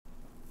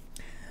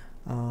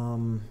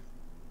So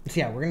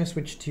yeah, we're gonna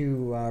switch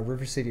to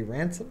River City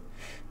Ransom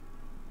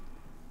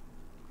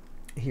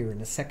here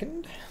in a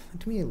second.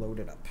 Let me load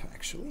it up,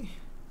 actually.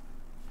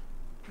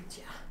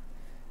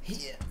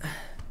 Yeah.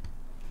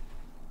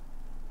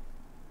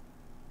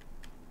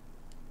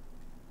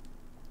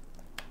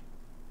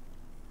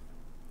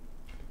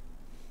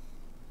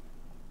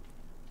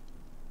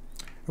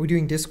 Are we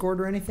doing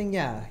Discord or anything?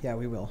 Yeah,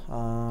 we will.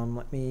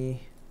 Let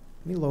me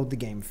load the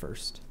game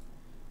first.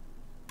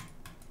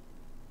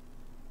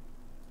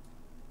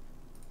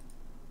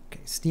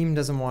 Okay, Steam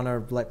doesn't want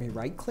to let me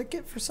right-click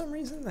it for some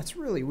reason. That's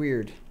really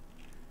weird.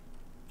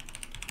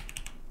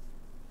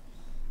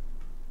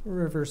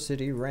 River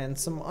City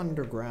Ransom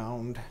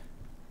Underground.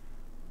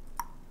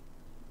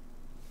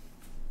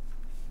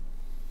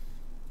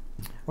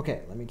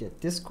 Okay, let me get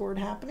Discord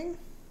happening.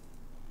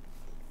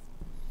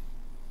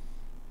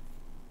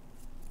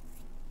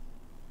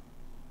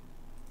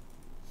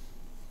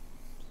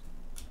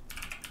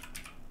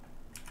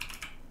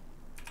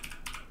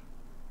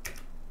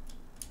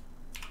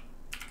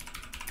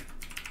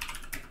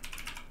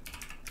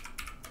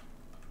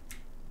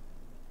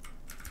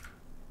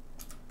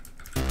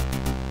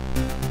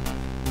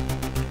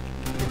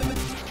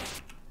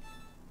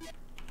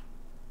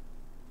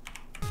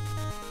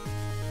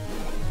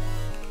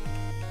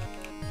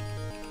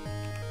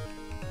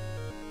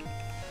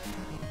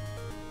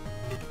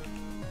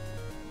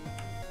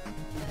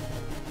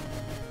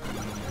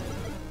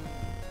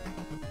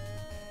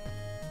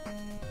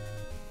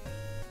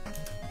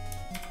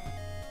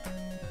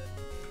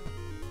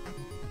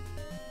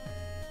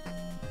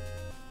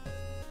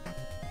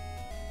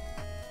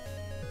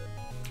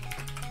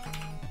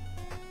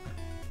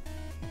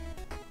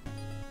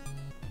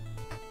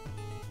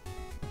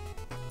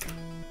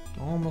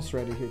 Almost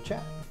ready here,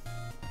 chat.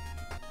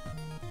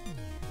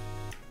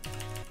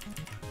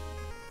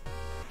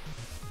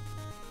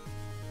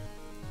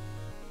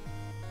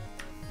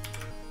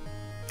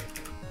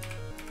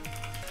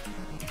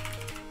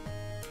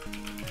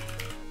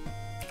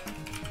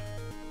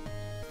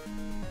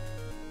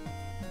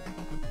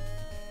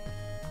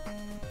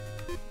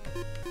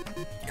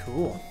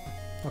 Cool.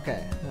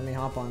 Okay, let me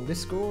hop on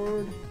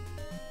Discord.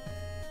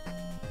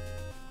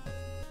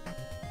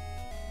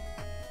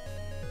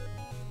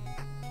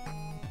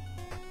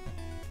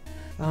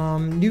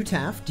 New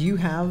Taft, do you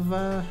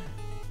have,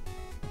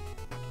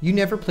 you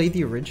never played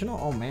the original?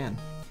 Oh, man.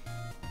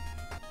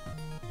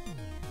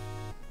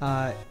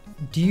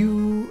 Do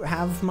you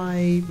have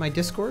my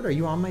Discord? Are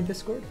you on my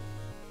Discord?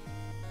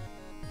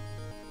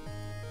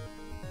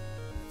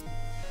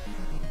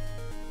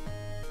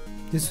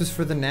 This was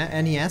for the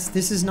NES.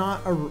 This is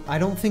not a, I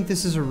don't think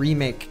this is a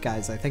remake,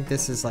 guys. I think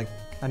this is like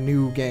a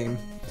new game.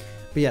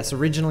 But yes,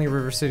 originally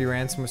River City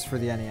Ransom was for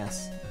the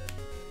NES.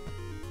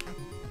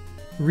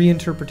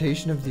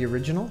 Reinterpretation of the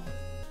original?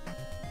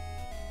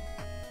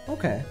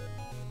 Okay.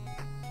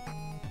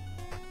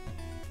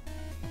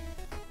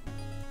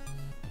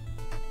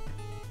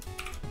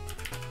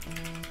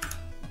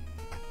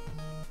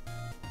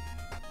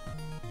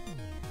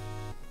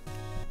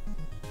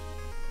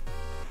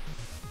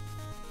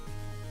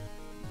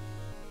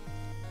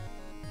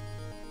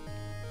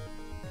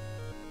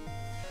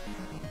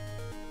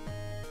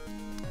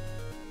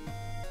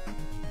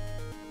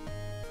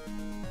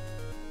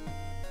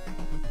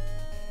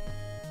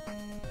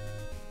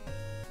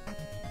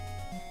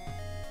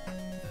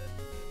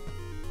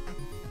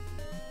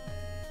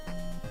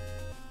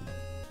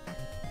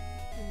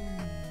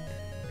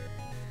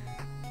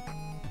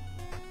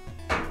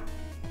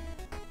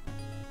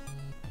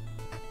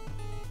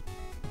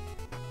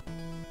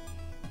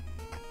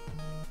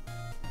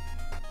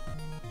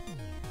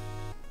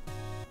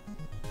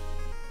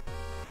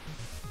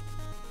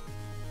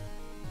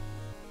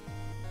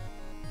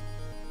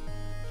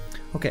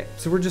 Okay,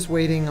 so we're just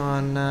waiting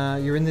on,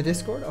 you're in the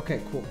Discord?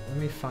 Okay, cool. Let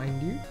me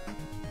find you.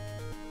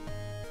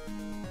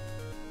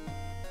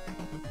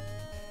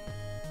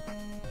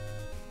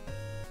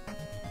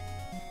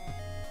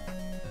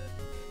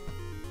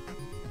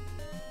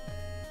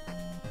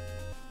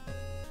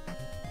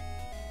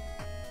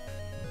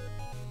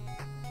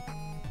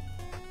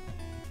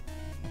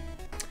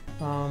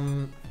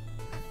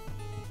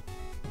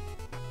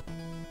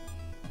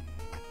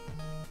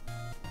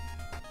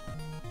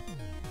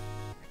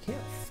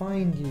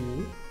 Find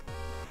you.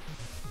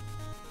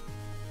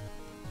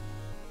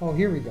 Oh,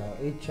 here we go.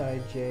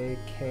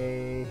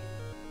 HIJK.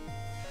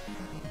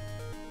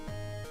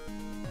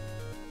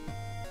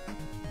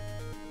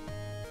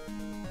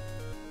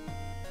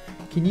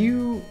 Can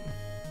you...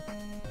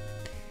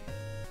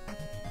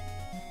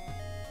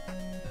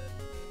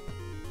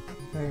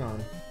 Hang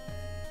on.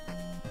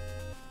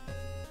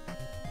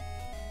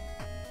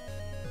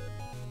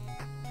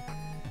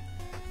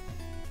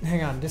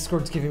 Hang on,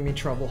 Discord's giving me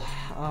trouble.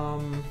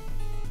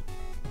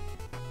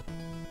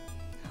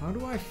 How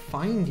do I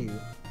find you?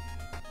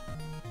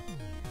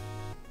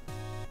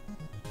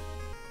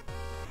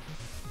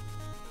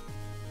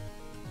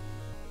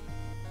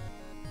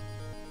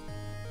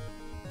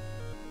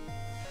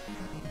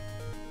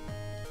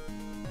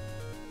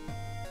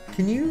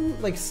 Can you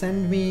like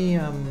send me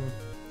a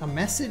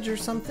message or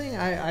something?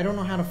 I don't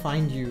know how to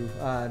find you,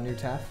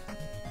 Newtaf.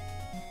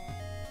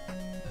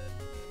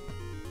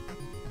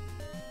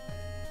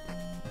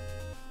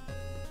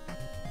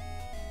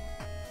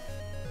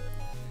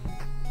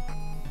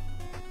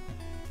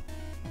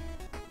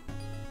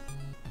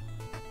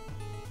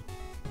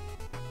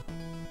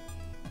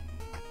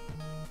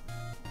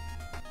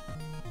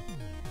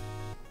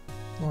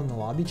 On the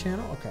lobby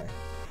channel? Okay.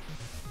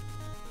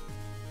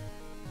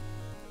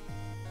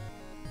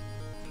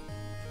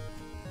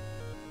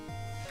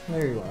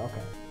 There you are,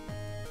 okay.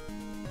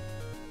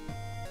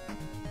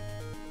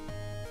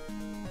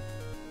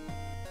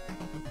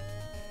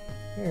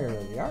 There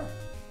we are.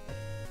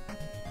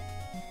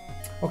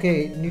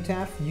 Okay,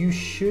 Newtaf, you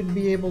should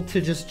be able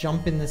to just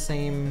jump in the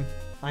same...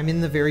 I'm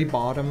in the very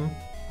bottom,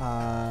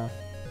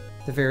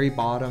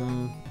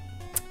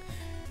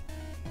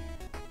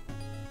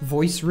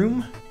 voice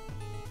room.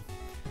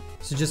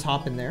 So just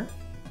hop in there.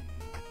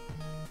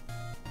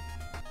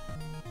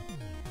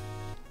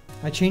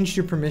 I changed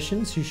your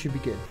permissions, so you should be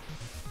good.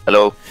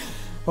 Hello.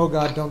 Oh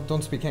god,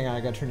 don't speak. Hang on, I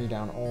gotta turn you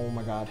down. Oh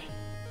my god.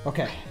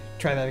 Okay,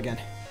 try that again.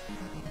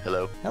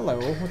 Hello. Hello,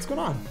 what's going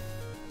on?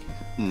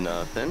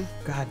 Nothing.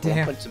 God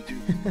damn. Punch some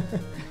dude.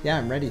 Yeah,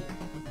 I'm ready.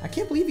 I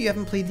can't believe you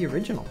haven't played the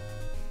original.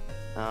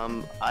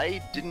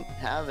 I didn't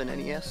have an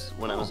NES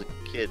when I was a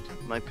kid.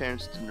 My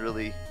parents didn't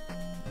really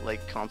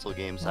like console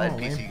games. I had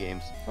PC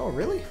games. Oh,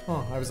 really?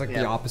 Oh, I was like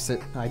the Yeah.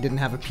 opposite. I didn't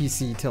have a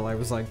PC till I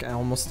was like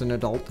almost an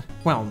adult.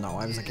 Well, no,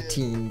 I was like a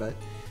teen, but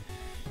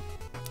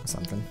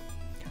something.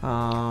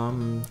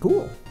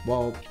 Cool.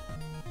 Well,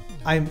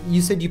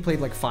 you said you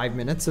played like 5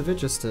 minutes of it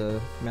just to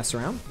mess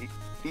around?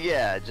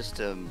 Yeah, just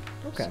Okay.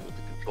 see what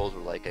the controls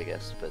were like, I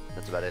guess, but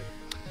that's about it.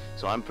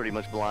 So I'm pretty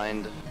much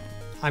blind.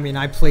 I mean,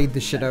 I played the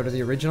shit out of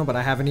the original, but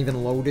I haven't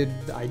even loaded.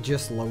 I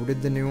just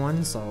loaded the new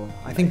one, so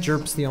I think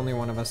Jerp's the only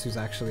one of us who's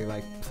actually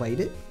like played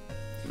it.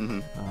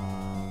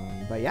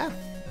 But yeah,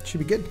 it should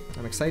be good.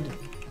 I'm excited.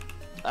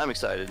 I'm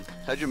excited.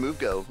 How'd your move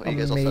go? Are you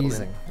guys all settled in?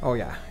 Amazing. Oh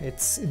yeah,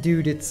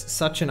 dude, it's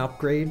such an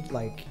upgrade,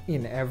 like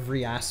in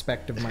every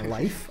aspect of my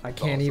life. I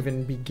can't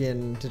even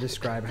begin to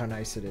describe how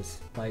nice it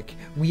is. Like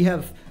we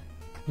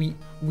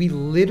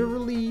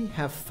literally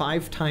have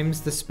 5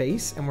 times the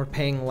space, and we're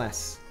paying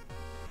less.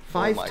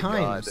 5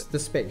 times the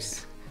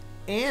space.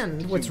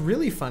 And what's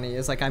really funny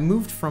is like I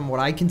moved from what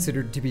I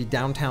considered to be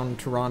downtown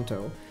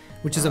Toronto,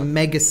 which is a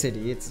mega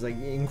city. It's like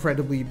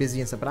incredibly busy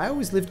and stuff, but I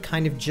always lived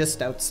kind of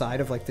just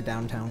outside of like the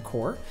downtown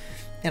core.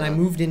 And I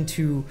moved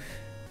into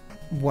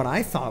what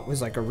I thought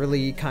was like a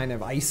really kind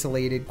of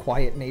isolated,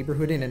 quiet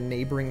neighborhood in a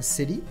neighboring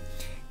city.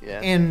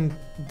 Yeah. And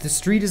the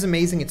street is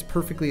amazing. It's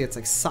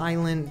like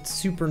silent,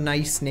 super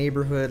nice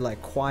neighborhood,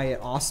 like quiet,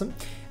 awesome.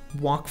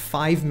 Walk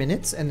 5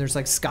 minutes and there's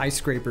like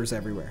skyscrapers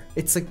everywhere.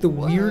 It's like the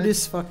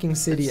weirdest fucking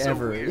city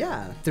ever. Weird.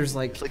 Yeah, there's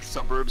like It's like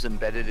suburbs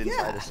embedded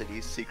inside the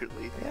cities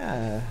secretly.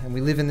 Yeah, and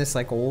we live in this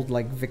like old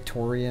like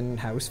Victorian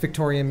house.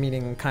 Victorian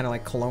meaning kind of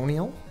like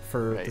colonial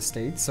for the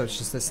States. So it's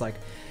just this like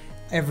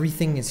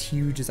everything is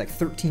huge. It's like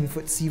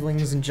 13-foot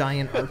ceilings and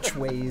giant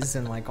archways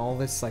and like all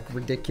this like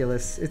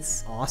ridiculous.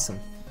 It's awesome.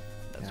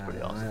 That's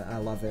pretty awesome. I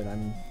love it.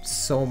 I'm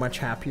so much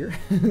happier.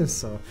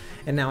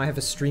 And now I have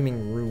a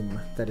streaming room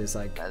that is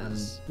like I'm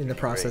in the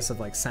process of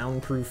like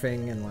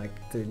soundproofing, and like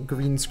the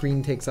green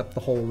screen takes up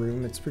the whole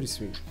room. It's pretty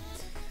sweet.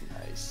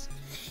 Nice.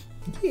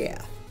 Yeah.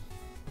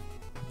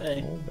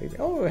 Hey. Oh, baby.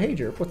 Oh, hey,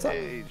 Jerp. What's up?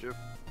 Hey, Jerp.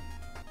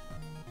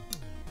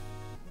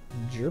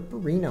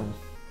 Jerperino.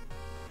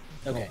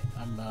 Okay,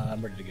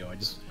 I'm ready to go.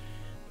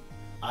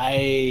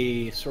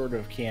 I sort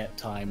of can't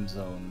time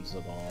zones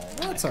at all.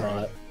 That's all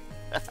right.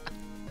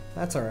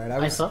 That's all right. I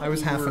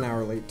was half an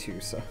hour late too,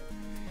 so.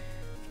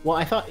 Well,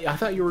 I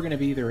thought you were gonna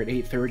be there at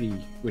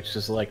 8:30, which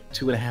is like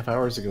 2.5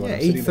 hours ago. Yeah,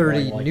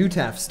 8:30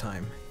 Newtaf's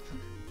time.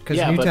 Because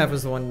Newtaf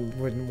was the one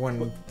when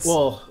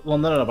Well,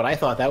 no, but I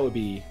thought that would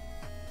be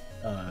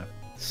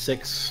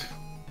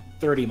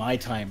 6:30 my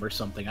time or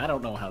something. I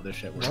don't know how this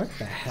shit works. What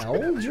the hell,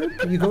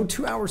 Jerp? You go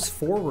 2 hours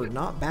forward,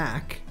 not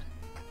back.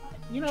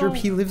 You know, Jerp,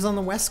 he lives on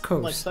the West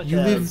Coast. Like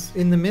you live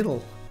in the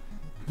middle.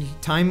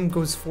 Time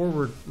goes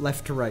forward,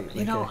 left to right.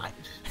 You know,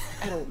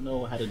 I don't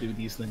know how to do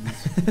these things.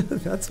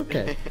 That's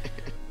okay.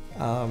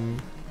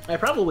 I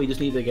probably just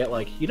need to get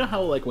like, you know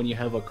how like when you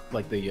have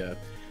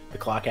the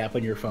clock app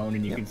on your phone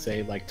and you can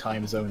say like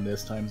time zone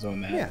this, time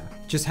zone that. Yeah,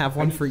 just have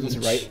one for each.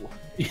 Right.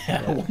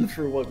 Yeah, one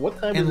for what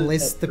time. And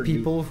list the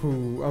people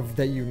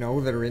that you know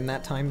that are in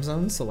that time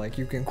zone, so like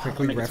you can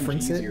quickly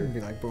reference it and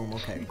be like, boom,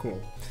 okay, cool.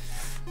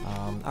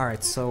 All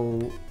right,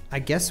 so I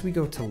guess we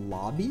go to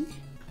lobby,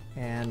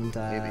 and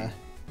Maybe.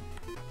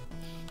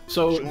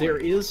 So there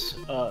is,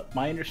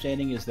 my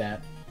understanding is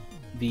that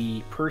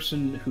the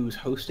person who's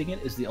hosting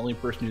it is the only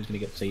person who's going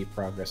to get save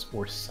progress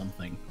or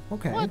something.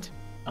 Okay. What?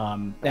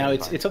 Now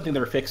it's something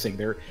they're fixing.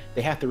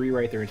 They have to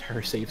rewrite their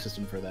entire save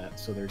system for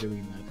that, so they're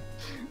doing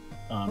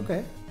that.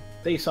 Okay.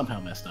 They somehow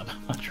messed up.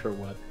 I'm not sure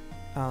what.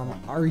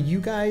 Are you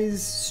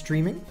guys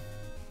streaming?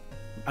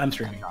 I'm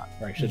streaming.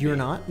 You're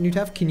not?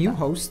 Newtaf, can you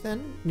host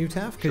then,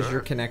 Newtaf? Because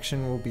your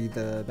connection will be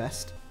the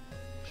best.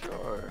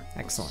 Sure.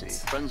 Excellent. Let's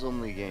see. Friends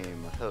only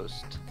game.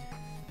 Host.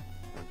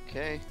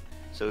 Okay.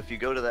 So if you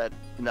go to that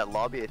in that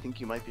lobby, I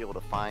think you might be able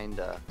to find.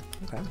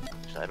 Okay.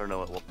 I don't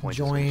know at what point. It's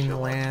gonna Join show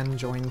up. LAN,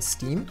 join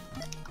Steam.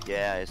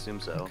 Yeah, I assume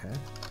so. Okay.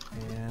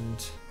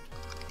 And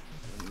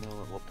I don't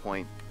know at what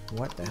point.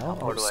 what the hell?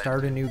 Or Oh, do I-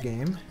 start a new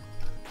game.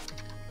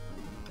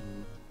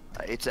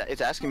 It's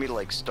asking me to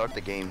like start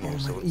the game here.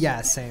 So it's,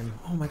 Yeah, same.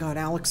 Oh my God,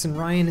 Alex and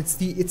Ryan, it's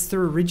the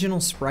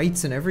original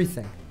sprites and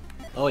everything.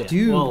 Oh yeah.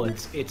 Dude. Well,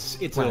 it's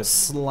Well, a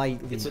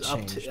slightly it's an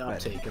changed,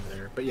 uptake over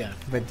there, but yeah.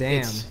 but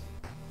damn,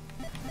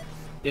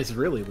 It's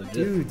really legit.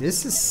 dude,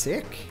 this is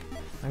sick.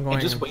 I'm going.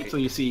 And just wait till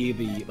you see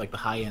the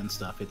high end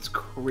stuff. It's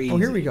crazy. Oh,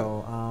 here we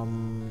go.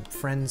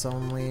 Friends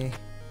only.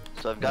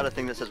 So I've got a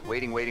thing that says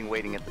waiting, waiting,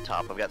 waiting at the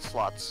top. I've got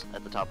slots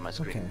at the top of my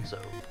screen. Okay. So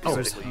Oh,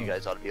 theoretically, you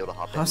guys ought to be able to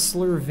hop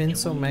Hustler,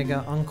 Vince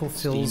Omega, Uncle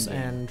Phil's, Steam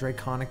and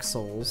Draconic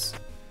Souls.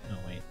 No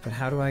wait. But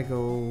how do I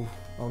go?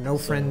 Oh, no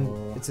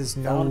friend. It says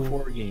Found no.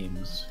 4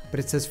 games. But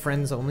it says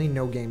friends only,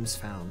 no games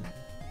found.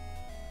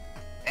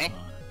 in.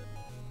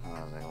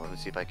 Uh, Let me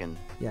see if I can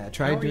Yeah,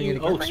 try how are doing you- it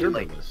again. Oh,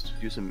 server list.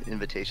 do some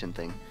invitation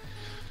thing.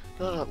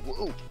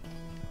 Whoa.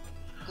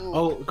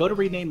 Oh, go to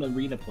rename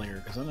arena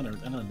player because I'm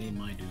gonna name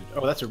my dude.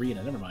 Oh, that's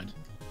arena. Never mind.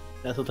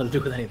 That's nothing to do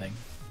with anything.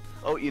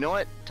 Oh, you know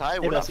what, Ty?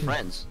 We're not that's-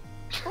 friends.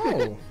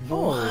 Oh,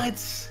 whoa.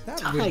 What? That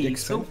Ty, would you're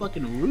so Dixon.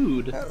 fucking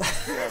rude.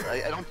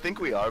 Yeah, I don't think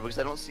we are because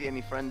I don't see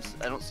any friends.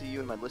 I don't see you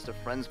in my list of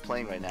friends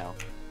playing right now.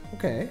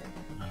 Okay.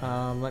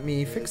 Let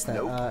me fix that.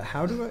 Nope.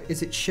 How do I?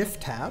 Is it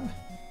Shift Tab?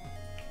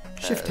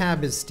 Shift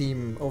Tab is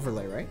Steam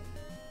overlay, right?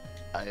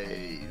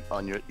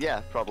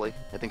 Yeah, probably.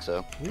 I think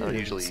so. I don't Weird,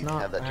 usually it's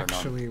not have that turned on.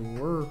 actually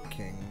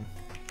working.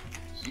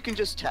 You can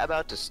just tab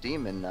out to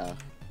Steam and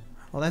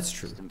Oh, that's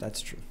true.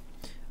 That's true.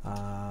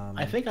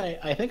 I think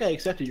I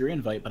accepted your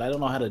invite, but I don't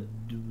know how to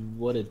do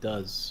what it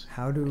does.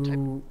 How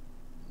do?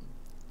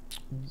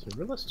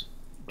 Server list.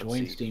 Let's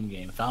Join see. Steam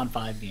game. Found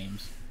 5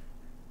 games.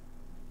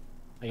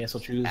 I guess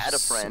I'll choose. add a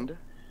friend.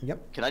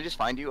 Yep. Can I just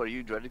find you? Are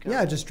you DreadedCone?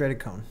 Yeah, just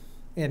DreadedCone.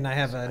 And I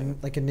have a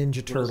like a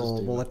Ninja Turtle,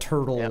 do? well, a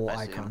turtle Yep,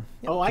 I see icon. him.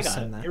 Yep, Oh, I just got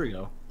send it. that. Here we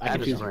go. I Add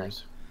can a choose friend.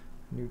 yours.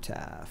 New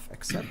tab.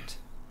 Accept.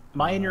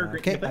 Am I in your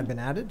Okay, thing? I've been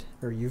added,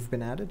 or you've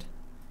been added.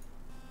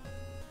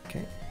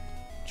 Okay.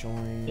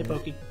 Join. Hey,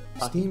 Pokey.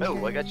 Steam.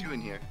 Oh, I got game. you in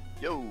here.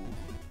 Yo.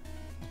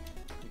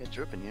 I got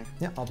Jerp in here.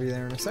 Yeah, I'll be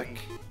there in a Can sec.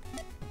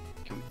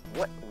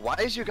 What? Why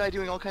is your guy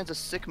doing all kinds of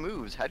sick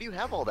moves? How do you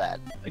have all that?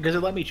 Because it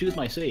let me choose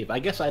my save. I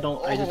guess I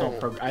don't. I just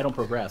don't. Oh. I don't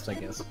progress. I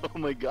guess. Oh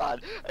my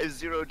god, I have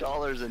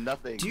 $0 and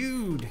nothing.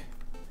 Dude.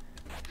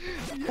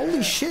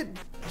 Holy shit.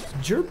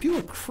 Jerp, you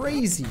look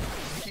crazy.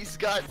 He's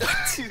got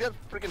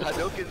freaking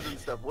Hadokens and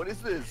stuff. What is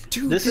this?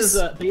 Dude, This is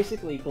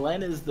basically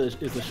Glenn is the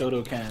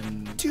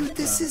Shotokan. Dude,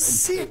 this is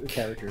sick.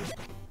 Character.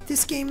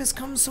 This game has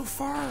come so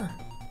far.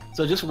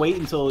 So just wait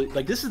until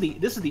like this is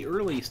the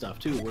early stuff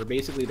too, where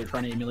basically they're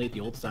trying to emulate the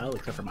old style,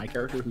 except for my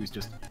character who's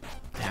just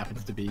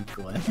happens to be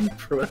Glenn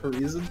for whatever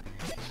reason.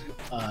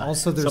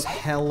 Also, there's so-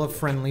 hell of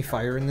friendly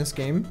fire in this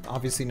game.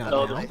 Obviously not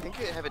Oh, now. I think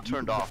I have it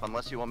turned off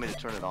unless you want me to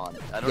turn it on.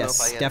 I don't Yes,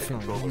 know if I have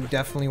definitely. the You controller.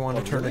 definitely want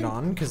to Oh, turn it really?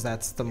 on because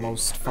that's the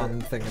most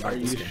fun thing about Are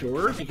this you game.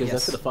 sure? Because Yes.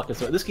 that's gonna fuck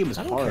us up. This game is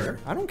I don't hard. care.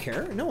 I don't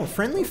care. No,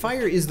 friendly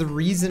fire is the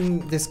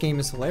reason this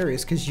game is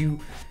hilarious because you,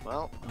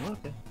 Well, Oh,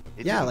 okay.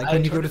 it yeah, didn't- like I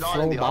when you go turned to it on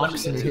throw and a the box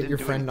option and you is it hit your didn't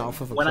do friend anything.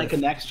 off of a When I cliff.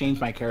 can next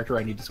change my character,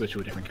 I need to switch to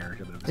a different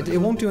character. It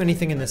won't do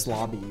anything in this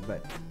lobby,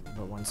 but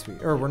once we,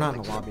 or we're not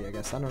in the lobby, I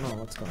guess. I don't know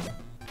what's going on.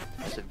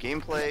 I said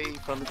gameplay,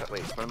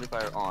 friendly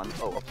fire on.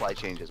 Oh, apply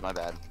changes. My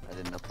bad. I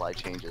didn't apply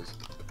changes.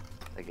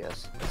 I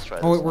guess. Let's try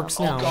this. Oh, it works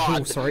now. Oh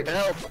god. Oh, sorry.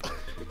 Help.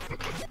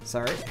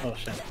 Sorry. Oh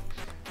shit.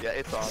 Yeah,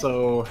 it's on.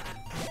 So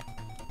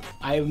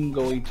I'm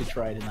going to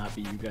try to not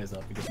beat you guys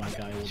up because my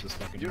guy will just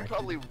fucking. You're wreck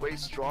probably way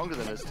stronger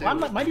than us too. you.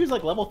 My dude's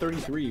like level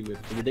 33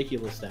 with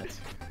ridiculous stats.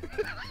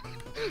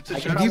 So I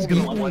you're can- Have you almost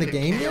gonna beaten one the hit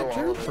game KO yet,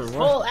 all Drew? of Or us. what?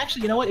 Well,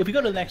 actually, you know what? If we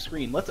go to the next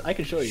screen, I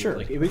can show you. Sure.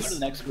 Like, if we go to the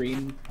next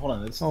screen, hold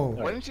on. This. Oh.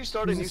 Why didn't you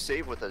start a new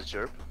save with us,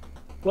 Jerp?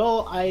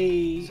 Well,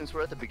 Since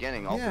we're at the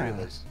beginning, all three of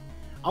Yeah. us.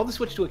 I'll just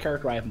switch to a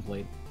character I haven't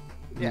played.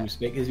 Yeah. Who's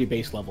be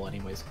base level,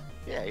 anyways.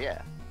 Yeah,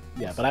 yeah.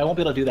 Yeah, but I won't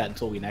be able to do that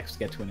until we next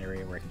get to an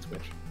area where I can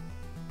switch.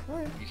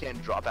 Alright. You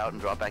can't drop out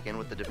and drop back in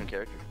with the different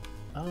character.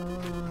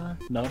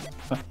 No.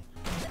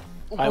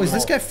 Oh, is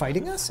this guy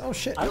fighting us? Oh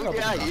shit. I don't know Oh, if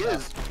yeah, we can he drop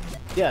is. out.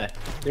 Yeah,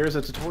 there's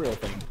a tutorial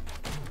thing.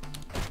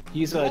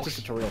 He's just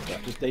tutorial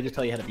stuff. They just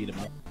tell you how to beat him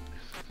up.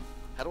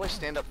 How do I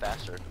stand up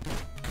faster?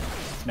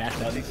 Smash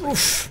buttons.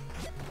 Oof.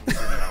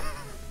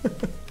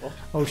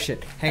 Oh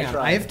shit. Hang I on.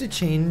 tried. I have to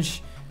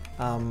change.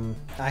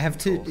 I have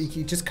to.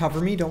 You just cover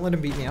me. Don't let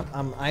him beat me up.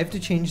 I have to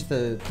change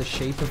the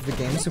shape of the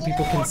game so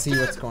people can see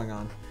what's going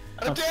on.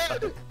 I'm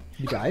dead!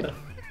 You died?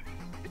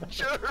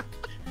 Sure.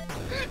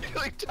 You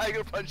like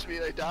tiger punched me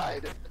and I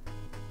died.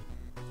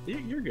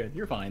 You're good.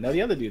 You're fine. Now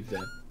the other dude's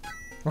dead.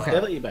 They Okay.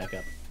 let you back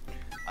up.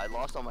 I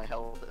lost all my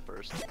health at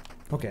first.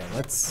 Okay.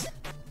 Let's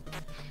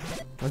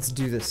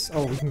do this.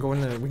 Oh, we can go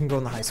in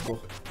the high school.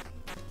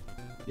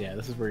 Yeah,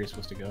 this is where you're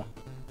supposed to go.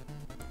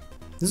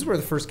 This is where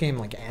the first game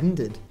like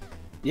ended.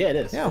 Yeah, it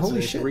is. Yeah, It's holy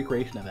it's shit. a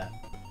recreation of that.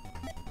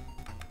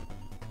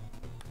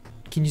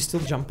 Can you still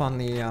jump on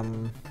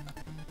the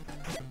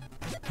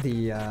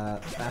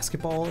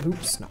basketball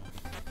hoops? No.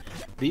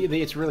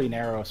 It's really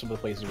narrow. Some of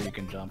the places where you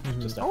can jump.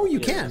 Just Oh, you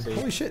can.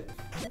 Holy shit.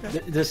 Okay.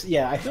 This,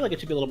 yeah, I feel like it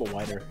should be a little bit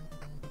wider.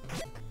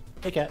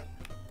 Hey, cat.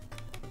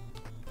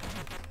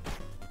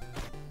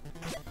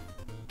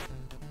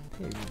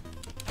 Hey.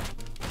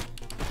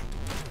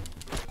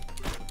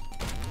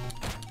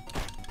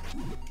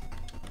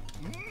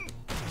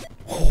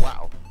 Oh,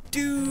 wow.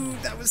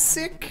 Dude, that was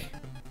sick.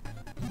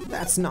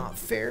 That's not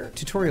fair.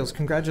 Tutorials,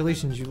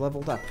 congratulations, you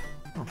leveled up.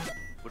 Oh.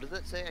 What does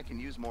that say? I can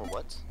use more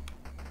whats?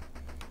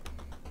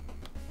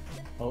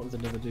 Oh, it was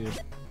another dude.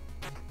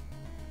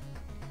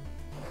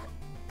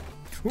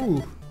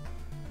 Ooh.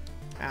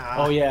 Ah.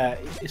 Oh yeah,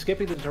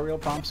 skipping the tutorial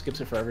prompt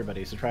skips it for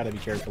everybody, so try to be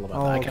careful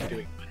about that. I kept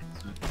doing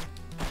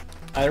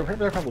it.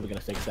 They're probably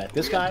gonna fix that.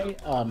 This guy,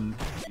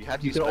 you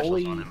have to use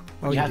specials on him.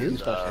 Oh, you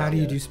do? How do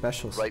you do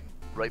specials?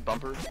 Right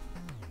bumper.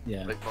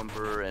 Yeah. Right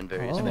bumper and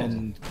various. And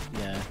then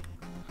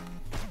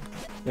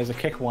there's a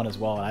kick one as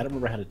well. I don't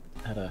remember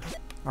how to.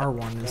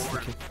 R1 is the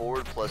kick.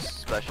 Forward plus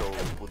special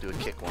will do a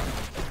kick one.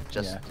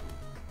 Just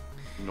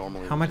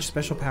normally. How much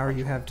special power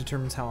you have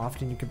determines how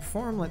often you can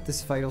perform. Let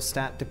this vital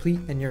stat deplete,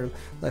 and you're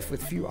left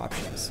with few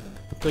options.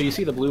 So you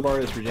see the blue bar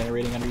is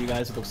regenerating under you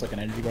guys. It looks like an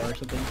energy bar or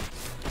something.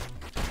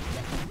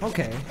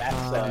 Okay. That's,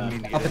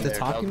 up at the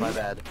top. That was my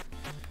bad.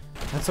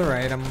 That's all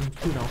right. I'm,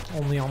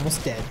 only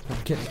almost dead.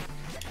 I'm kidding.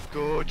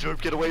 Go,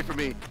 Jerp, get away from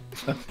me.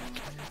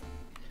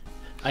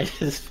 I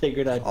just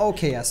figured I'd.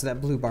 Okay, yeah. So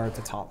that blue bar at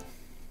the top.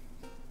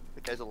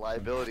 The guy's a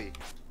liability.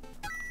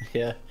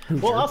 Yeah.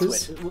 Well, I'll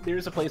switch.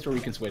 There's a place where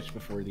we can switch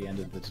before the end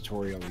of the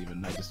tutorial.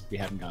 Even we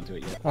haven't gone to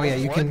it yet. Oh yeah,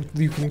 you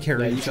can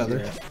carry each can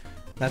other.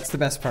 That's the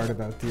best part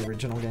about the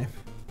original game.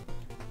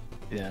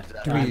 Yeah.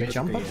 Do we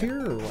jump up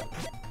here or what?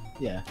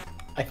 Yeah.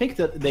 I think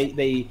that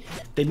they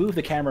move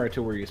the camera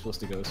to where you're supposed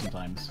to go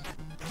sometimes.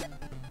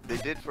 They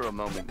did for a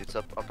moment. It's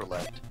upper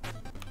left.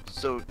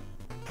 So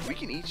we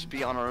can each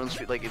be on our own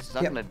street. Like it's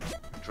not gonna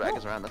drag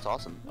us around. That's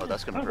awesome. Oh,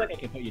 that's gonna hurt. I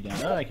can put you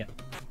down. Oh, I can.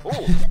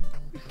 Oh.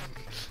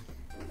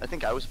 I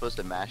think I was supposed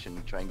to mash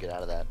and try and get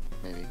out of that.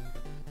 Maybe.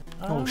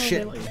 Oh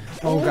shit.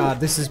 Oh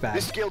god, this is bad. They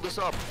scaled us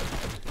up.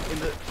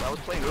 I was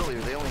playing earlier.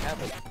 They only had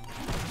like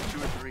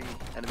 2 or 3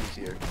 enemies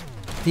here.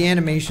 The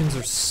animations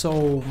are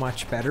so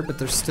much better, but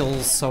they're still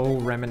so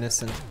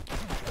reminiscent.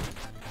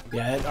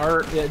 Yeah,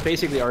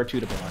 basically R2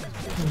 to block.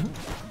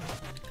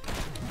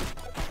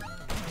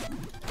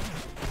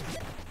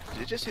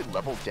 Did it just say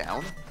level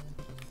down?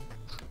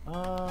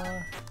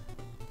 I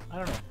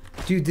don't know.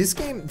 Dude, this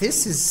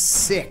is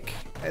sick.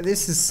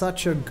 This is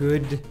such a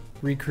good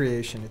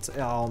recreation.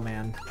 Oh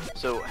man.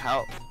 So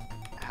how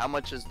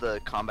much is the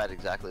combat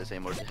exactly the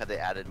same, or have they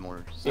added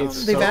more stuff?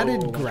 They've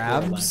added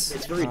grabs.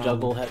 It's very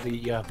juggle heavy.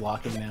 You have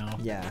blocking now.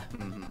 Yeah.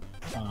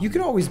 You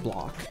can always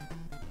block.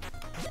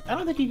 I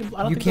don't think you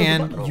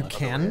can. You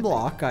can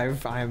block.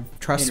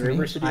 Trust me.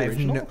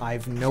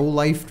 I've no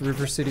lifed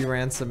River City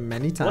Ransom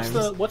many times.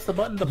 What's the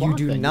button to block?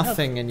 You do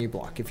nothing and you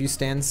block. If you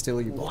stand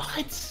still, you block.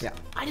 What? Yeah.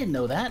 I didn't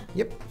know that.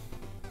 Yep.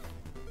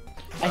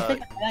 I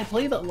think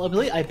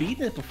I beat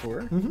it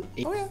before. Oh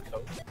yeah.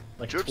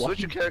 Like Jerp, switch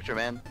your character,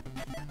 man.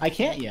 I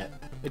can't yet.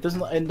 It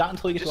doesn't, and not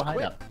until you get to a Just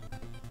quit. hideout.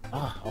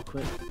 I'll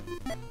quit.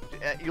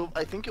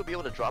 I think you'll be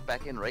able to drop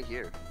back in right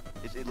here.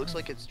 It looks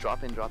like it's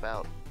drop in, drop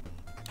out.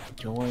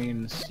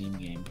 Join Steam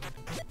game.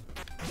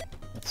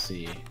 Let's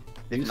see.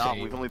 If not,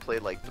 we've only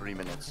played like 3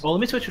 minutes. Well,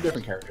 let me switch to a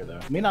different character though.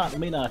 May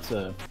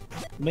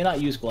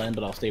not use Glenn,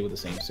 but I'll stay with the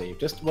same save.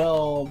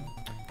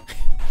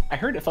 I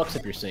heard it fucks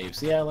up your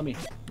saves. Yeah, let me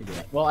do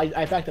that. Well,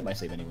 I backed up my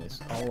save anyways.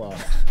 Damn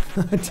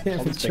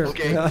it, Jerp.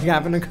 Okay. Like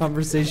having a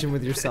conversation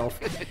with yourself.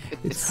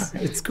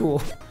 It's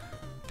cool.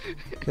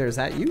 There's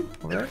that you?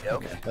 There we go.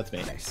 Okay, that's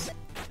me. Nice.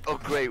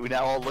 Oh great, we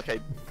now all look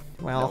like.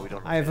 Well, no, we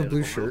don't I have a blue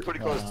We're shirt. pretty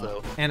close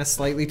though. And a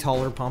slightly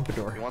taller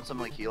pompadour. You want some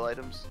like heal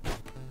items?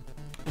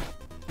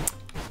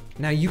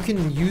 Now you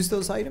can use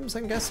those items,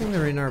 I'm guessing?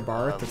 They're in our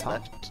bar at the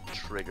top. Left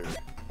trigger.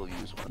 We'll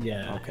use one.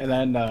 Yeah, okay. And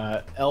then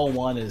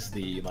L1 is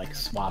the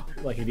swap.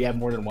 Like if you have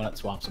more than one, it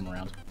swaps them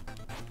around.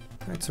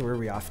 Alright, so where are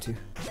we off to?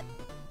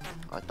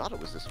 I thought it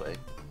was this way.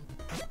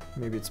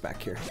 Maybe it's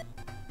back here.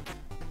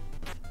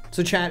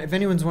 So chat, if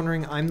anyone's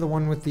wondering, I'm the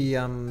one with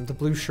the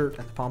blue shirt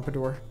and the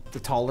pompadour. The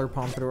taller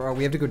pompadour. Oh,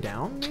 we have to go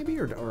down, maybe,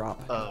 or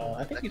up?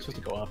 I think you're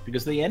supposed to go up,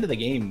 because the end of the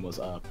game was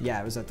up.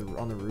 Yeah, it was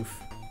on the roof.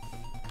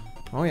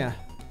 Oh yeah.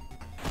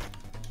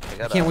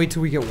 I can't wait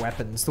till we get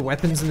weapons. The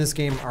weapons in this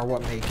game are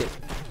what make it.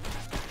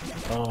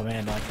 Oh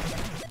man, like...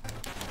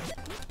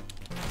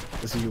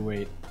 This is your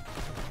wait.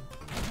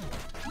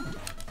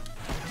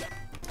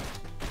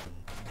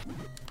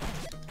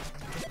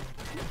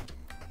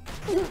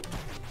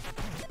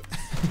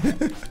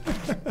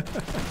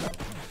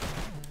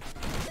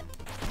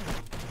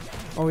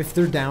 Oh, if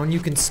they're down, you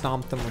can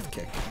stomp them with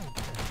kick.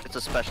 It's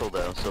a special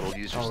though, so it'll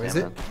use your stamina. Is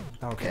it?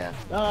 Okay.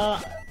 Yeah.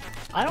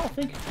 I don't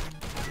think...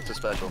 It's a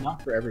special.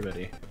 Not for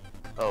everybody.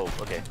 Oh,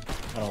 okay.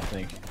 I don't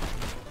think.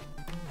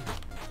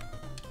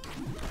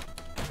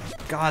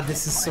 God,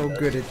 this is so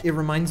good. It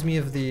reminds me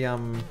of the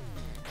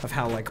of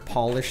how like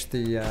polished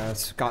the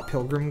Scott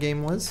Pilgrim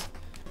game was.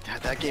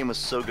 God, that game was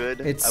so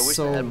good. It's I wish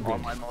so they had good.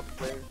 online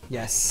multiplayer.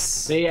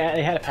 Yes. They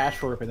had a patch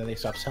for it, but then they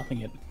stopped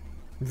selling it.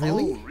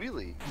 Really? Oh,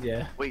 really?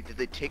 Yeah. Wait, did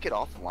they take it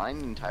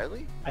offline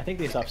entirely? I think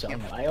they stopped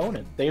selling it. I own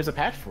it. There's a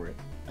patch for it.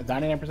 I'm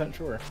 99%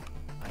 sure.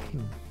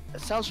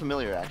 That sounds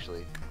familiar,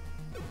 actually.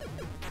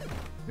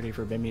 Ready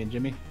for Bimmy and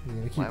Jimmy? You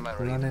gonna Why keep am I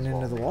running running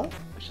into the wall?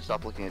 I should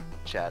stop looking at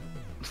chat.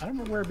 I don't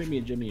remember where Bimmy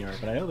and Jimmy are,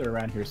 but I know they're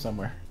around here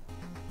somewhere.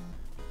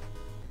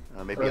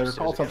 Maybe Or they're upstairs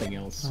called again. something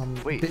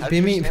else. Wait, how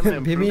did your stamina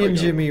improve Bimmy like and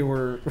that? Jimmy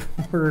were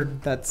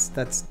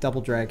that's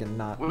Double Dragon,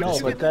 not. Wait, No,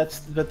 just but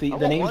get the I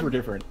want names one. were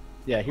different.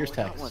 Yeah, here's Oh, I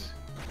got text.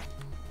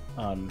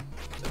 one.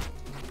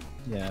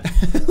 Yeah.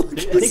 look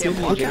I at, think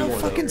look Jimmy how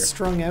was fucking over.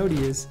 strung out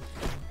he is.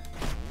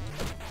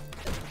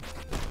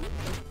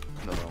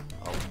 No.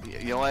 Oh,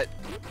 you know what?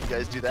 You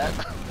guys do that?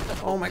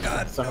 Oh my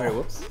god. Sorry,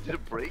 whoops. Did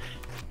it break?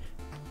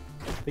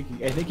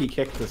 I think he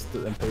kicked this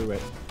and threw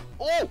it.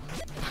 Oh!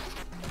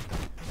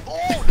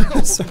 Oh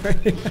no! Sorry.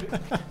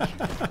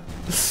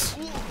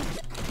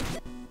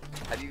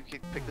 How do you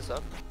pick this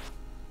up?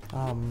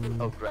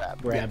 Oh,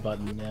 grab. Grab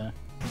button, yeah.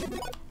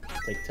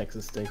 Take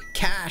Texas steak.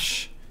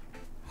 Cash.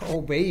 Oh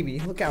baby,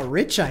 look how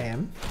rich I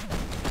am.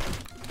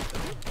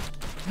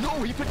 No,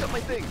 he picked up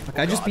my thing. Look,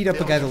 I just beat up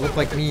a guy that looked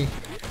like me.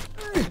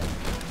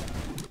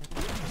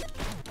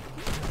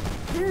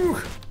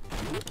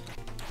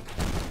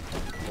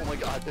 Oh my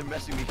god, they're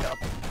messing me up.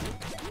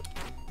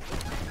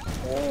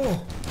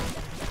 Oh.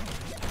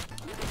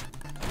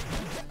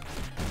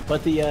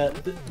 But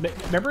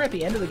remember at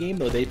the end of the game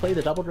though, they play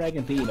the Double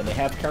Dragon theme and they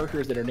have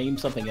characters that are named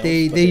something else.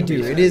 They but do.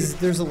 reason- It is.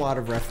 There's a lot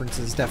of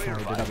references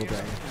definitely to Wait, Double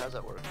Dragon. How does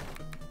that work?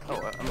 Oh,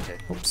 I'm okay.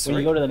 Oops, When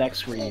you sorry. go to the next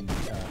screen.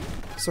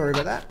 Sorry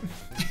about that.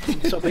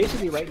 So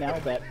basically, right now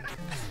that.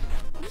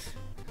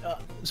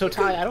 So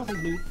Ty, I don't think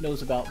Newt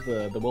knows about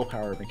the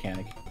willpower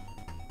mechanic.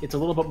 It's a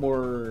little bit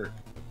more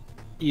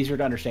easier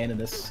to understand in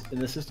this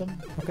system.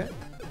 Okay.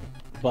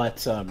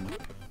 But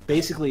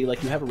basically,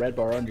 like you have a red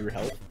bar under your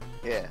health,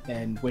 Yeah.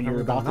 and when Are you're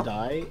we about to going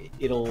die,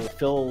 it'll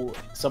fill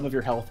some of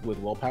your health with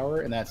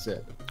willpower, and that's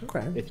it.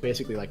 Okay. It's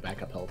basically like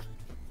backup health.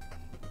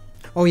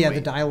 Oh yeah, the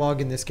Wait. dialogue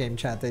in this game,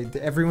 chat.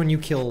 Everyone you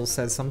kill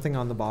says something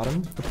on the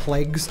bottom. The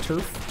plague's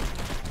turf.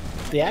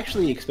 They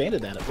actually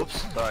expanded that.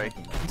 Whoops, sorry.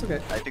 It's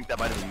okay. I think that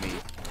might have been me.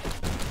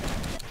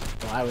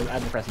 Well,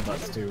 I've been pressing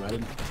buttons too. I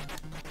didn't.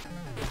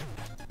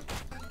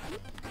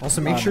 Also,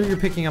 make sure you're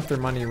picking up their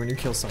money when you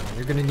kill someone.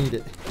 You're gonna need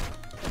it.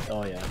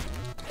 Oh yeah.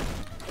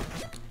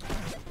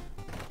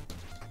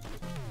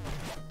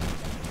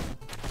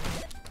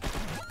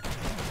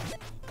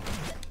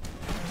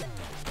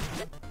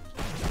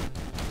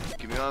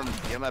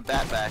 Give my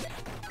bat back.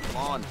 Come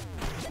on.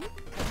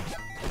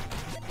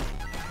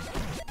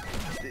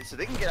 So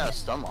they can get out of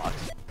stun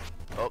locks.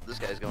 Oh, this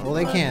guy's going. Well,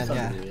 they can, Some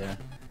yeah. do, yeah.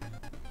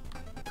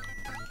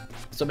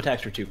 Some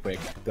attacks are too quick.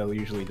 They'll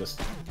usually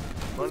just.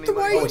 Running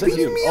Why are like- you Oh, is that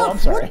beating you? me Oh, up? I'm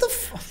sorry. What the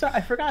f- Sorry,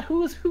 I forgot who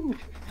was who.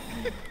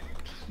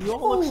 You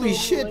all look Holy so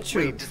shit, like-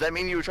 Chirp. Wait, does that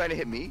mean you were trying to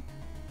hit me?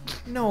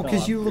 No, No,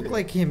 because I'm you look good.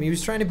 like him. He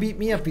was trying to beat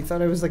me up. He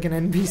thought I was like an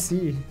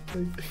NPC.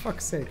 Like, for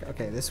fuck's sake.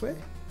 Okay, this way?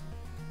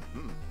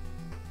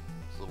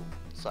 This little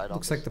side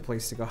Looks office. like the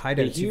place to go. Yeah,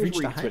 Hideouts. You've here's reached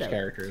where the you switch hideout.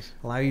 characters.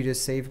 Allow you to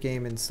save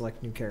game and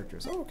select new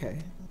characters. Oh, okay.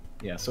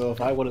 Yeah, so if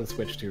I would have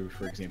switched to,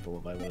 for example,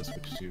 if I would have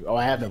switched to... Oh,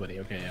 I have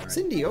nobody. Okay, alright.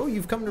 Cindy, oh,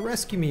 you've come to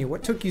rescue me.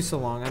 What took you so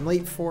long? I'm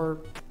late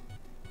for...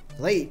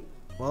 Late?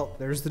 Well,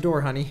 there's the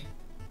door, honey.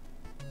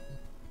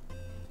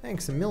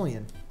 Thanks a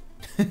million.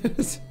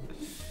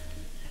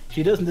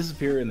 She doesn't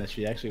disappear in this.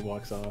 She actually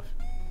walks off.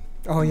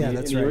 Oh yeah, In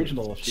the- that's in the right.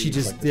 original, she she,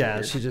 just like, yeah,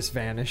 disappeared. she just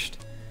vanished.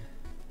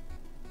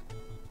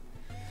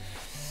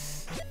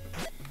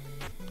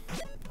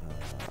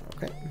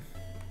 Okay.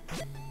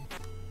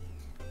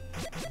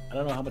 I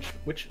don't know how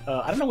much...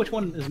 I don't know which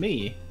one is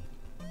me.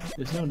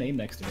 There's no name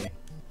next to me.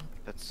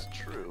 That's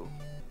true.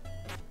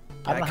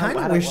 I I don't know how- kind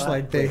how of do- wish how-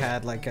 like they wait.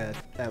 had like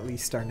at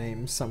least our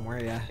names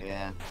somewhere. Yeah.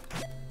 Yeah.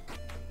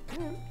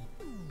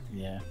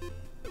 Yeah.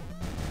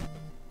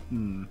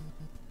 Hmm.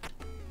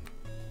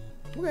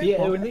 Okay.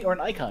 Yeah, well- or an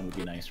icon would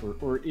be nice.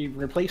 Or even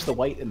replace the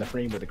white in the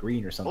frame with a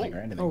green or something, or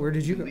anything. Oh, where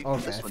did you go? Leave Oh,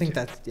 okay, this I one think too.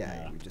 that's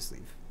yeah. Yeah. We just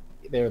leave.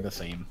 They're the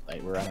same.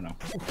 Like, I don't know.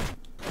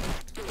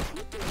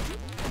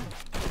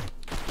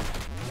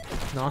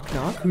 Knock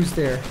knock. Who's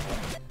there?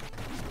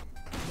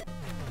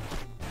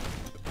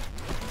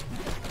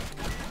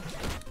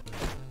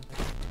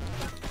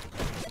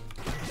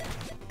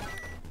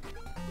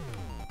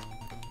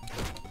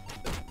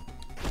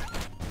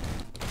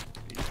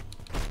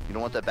 You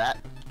don't want that bat?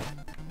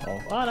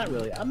 Oh, well, not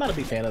really. I'm not a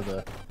big fan of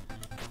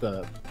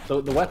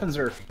the weapons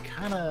are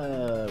kind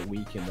of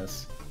weak in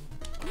this.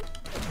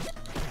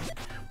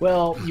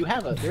 Well,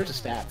 there's a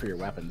stat for your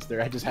weapons.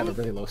 I just have a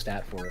really low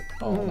stat for it.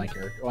 Oh, my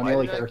character. Oh, I'm the Why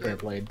only did I character I get-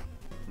 played.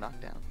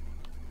 Knockdown.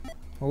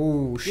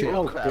 Oh shit.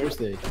 Oh, crap. there's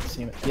the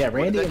same. Yeah,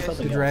 Randy that and guy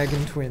something The else.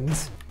 Dragon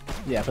Twins.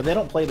 Yeah, but they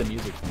don't play the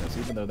music from this,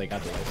 even though they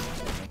got the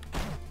license. I think.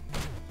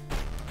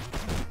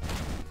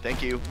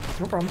 Thank you.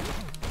 No problem.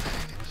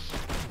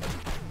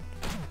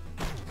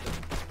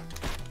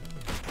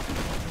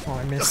 Oh,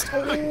 I missed.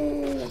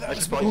 Oh, I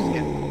just probably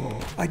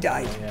just I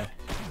died. Yeah.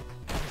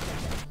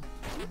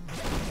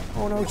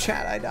 Oh no,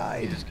 chat, I get,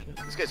 died.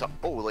 this guy's.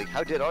 Oh, like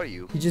how dead are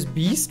you? He just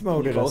beast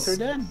moded Both us. are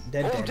dead?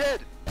 Dead, Oh, dead.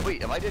 dead.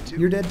 Wait, am I dead too?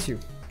 You're dead too.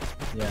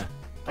 Yeah.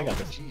 I got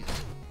Oh, this. Jeez.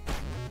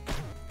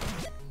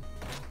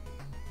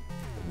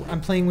 I'm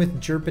playing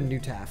with Jerp and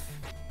Newtaff.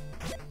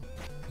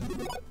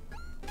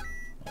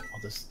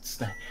 I'll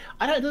just... it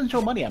doesn't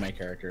show money on my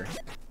character.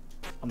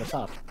 On the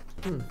top.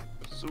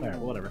 So, Alright,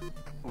 whatever.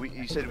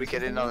 you said we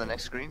get in on the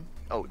next screen?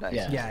 Oh, nice.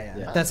 Yeah.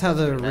 Yeah. That's how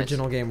the Very nice.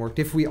 original game worked.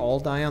 If we all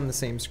die on the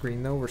same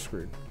screen, though, we're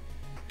screwed.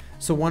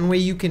 So one way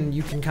you can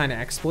kind of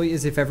exploit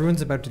is if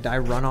everyone's about to die,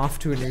 run off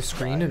to a new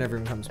screen and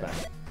everyone comes back.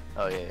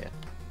 Oh yeah.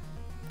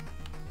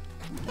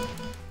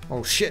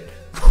 Oh shit!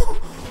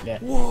 Yeah.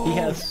 Whoa.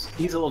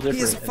 He's a little different.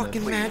 He has in this.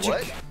 fucking Wait, magic.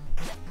 what?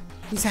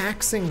 He's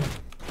haxing.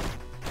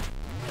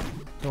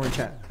 Don't worry,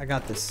 chat. I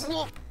got this.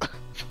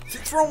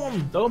 Throw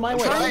him! Go my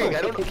way. trying,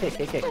 I don't know.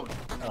 Kick. Oh,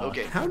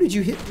 okay. How did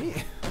you hit me?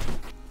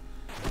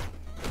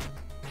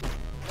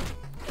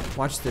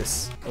 Watch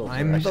this. Oh, sorry,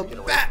 I'm I the should get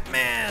away.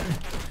 Batman!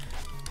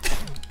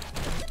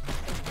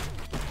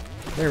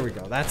 There we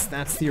go.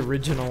 That's the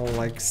original,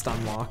 like,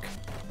 stun lock.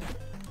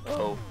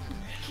 Oh.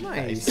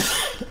 Nice.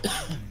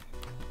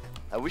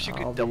 I wish you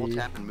could I'll double be-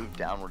 tap and move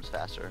downwards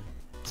faster.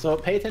 So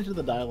pay attention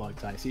to the dialogue,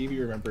 Ty. See if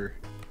you remember.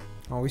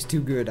 Always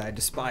too good. I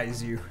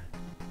despise you.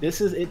 This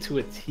is it to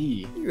a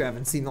T. You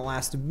haven't seen the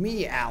last of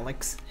me,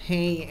 Alex.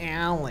 Hey,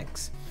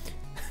 Alex.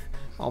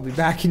 I'll be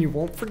back and you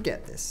won't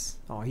forget this.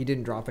 Oh, he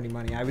didn't drop any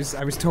money. I was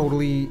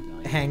totally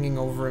hanging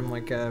over him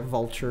like a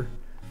vulture.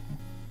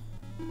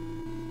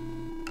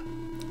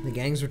 The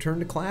gangs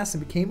returned to class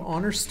and became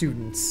honor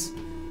students.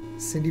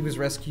 Cindy was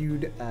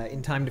rescued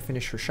in time to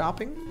finish her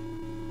shopping.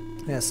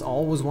 Yes,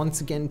 all was once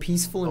again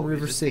peaceful in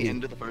River is this City. the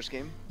end of the first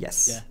game?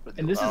 Yes. Yeah.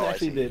 And this is Oh, I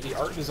actually see. the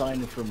art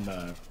design from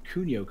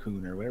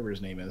Kunio-kun or whatever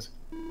his name is.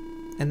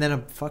 And then a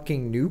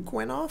fucking nuke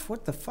went off?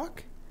 What the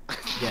fuck?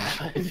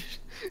 Yeah.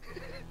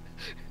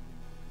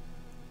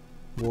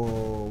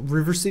 Whoa.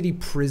 River City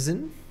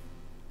Prison?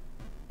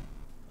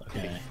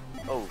 Okay.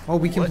 Oh,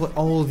 we can what? play.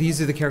 Oh,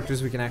 these are the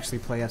characters we can actually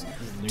play as.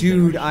 New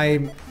Dude,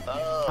 generation.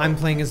 I'm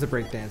playing as the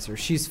breakdancer.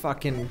 She's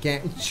fucking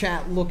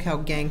chat. Look how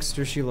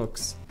gangster she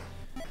looks.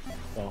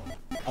 Well,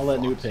 I'll let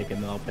Newt pick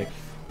and then I'll pick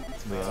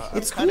somebody else.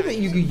 It's kind cool of that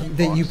you interested in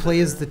that you boxer. play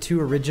as the two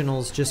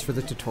originals just for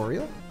the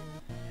tutorial.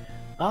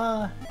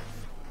 I'll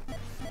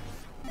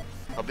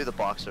be the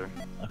boxer.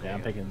 Okay,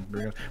 I'm picking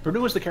Bruno. Bruno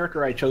was the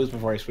character I chose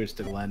before I switched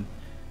to Glenn.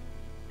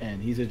 And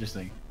he's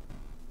interesting.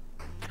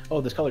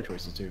 Oh, there's color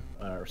choices too,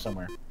 or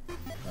somewhere.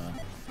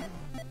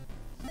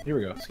 Here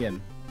we go,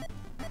 skin.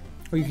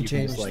 Oh, you can You can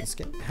change just, like, the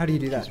skin. How do you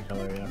do that? Choose your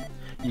color, yeah.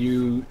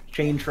 You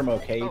change from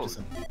okay Oh. to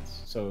something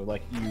else. So,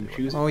 like, you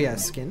choose... Oh yeah,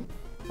 skin.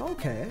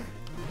 Okay.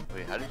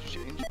 Wait, how did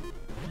you change?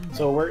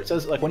 So where it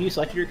says, like, when you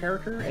selected your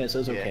character and it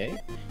says Yeah. okay,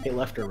 hit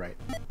left or right.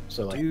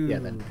 So, like, Dude, yeah,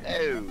 then...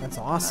 Oh, that's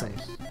awesome.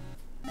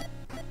 nice.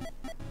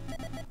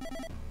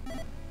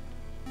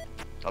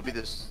 I'll be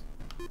this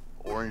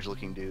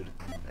orange-looking dude,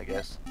 I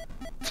guess.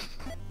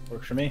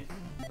 Works for me.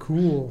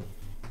 Cool.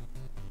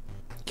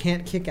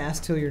 Can't kick ass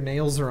till your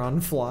nails are on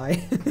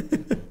fly.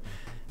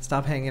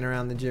 Stop hanging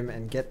around the gym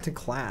and get to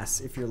class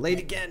if you're late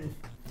again.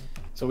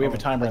 So we have a Oh,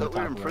 timer I on the thought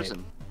we were top in right.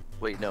 prison.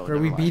 Wait, no. Are never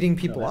we mind. beating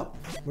people No, up?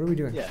 What are we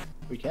doing? Yeah,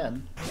 we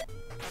can.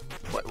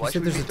 Why said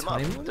should we there's beat a them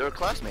time up? limit? They're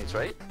classmates,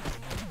 right?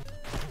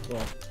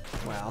 Well,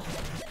 Wow.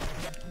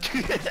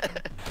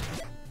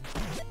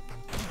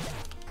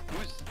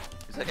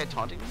 Is that guy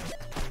taunting me?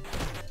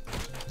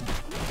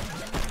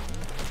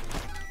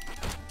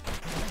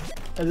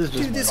 this is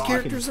just Dude, this one.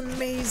 character's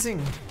amazing.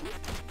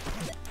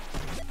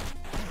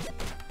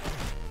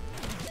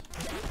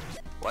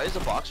 Why does the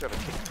boxer have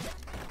a kick?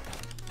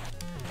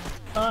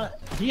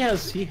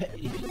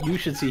 You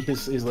should see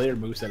his later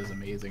moveset is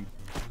amazing.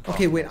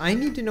 Okay, wait. I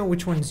need to know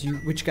which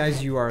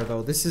guys you are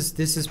though. This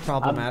is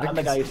problematic. I'm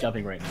the guy who's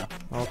jumping right now.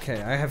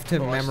 Okay, I have to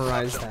Oh, I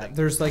memorize stopped that. jumping.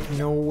 There's like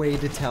no way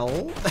to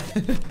tell.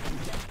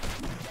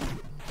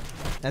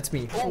 That's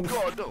me. Oh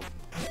god, no.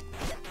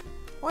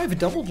 Oh, I have a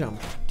double jump.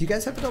 Do you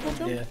guys have a double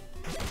jump? Yeah.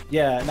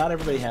 Yeah, not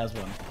everybody has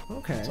one.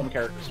 Okay. Some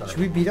characters start. Should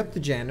we beat up the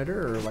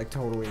janitor or like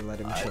totally let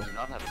him I chill? do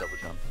not have a double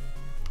jump.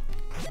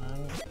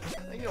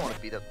 I think you don't want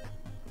to beat up.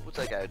 What's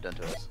that guy done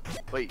to us?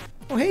 Wait,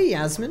 Oh hey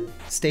Yasmin,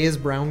 stay as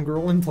brown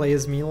girl and play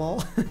as me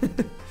lol.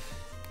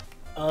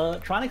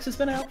 Tronics has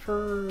been out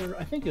for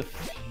I think a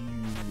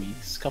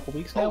couple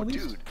weeks now. oh at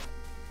least. dude.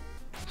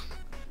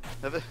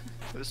 Have a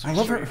I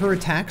love her. sweet Her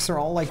attacks are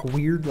all like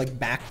weird, like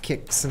back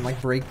kicks and like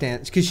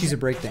breakdance because she's a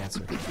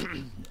breakdancer.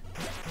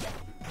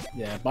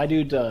 Yeah, my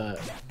dude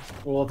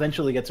will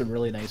eventually get some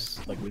really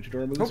nice like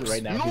luchador moves. Oops. But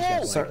right now No!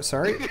 he's got like,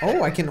 Sorry.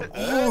 Oh, I can.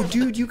 Oh,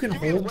 dude, you can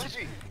Hey, hold.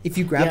 Wedgie. If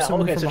you grab yeah,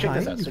 someone okay, from so check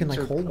this behind, out. you can like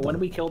So hold when them.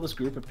 we kill this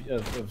group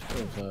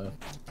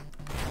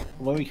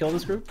when we kill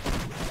this group,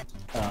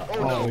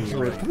 Oh, no.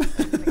 rip. I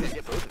think I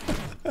get both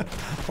of them.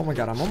 Oh my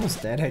god, I'm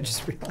almost dead. I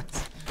just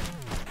realized.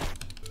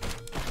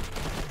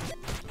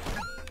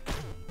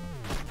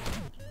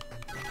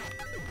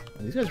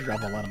 these guys are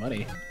dropping a lot of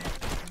money.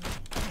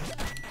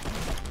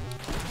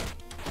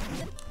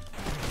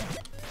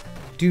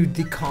 Dude,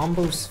 the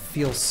combos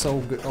feel so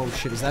good. Oh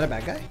shit, is that a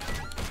bad guy?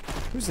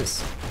 Who's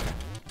this?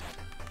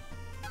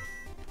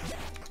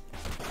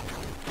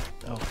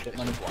 Oh shit, I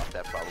let me should block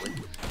that probably.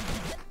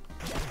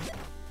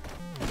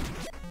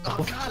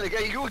 Oh god, I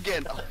got you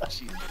again! Oh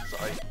jeez,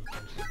 sorry.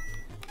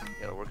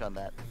 Gotta work on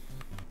that.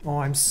 Oh,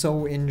 I'm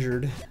so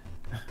injured.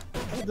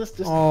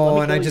 Just Oh,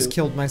 let and me I kill just you.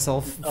 killed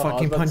myself Oh, I was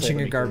fucking about to say, punching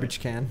let a me kill you. garbage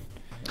can.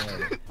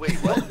 Wait,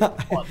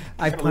 what?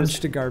 I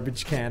punched a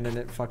garbage can and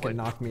it fucking What?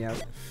 knocked me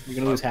out. You're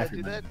gonna lose Why half would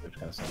your I money, do which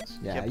kind of sucks.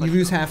 Yeah, Yeah, you punch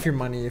lose them. half your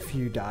money if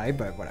you die,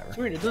 but whatever. It's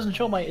weird. It doesn't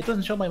show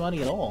my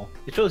money at all.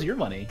 It shows your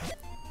money.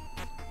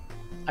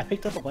 I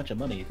picked up a bunch of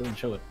money. It doesn't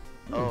show it.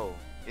 Oh,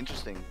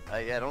 interesting.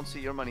 Yeah, I don't see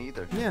your money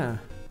either. Yeah.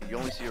 You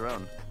only see your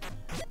own.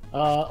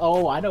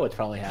 Oh, I know what's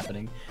probably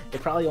happening.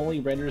 It probably only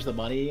renders the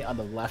money on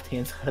the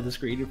left-hand side of the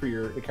screen for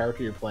the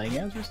character you're playing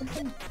as or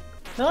something.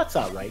 No, that's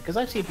not right, because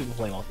I've seen people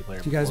play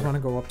multiplayer Do you guys before.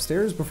 want to go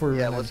upstairs before we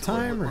Yeah, run out let's of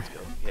time? Or? let's go.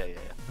 Yeah.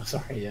 Oh,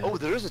 sorry, yeah. Oh,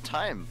 there is a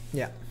time.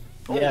 Yeah.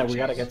 Oh, yeah, we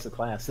gotta jeez. get to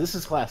class. This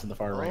is class in the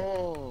far right.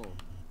 Oh.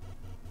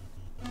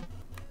 Yeah,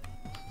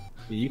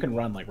 you can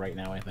run like right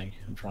now, I think.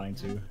 I'm trying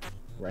to.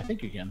 Or I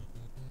think you can.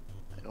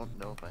 I don't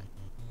know if I...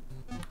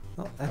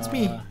 Oh, that's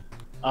me.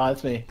 Oh,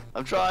 that's me.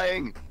 I'm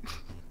trying!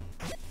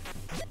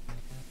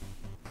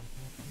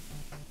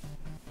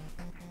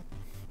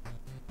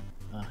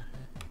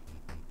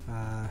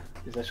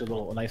 It's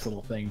actually a nice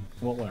little thing.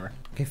 Well, whatever.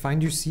 Okay,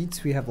 find your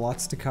seats. We have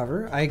lots to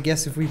cover. I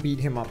guess if we beat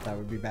him up, that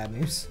would be bad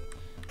news.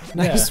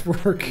 Nice Yeah.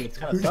 work. I mean, it's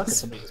kind of sucks if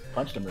somebody just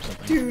punched him or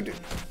something. Dude.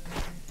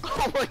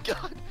 Oh my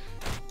god!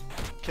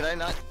 Can I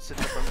not sit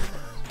in front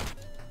of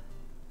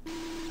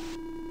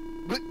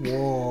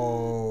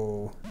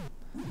Whoa.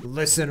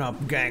 Listen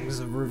up, gangs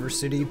of River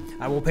City.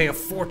 I will pay a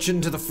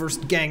fortune to the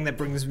first gang that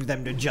brings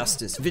them to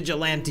justice.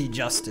 Vigilante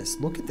justice.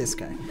 Look at this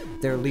guy.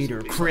 Their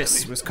leader,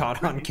 Chris, was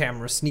caught on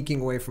camera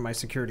sneaking away from my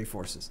security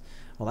forces.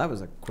 Well, that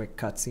was a quick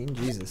cutscene.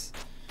 Jesus.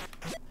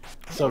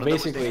 So One of them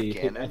was basically, named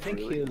Gannon, I think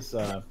really? his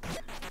it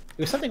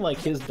was something like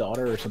his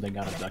daughter or something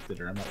got abducted,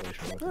 or I'm not really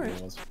sure what the Alright.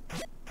 deal was.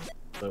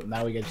 So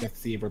now we get a chance to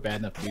see if we're bad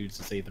enough dudes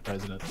to save the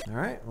president.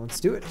 Alright, let's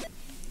do it.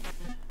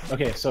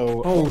 Okay,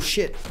 so Oh,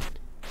 shit.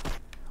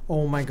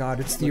 Oh my god,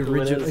 it's the Look who it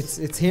original. is.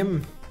 It's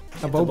him.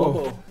 it's a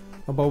Abobo.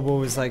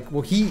 Abobo is like,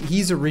 well,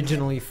 he's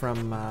originally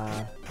from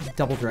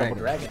Double Dragon.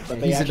 Double Dragon, but Yeah,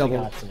 they he's a actually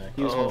double. got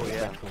he was one of the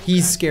yeah. special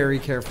He's guys. scary,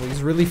 careful.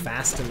 He's really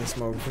fast in this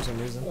mode for some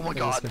reason. Oh my Look at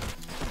God. this guy.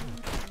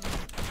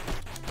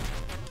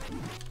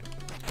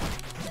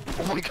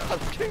 Oh my god,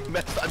 I'm getting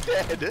messed. I'm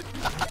dead.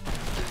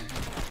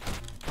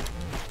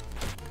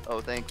 Oh,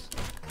 thanks.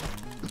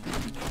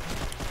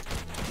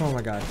 Oh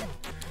my god.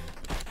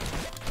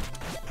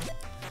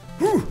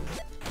 Whew.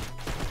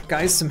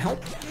 Guys, some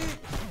help.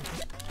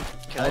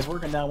 Can I I, was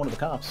working down one of the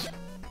cops.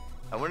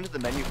 I went into the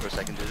menu for a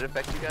second. Did it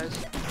affect you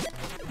guys?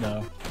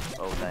 No.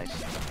 Oh, nice.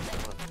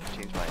 I'll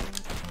change my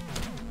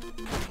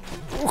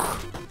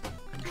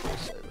control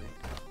slightly.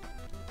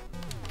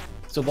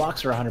 So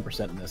blocks are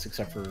 100% in this,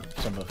 except for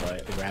some of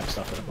the grab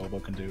stuff that a Bobo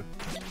can do.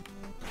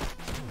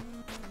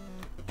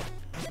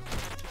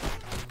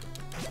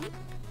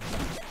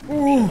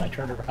 Ooh. I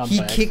turned around He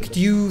by kicked accident.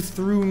 you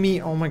through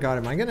me. Oh my god,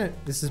 am I gonna...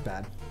 This is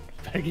bad.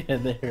 Better get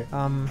in there.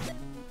 How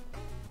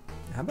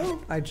about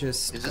I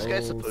just Is this guy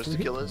go supposed to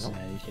through kill here? us? No.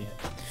 Yeah, you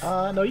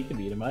can't. No, you can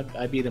beat him.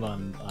 I beat him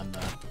on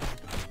like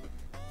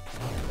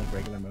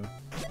regular mode.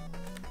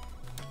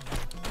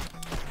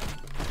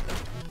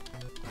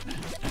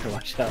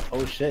 Watch out!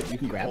 Oh shit! You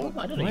can grab him.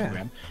 I don't know you yeah. can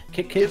grab him.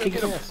 Kick Get his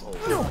him. ass.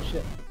 Oh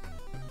shit!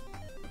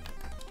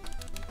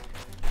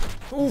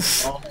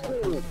 Oof.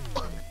 Oh.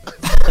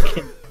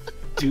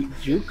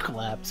 Juke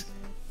collapsed.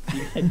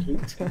 You had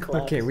Juke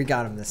collapse. Okay, we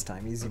got him this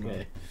time. Easy Okay.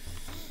 mode.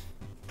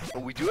 Oh,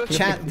 we do have to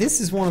Chat,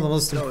 this is one of the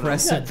most No, no,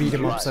 impressive yeah, beat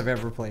 'em try. ups I've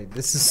ever played.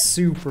 This is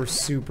super,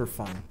 super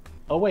fun.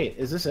 Oh wait,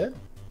 is this it?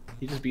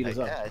 He just beat us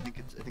up. Yeah, I think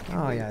it's. I think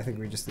Oh yeah, I think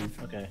we just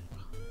leave. Okay.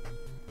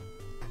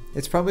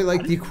 It's probably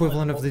like the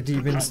equivalent of the Oh,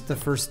 demons, the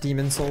first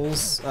Demon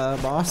Souls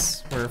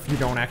boss, where if you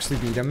don't actually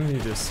beat him, you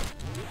just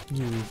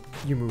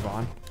you move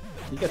on.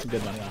 You got some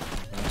good money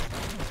off.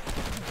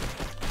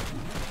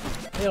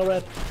 Hey, all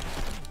red.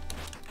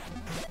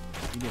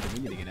 We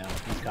need to get out.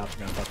 These cops are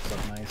gonna fuck us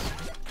up nice.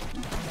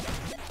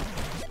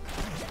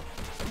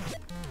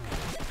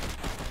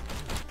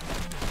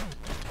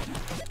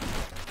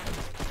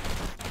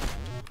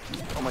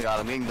 Oh my god,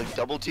 I'm getting like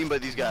double teamed by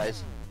these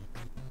guys.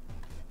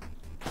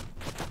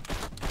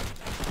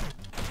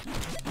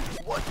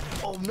 What?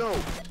 Oh no!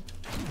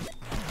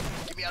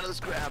 Get me out of this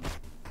grab!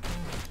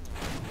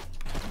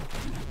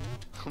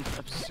 I'm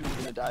super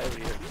gonna die over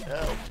here.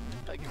 Help!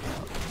 Get me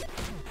out.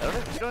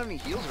 We don't have any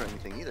heals or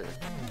anything either.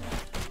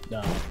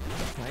 No.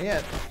 Not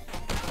yet.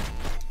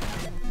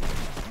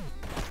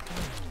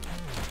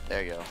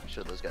 There you go.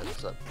 Show those guys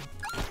what's up.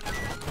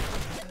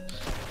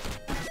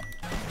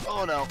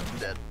 Oh no, I'm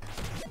dead.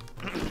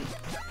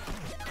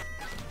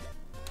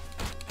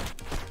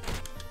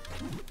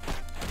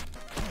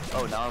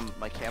 Oh, now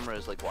my camera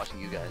is like watching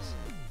you guys.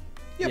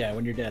 Yep. Yeah,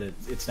 when you're dead,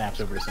 it snaps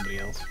over to somebody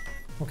else.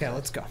 Okay,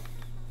 let's go.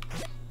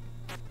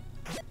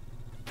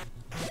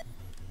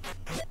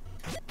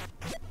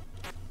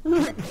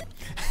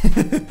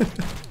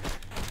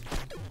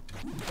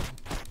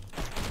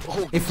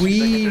 Oh, If jeez,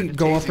 we I got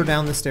go up tasing. or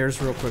down the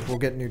stairs real quick, we'll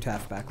get new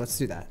Taft back. Let's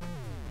do that.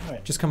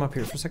 Alright. Just come up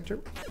here for a sector.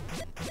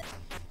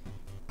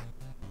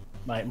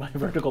 My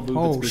vertical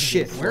movement. Oh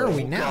shit, where are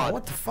we now? God.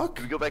 What the fuck?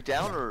 Can we go back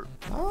down or?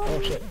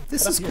 Oh shit.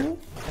 This Get is up here. cool.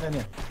 Get in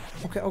here.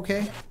 Okay,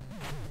 okay.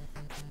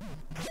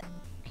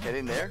 Get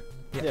in there?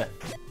 Yeah.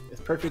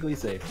 It's perfectly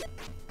safe.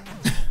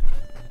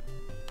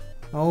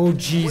 Oh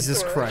Jesus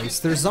the heck?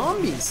 Christ, they're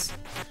zombies.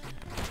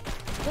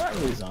 They're not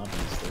really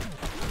zombies.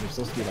 They're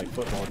supposed to be like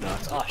football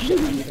dogs. Oh shit,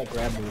 I need that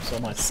grab move so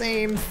much.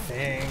 Same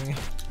thing.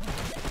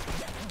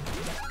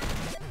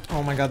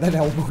 Oh my god, that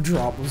elbow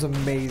drop was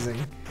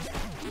amazing.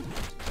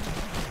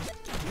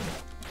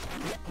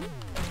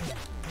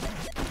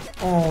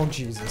 Oh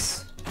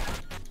Jesus.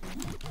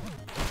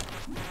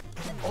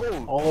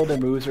 Oh, All of their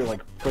moves are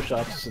like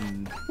push-ups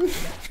and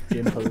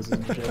gym poses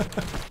and shit.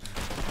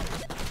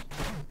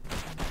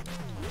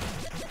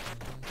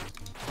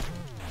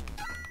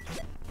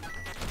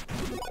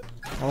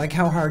 I like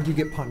how hard you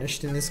get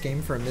punished in this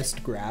game for a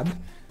missed grab.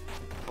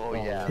 oh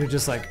yeah. You're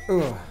just like,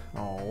 ugh,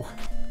 oh.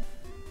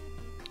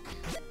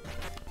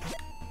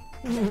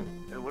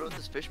 Hey, what about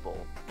this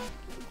fishbowl?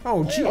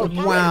 Oh, gee, Oh,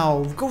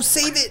 wow. Go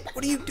save it.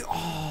 What do you do?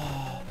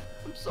 Oh,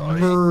 I'm sorry.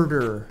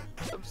 murder.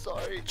 I'm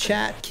sorry.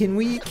 Chat, can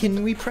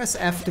we press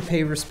F to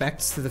pay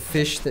respects to the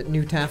fish that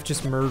New Taft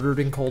just murdered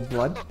in cold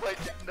blood? I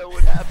didn't know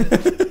what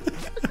happened.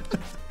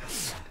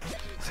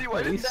 See,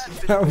 why didn't that?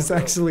 That was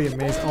actually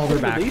amazing. Oh, they're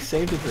back. They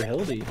saved it for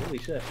Hildy. Holy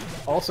shit.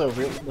 Also,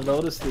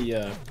 notice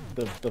the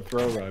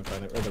throw rug,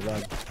 or the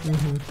rug.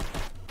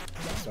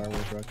 Mm-hmm. Star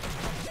Wars rug.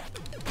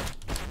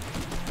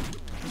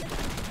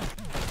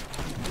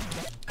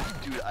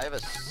 Dude, I have a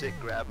sick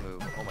grab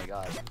move. Oh my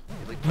god. It,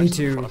 like, Me punches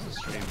too. across the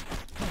screen.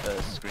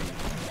 Screen.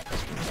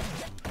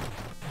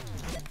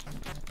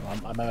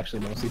 I'm actually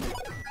mostly.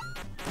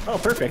 Oh,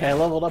 perfect! I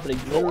leveled up and it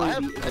Oh, I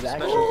literally have is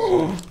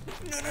special-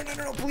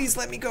 actually. No, please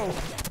let me go.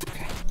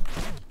 Okay.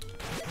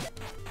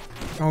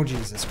 Oh,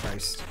 Jesus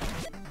Christ.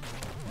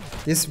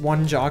 This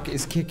one jock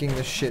is kicking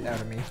the shit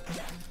out of me.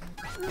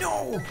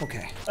 No!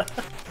 Okay.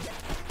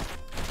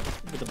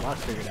 With the block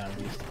figured out at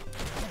least.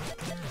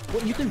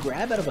 What, you can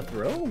grab out of a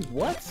throw?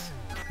 What?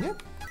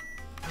 Yep.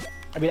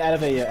 I mean, out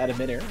of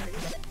midair.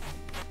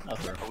 I'll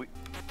throw.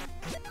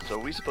 So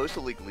are we supposed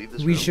to like leave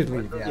this We room? should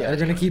leave, yeah. Yeah,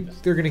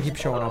 They're gonna keep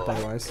showing up Oh.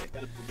 otherwise.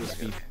 Gotta move those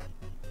feet.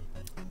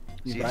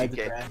 See, You ride the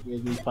TK. track,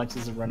 he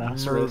punches a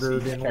rhinoceros.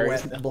 Murdered he in carries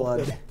wet them.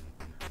 blood.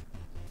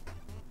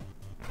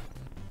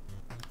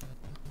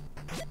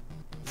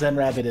 Zen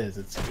Rabbit is.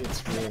 It's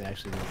really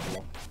actually really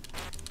cool.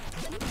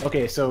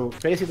 Okay, so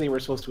basically we're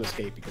supposed to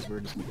escape because we're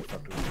just gonna get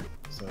fucked over.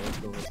 So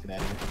let's get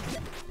out of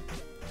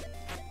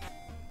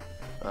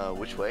here.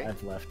 Which way?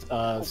 I've left.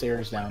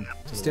 Stairs down.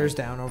 To the Stairs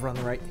down over on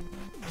the right.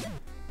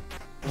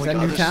 Oh Is my that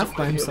God, New there's Taft so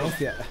by many-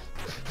 himself? Yeah.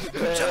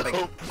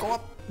 Jumping. Go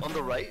up. On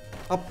the right?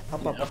 Up,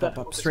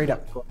 up, straight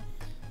up.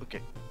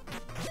 Okay.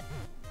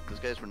 Those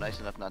guys were nice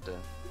enough not to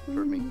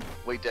hurt me.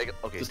 Wait, okay,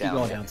 Just down. keep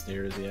going okay.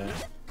 downstairs, yeah.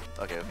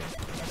 Okay.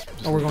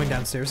 Oh, we're going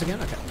downstairs again?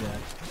 Okay.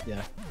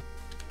 Yeah.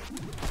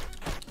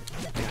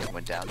 I think I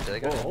went down. Did I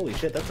go Oh, down? holy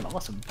shit, that's an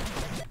awesome.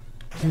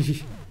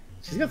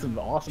 She's got some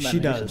awesome She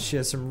animations. does. She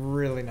has some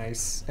really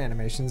nice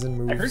animations and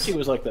moves. I heard she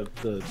was like the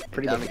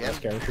pretty Down much the again?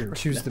 best character.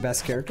 She was the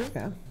best character?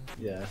 Yeah.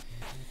 Yeah.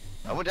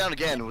 I went down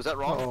again. Was that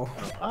wrong?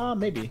 Uh-oh.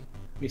 Maybe.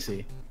 Let me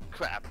see.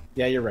 Crap.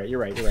 Yeah, you're right. You're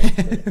right.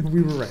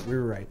 We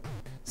were right.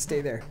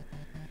 Stay there.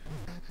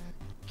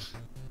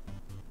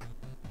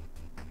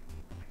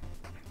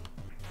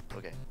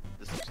 Okay.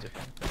 This looks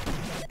different.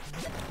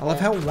 I love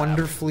how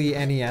wonderfully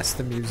NES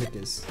the music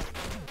is.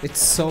 It's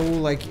so,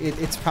 like,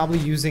 it's probably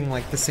using,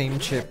 like, the same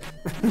chip.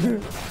 How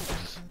can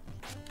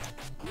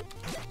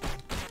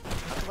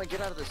I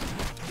get out of this?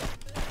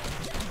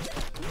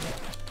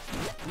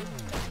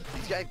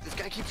 This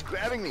guy keeps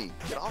grabbing me.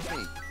 Get off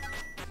me.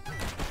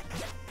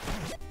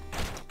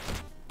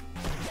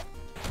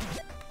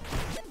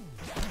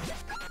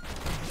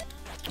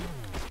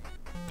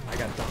 I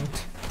got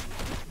dunked.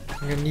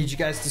 I'm gonna need you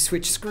guys to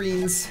switch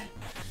screens.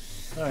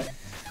 Alright.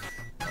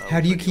 How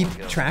do you where keep wanna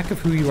go? track of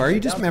who you are? You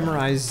just Downside.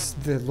 memorize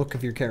the look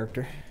of your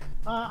character.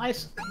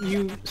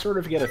 You sort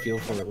of get a feel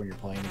for it when you're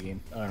playing the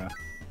game. I don't know.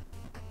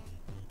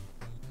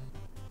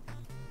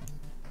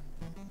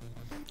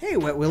 Hey,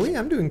 Wet Willie,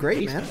 I'm doing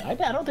great, man. I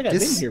don't think I've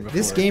been here before.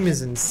 This game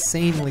is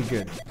insanely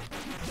good.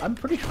 I'm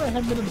pretty sure I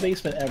haven't been in the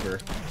basement ever.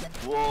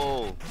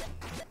 Whoa.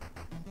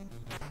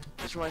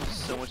 This reminds me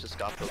so much of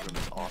Scott Pilgrim.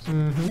 It's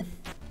awesome. Mm-hmm.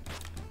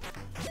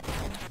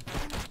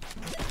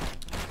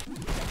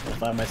 I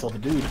find myself a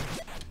dude.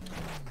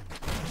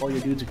 All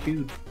your dudes are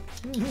cute.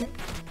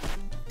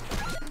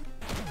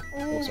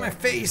 Oh, my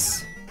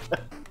face!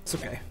 It's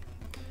okay.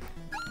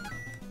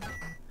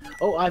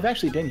 Oh, I've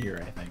actually been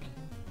here, I think.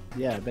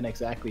 Yeah, I've been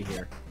exactly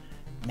here.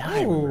 Now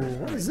I Oh,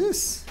 remember. what is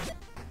this? Can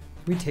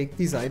we take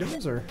these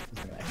items, or? It's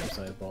like an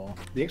exercise ball.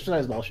 The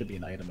exercise ball should be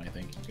an item, I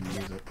think. You can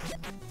use it.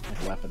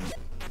 Like a weapon.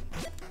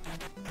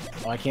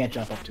 Oh, I can't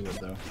jump up to it,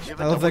 though. Did you have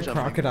a I love double that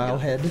jumping? crocodile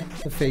Yeah. head,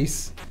 the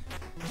face.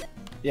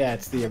 Yeah,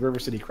 it's the River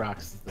City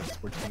Crocs. The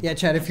sports team. Yeah,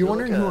 Chad, if you're feel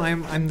wondering like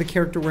who a- I'm the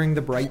character wearing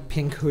the bright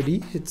pink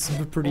hoodie. It's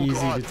pretty Oh, easy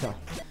God. to tell.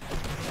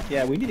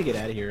 Yeah, we need to get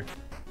out of here.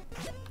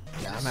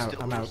 Yeah,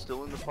 We're I'm out.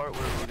 Still in the part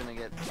where we're gonna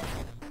get.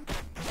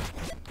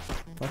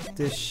 Fuck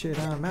this shit,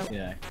 I'm out.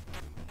 Yeah.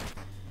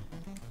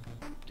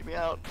 Get me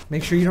out.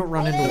 Make sure you don't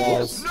run into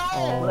walls. No!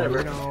 Oh,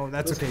 Whatever. no,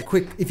 that's okay.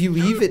 Quick, if you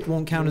leave, it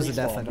won't count as a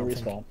death, I Respawn, don't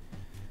think. respawn.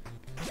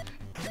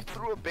 You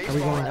threw a Are baseball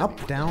we going at up, me.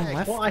 What down, the heck?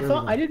 left? Well, Where are we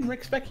I going? didn't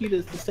expect you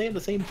to stay in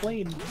the same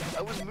plane.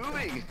 I was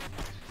moving.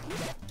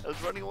 I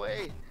was running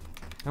away.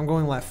 I'm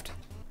going left.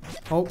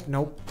 Oh,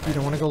 nope. You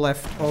don't want to go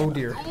left. Oh,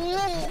 dear.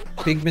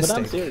 Big Go mistake.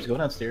 downstairs. Go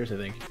downstairs. I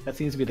think that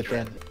seems to be the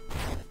trend.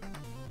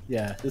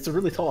 Yeah, it's a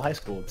really tall high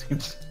school. It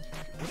seems.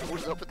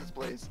 What is up with this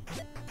place?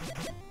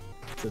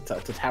 It's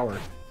a tower.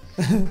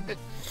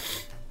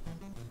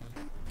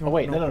 Oh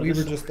wait, no, we this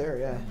were is- just there,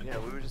 yeah. Yeah,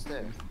 we were just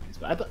there.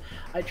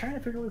 I tried to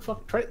figure out what the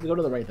fuck. Try to go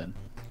to the right then.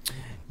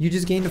 You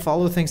just gained a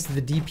follow thanks to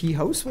the DP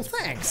host? Well,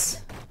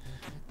 thanks.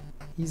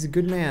 He's a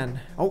good man.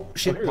 Oh,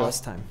 shit, here we go. boss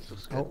time.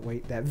 Looks good. Oh,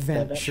 wait, that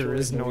vent sure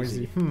is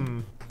noisy.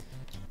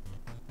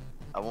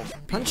 I won't. be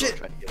Punch here it.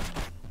 trying to get-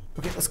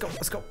 Okay, let's go,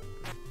 let's go.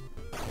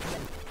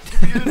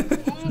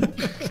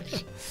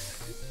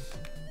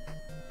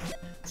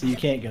 So you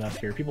can't get up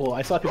here.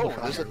 I saw people. Oh,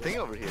 try there's a to- thing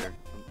over here.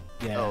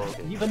 Yeah. Oh,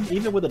 okay.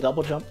 Even with a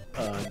double jump.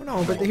 Oh,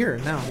 no, but here,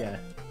 now. Yeah.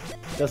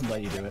 It doesn't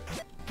let you do it.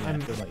 Yeah,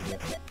 it doesn't let you do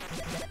it.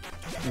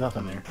 There's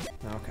nothing there.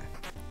 Oh, okay.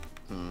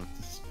 Hmm.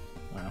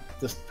 I don't know.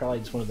 Just probably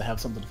just wanted to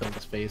have something to fill the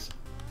space.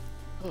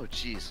 Oh,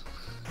 jeez.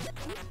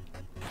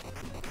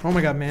 Oh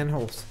my god,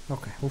 manholes.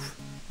 Okay, oof.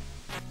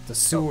 The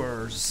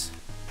sewers.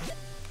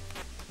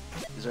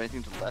 Is there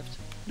anything to the left?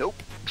 Nope.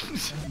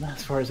 Not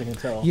as far as I can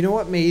tell. You know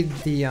what made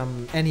the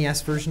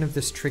NES version of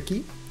this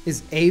tricky?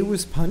 Is A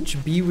was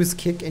punch, B was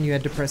kick, and you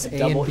had to press A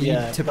and B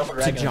to Double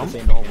Dragon has jump. the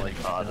same Oh mechanic.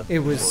 my god. It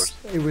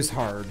was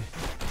hard.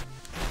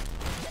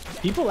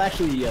 People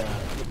actually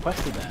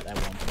requested that at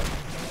one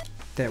point.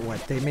 That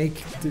what they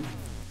make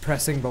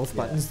pressing both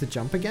Yeah. buttons to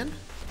jump again.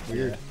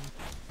 Weird.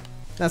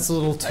 That's a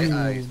little too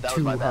that was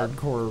my bad.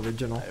 hardcore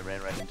original. I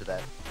ran right into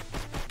that.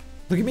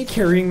 Look at me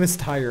carrying this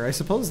tire. I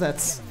suppose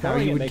that's how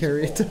Throwing you it would makes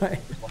carry a it full. tire.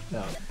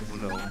 No, this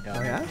is no. not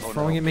Oh yeah, Oh,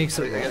 throwing no. it makes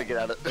I it. gotta get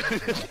out of.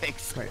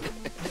 Thanks. Wait.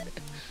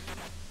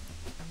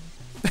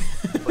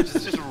 Oh,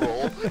 just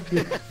roll.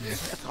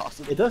 That's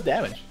awesome. It does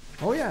damage.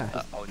 Oh yeah.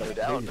 Oh, no Crazy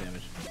doubt.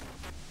 damage.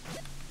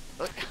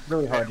 Look.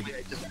 Really hard to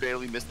Apparently get. I just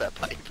barely missed that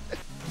pipe.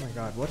 Oh my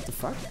god, what the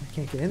fuck? I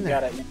can't get in You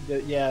there.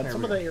 yeah, There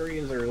some we of the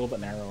areas are a little bit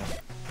narrow.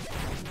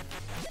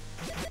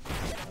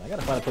 I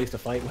gotta find a place to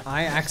fight.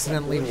 I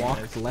accidentally Really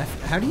walked nice.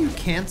 left. How do you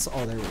cancel?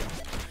 Oh, there we go.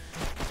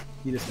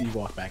 You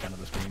walk back onto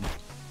the screen.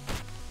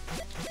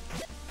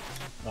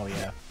 Oh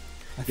yeah.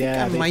 I think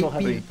Yeah, I they might still have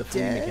be the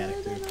free dead. mechanic,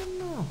 I too. don't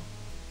know.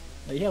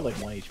 You have like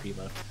 1 HP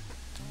left.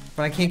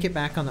 But I can't get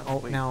back on the. Oh,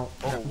 Wait. now.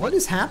 Oh, what what?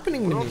 is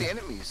happening What to are all me? the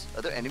enemies?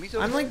 Are there enemies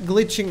over I'm there? like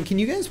glitching. Can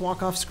you guys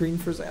walk off screen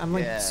for a second? I'm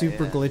like Yeah,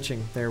 super yeah.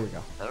 glitching. There we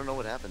go. I don't know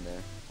what happened there.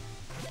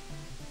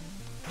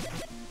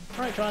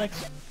 Alright,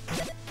 Tronics.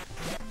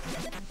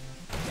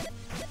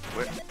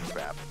 Where?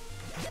 Crap.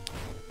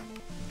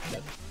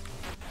 Shit.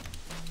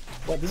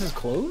 What, this is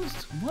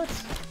closed? What?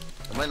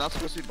 Am I not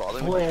supposed to be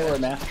bothering Oh, with yeah, you we're a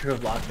guys? master of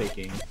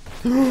lockpicking.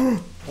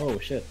 Oh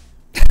shit.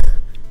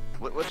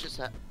 What just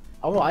happened?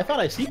 Oh, well, I thought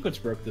I sequence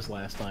broke this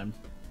last time.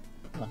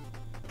 Huh.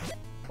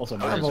 Also,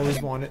 Oh, I've there's always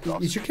one. wanted.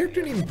 Awesome. Is your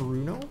character named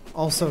Bruno?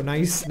 Also,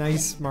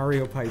 nice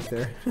Mario pipe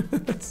there.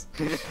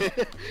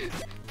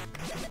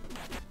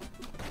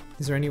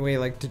 Is there any way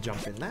like to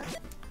jump in that?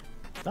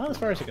 not as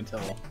far as I can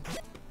tell.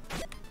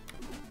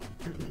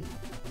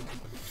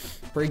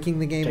 Breaking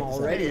the game Check this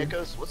out. already. Hey,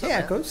 Echoes, what's up, Yeah,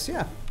 man? Echoes.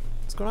 Yeah.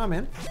 What's going on,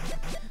 man?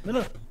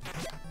 No.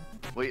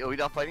 Wait, are we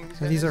not fighting these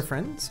Are guys? these our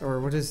friends, or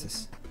what is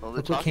this? Well, they're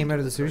Look what talking came to out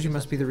of the us, sewers. You right?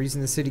 must be the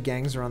reason the city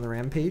gangs are on the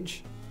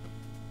rampage.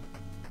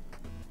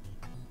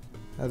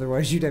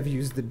 Otherwise, you'd have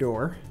used the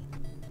door.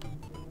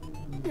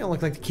 You don't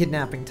look like the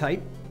kidnapping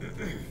type.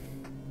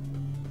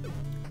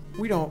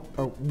 We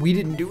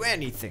didn't do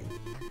anything.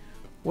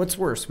 What's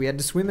worse, we had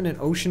to swim in an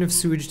ocean of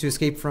sewage to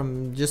escape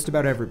from just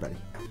about everybody.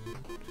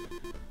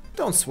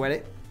 Don't sweat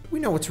it. We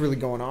know what's really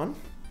going on.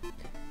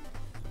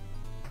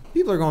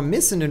 People are going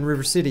missing in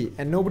River City,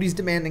 and nobody's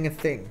demanding a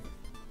thing.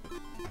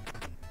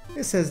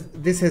 This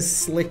has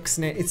Slick's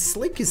name.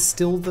 Slick is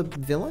still the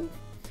villain?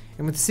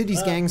 And with the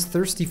city's gangs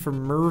thirsty for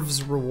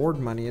Merv's reward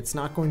money, it's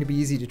not going to be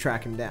easy to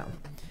track him down.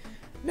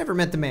 Never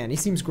met the man. He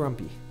seems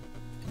grumpy.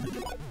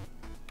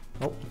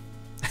 Oh.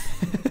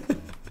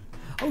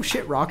 Oh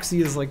shit,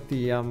 Roxy is like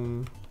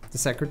the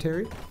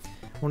secretary.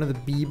 One of the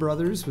B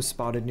brothers was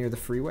spotted near the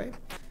freeway.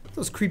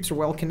 Those creeps are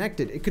well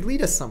connected. It could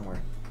lead us somewhere.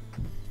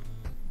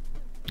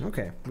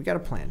 Okay, we got a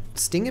plan.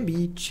 Sting a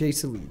bee,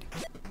 chase a lead.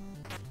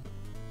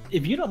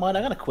 If you don't mind,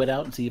 I'm gonna quit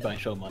out and see if I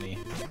show money.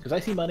 Because I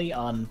see money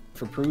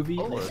for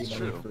Provy, and Oh, I see that's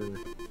money true.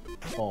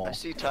 for Paul. I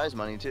see Ty's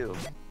money too.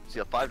 See,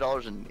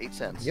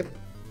 $5.08. Yep.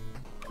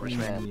 Rich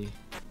man.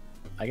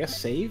 I guess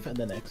save and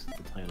then exit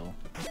the title.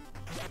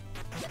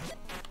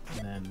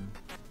 And then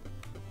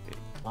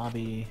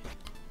lobby,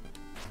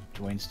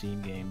 join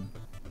Steam game.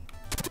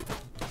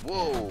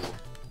 Whoa.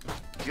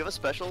 Do you have a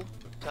special,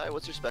 Ty?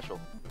 What's your special?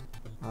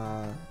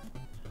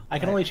 I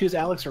can only choose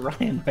Alex or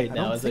Ryan right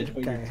now. I As don't I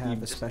think join I your have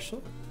team. a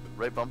special.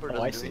 Right bumper Oh,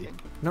 doesn't I do see. anything?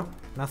 No,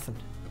 nothing.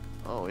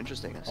 Oh,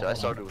 interesting. So Oh, I hold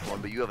started with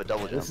one, but you have a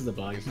double jump. This is the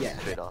bug. Yeah.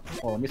 Straight off.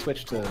 Well, let me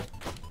switch to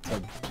Oh,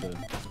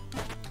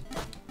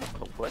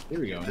 what? Here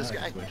we go. This now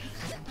I guy. can switch.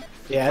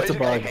 Yeah, Why it's a is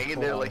your guy bug. hanging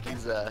Hold there on. like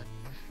he's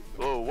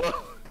Whoa, whoa.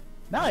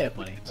 Now I have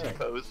money. Alright.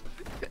 Pose.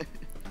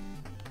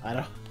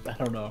 I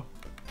don't know.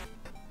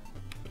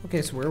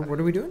 Okay, so what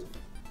are we doing?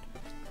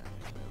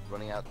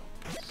 Running out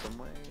some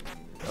way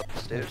up the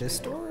Like stairs. this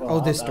door? Well, Oh,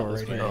 this out door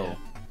this right way, here. yeah.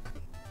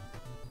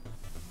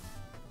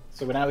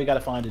 So now we gotta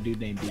find a dude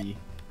named B.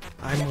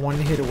 I'm one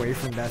hit away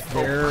from death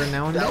there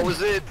now and That then.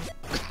 was it.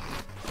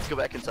 Let's go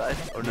back inside.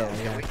 Oh no, Yeah,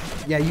 can yeah. we?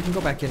 Yeah, you can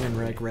go back in and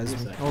like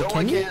res me. Oh, No, can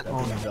I you? can't.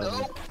 Oh no.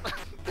 No.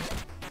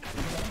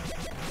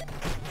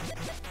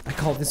 I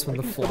call this one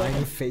the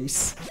flying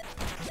face.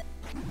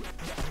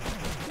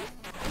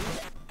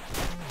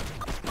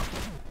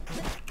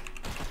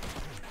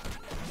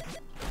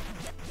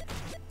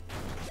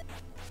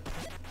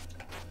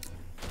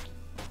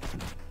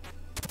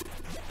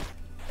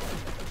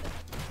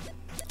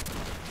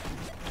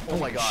 Oh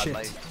my Holy god, shit.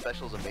 my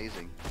special's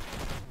amazing.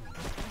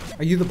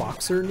 Are you the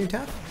boxer,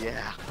 Newtap?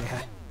 Yeah.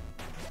 Yeah.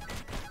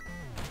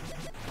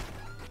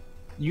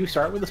 You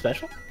start with a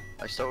special?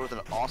 I start with an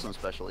awesome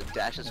special. It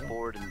dashes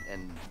forward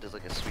and does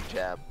like a sweet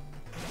jab.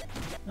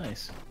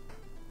 Nice.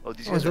 Oh,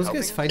 these Oh, are guys are those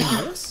helping guys us? fighting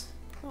with us?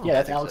 Oh. Yeah,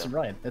 that's think Alex so. and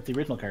Ryan. That's the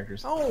original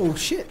characters. Oh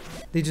shit!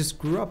 They just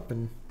grew up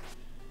and.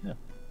 Yeah.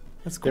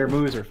 That's cool. Their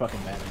moves are fucking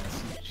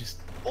badass. You just,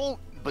 Oh,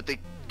 but they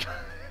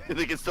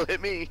they can still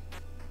hit me.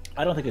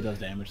 I don't think it does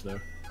damage though.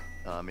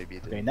 Maybe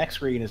it did. Okay, next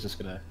screen is just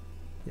gonna.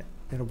 Yeah,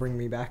 it'll bring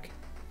me back.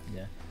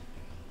 Yeah.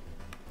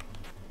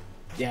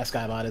 Yeah,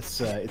 Skybot,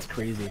 it's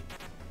crazy.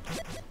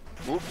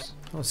 Whoops.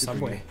 Oh,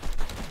 subway.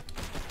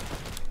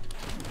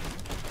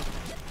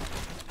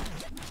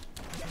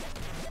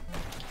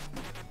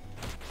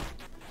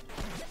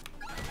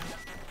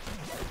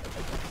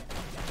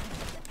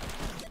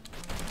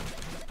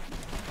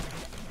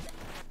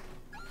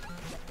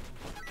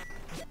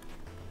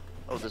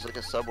 Oh, there's like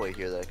a subway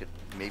here that I could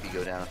maybe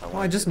go down if I Oh, I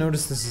wanted just to.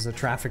 noticed this is a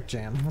traffic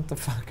jam. What the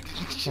fuck?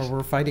 Or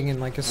we're fighting in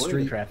like a We're in the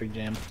street. traffic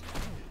jam.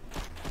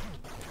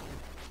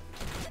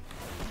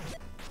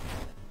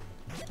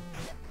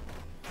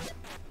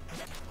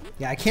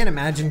 Yeah, I can't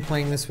imagine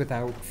playing this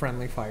without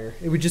friendly fire.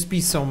 It would just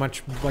be so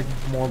much like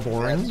more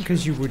boring That's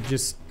because you would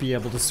just be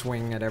able to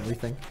swing at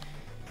everything.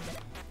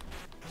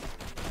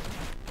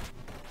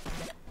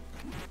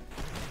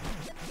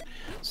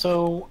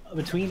 So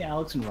between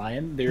Alex and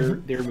Ryan, their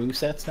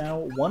movesets now.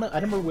 One, I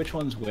don't remember which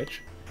one's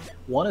which.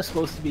 One is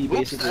supposed to be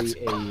Whoops,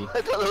 basically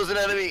I thought that was an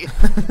enemy.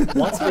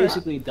 one's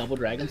basically double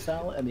dragon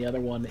style, and the other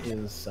one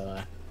is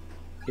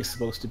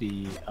supposed to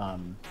be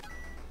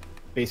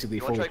basically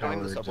You wanna fully try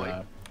going to the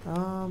powered.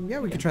 subway? Yeah,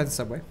 we could try the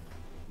subway.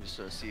 Just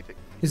to see if it.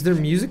 Is there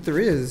music? There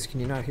is. Can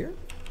you not hear it?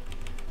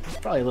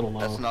 Probably a little low.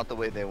 That's not the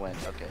way they went.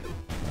 Okay.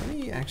 Let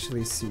me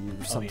actually see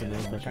something yeah, real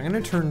that's quick. much I'm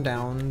gonna turn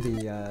down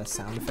the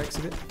sound effects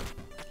a bit.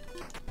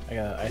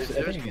 I think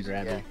There's you can music,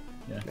 grab yeah. you.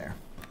 Yeah. There.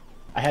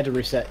 I had to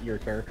reset your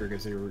character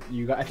because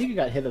I think you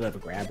got hit out of a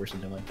grab or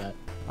something like that.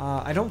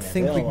 I don't Yeah, think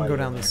they we don't can want go you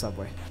down there. the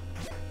subway.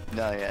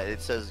 No, yeah, it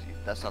says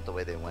that's not the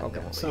way they went. Okay, They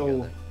won't let you go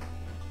So, there.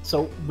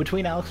 so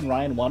between Alex and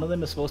Ryan, one of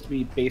them is supposed to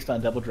be based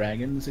on Double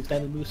Dragon's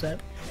extended moveset,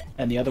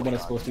 and the other one is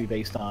God. supposed to be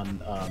based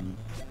on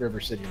River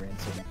City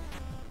Ransom,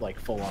 like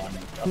full-on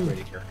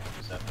upgraded character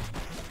moveset.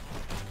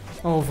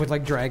 Oh, with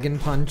like dragon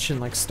punch and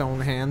like stone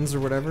hands or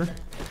whatever.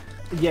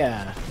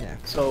 Yeah. Yeah.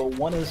 So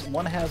one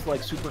has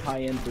like super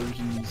high-end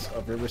versions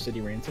of River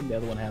City Ransom. The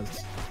other one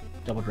has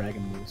Double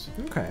Dragon moves.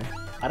 Okay.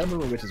 I don't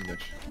remember which is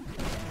which.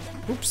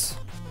 Oops.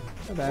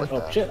 My bad. What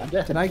Oh shit! I'm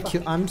dead. Did I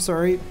kill? I'm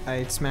sorry.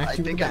 I smacked I you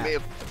with think a I may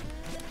bat.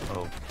 have.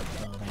 Oh,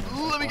 Oh,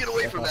 man. Let me get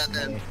away from That's that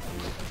then.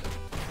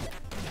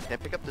 awesome. can I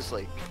pick up this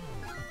like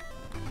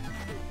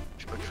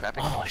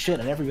traffic? Oh shit!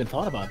 I never even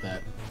thought about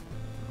that.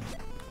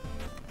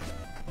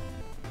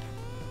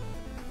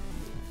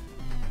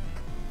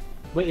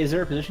 Wait, is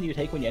there a position you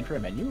take when you enter a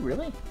menu?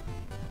 Really?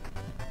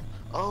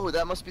 Oh,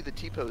 that must be the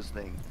T-pose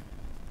thing.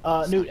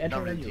 Newt, enter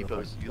Not a really menu. real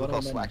quick. T-pose. You Go look to all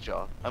a menu.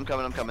 slackjaw. I'm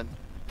coming. I'm coming.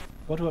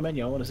 Go to a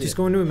menu. I want to see Just it.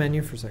 go into a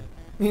menu for a second.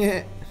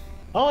 Yeah.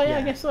 Oh yeah, Yeah.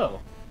 I guess so.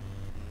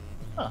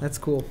 That's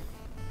cool.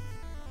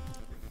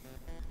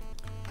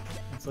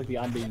 It's like the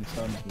I'm being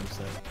stunned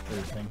moveset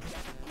or thing.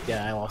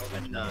 Yeah, I lost the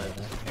menu. Your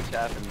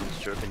captain is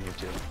chirping you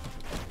too.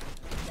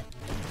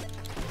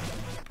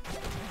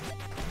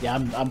 Yeah,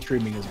 I'm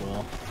streaming as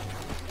well.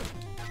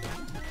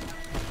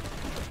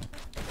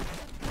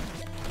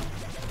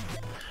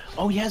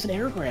 Oh, he has an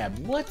air grab.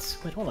 What?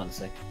 Wait, hold on a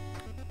sec.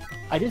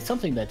 I did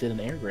something that did an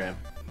air grab.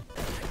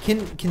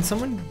 Can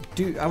someone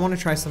do? I want to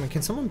try something.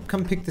 Can someone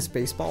come pick this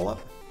baseball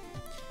up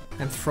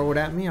and throw it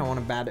at me? I want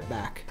to bat it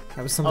back.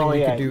 That was something Oh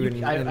you yeah, could do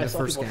in I the saw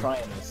first people game.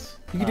 trying this.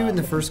 You could do it in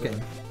the I'm first looking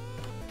game.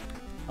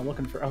 I'm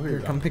looking for. Oh, here Here,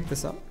 we go. come pick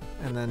this up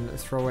and then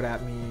throw it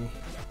at me.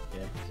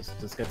 Yeah,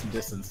 just get some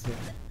distance. Yeah.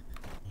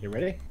 You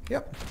ready?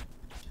 Yep.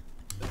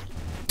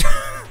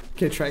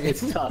 Okay, try again.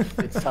 It's tough.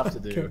 It's tough to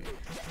do. Okay.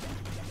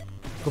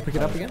 Go pick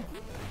it up again.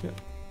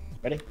 Yep.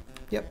 Ready?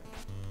 Yep.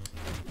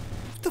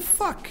 What the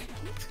fuck?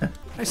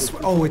 I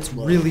swear. Oh, it's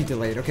really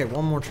delayed. Okay,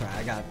 one more try.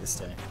 I got it this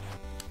time.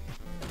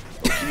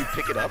 Can you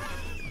pick it up?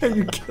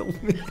 You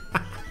killed me.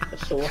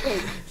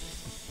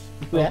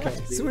 Okay,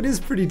 so it is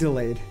pretty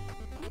delayed.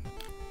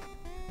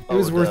 It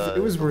was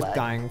worth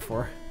dying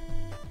for.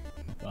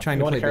 Well, Trying you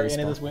to want play to carry baseball.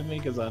 any of this with me?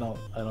 Because I don't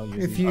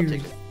use If these. you,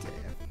 take it.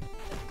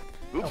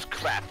 Oops,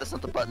 crap, that's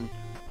not the button.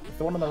 It's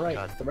the one on the right.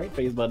 God. It's the right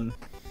phase button.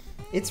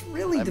 it's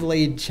really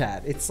delayed,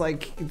 chat. It's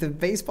like the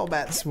baseball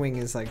bat swing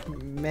is like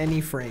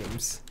many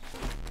frames.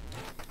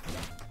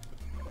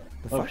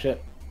 The Oh fuck?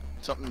 shit.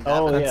 Something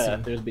Oh happened. yeah,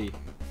 cutscene. there's B.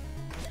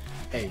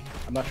 A.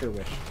 I'm not sure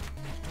which.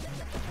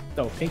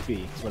 No, pink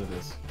B is what it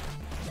is.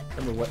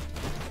 Remember what?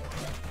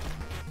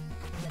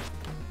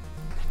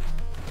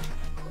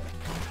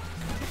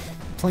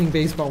 Playing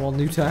baseball while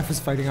Newtaf is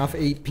fighting off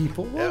 8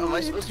 people. Yeah, am I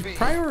Well, supposed to be-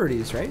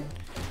 priorities, right?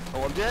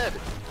 Oh, I'm dead.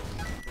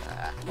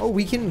 Oh,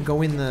 we can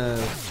go in the.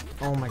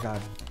 Oh my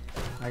god,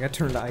 I got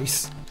turned to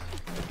ice.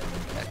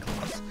 Yeah,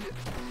 claws.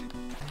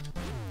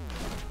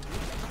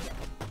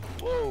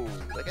 Whoa,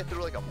 that guy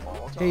threw like a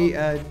Molotov.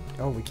 Hey,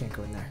 oh, we can't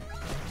go in there.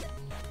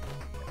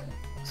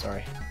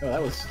 Sorry. Oh,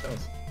 that was.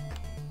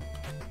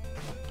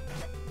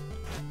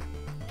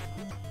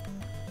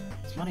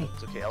 It's funny.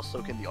 It's okay, I'll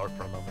soak in the art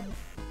for a moment.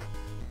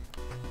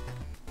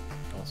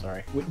 Oh,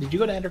 sorry. Wait, did you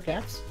go to Ender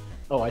Cats?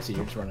 Oh, I see.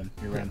 You're just running.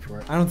 You're running for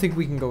it. I don't think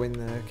we can go in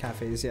the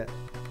cafes yet.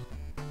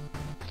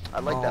 I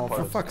like that Oh, part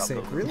for of fuck's Scott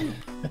sake, Pilgrim. really?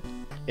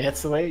 Yeah,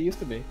 it's the way it used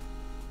to be.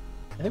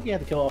 I think we had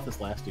to kill off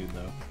this last dude,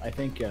 though. I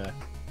think the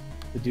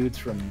dudes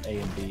from A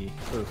and B,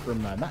 or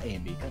from not A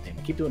and B. Goddamn,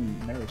 I keep doing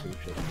narrative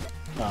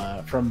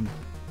shit. From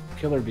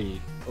Killer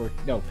B, or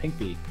no, Pink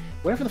B,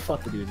 whatever the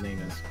fuck the dude's name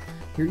is.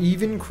 You're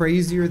even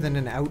crazier than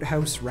an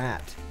outhouse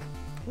rat.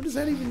 What does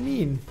that even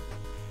mean?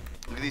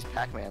 Look at these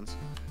Pac-Mans.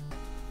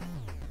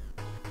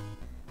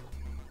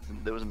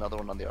 There was another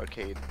one on the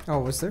arcade. Oh,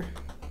 was there?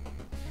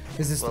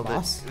 Is this the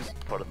boss? This is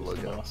part of the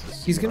logo. boss. This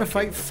is He's an gonna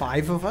arcade. fight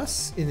 5 of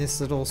us in this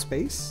little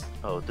space?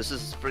 Oh, this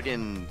is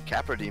friggin'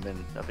 Capra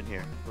Demon up in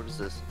here. What is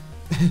this?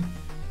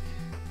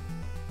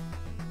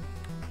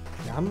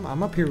 Yeah,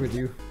 I'm up here with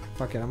you.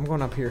 Fuck it, I'm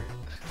going up here.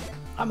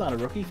 I'm not a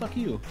rookie. Fuck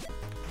you.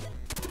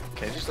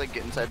 Can I just like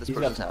get inside this He's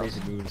got person's some house?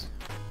 crazy moves.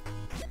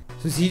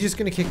 So is he just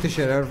gonna kick the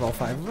shit out of all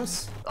 5 of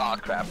us? Oh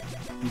crap.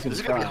 He's This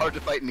is gonna gonna be try. hard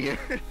to fight in here.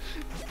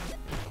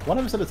 One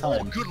of us at a Oh,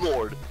 time. good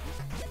lord.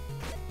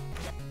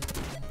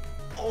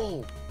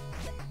 Oh.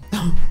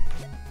 I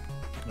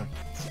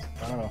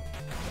don't know.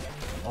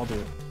 I'll do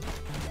it.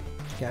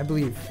 Yeah, I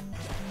believe.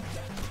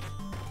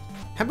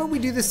 How about we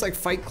do this like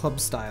Fight Club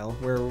style,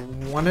 where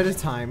one at a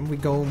time we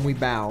go and we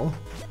bow,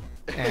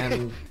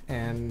 and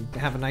and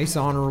have a nice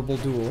honorable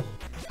duel.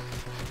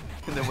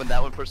 And then when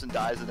that one person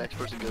dies, the next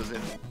person goes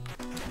in.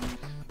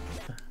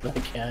 The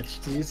catch.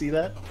 Did you see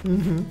that?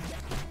 Mm-hmm.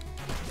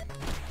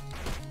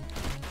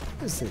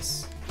 What is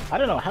this? I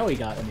don't know how he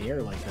got in the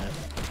air like that.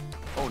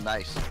 Oh,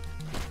 nice.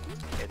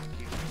 It's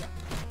cute.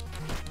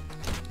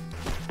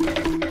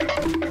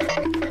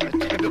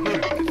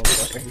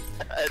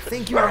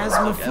 Thank you, I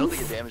don't think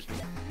Razmafoof. it damaged me.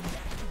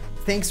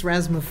 Thanks,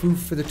 Razmafoof,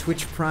 for the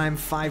Twitch Prime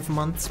 5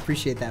 months.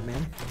 Appreciate that,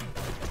 man.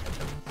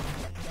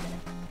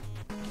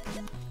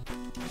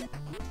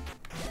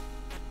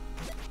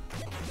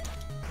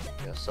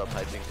 Yeah,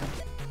 sub-hyping.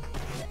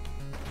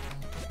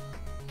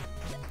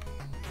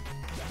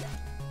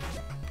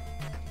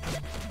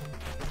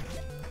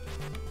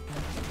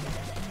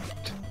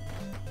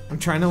 I'm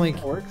trying to like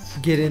That works.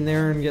 get in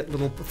there and get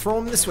little. Throw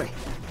him this way.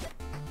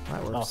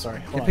 That works. Oh, sorry.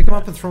 Yeah, Hold on. pick him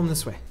up and throw him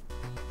this way.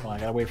 Well, I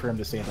gotta wait for him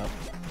to stand up.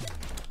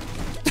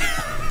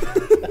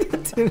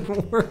 It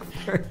didn't work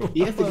very well.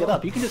 He has to get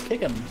up. You can just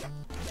kick him.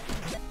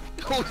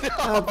 Oh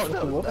no!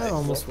 That was That nice.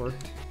 almost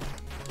worked.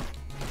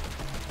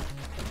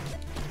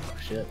 Oh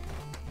shit.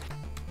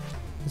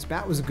 This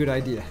bat was a good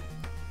idea.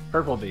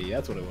 Purple B.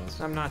 That's what it was.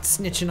 I'm not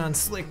snitching on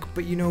Slick,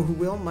 but you know who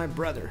will? My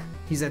brother.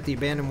 He's at the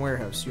abandoned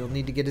warehouse. You'll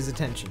need to get his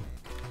attention.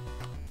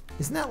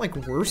 Isn't that like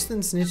worse than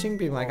snitching?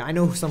 Being like, I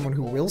know someone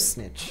who will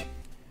snitch.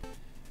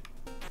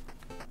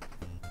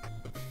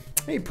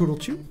 Hey, Poodle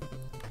Chew.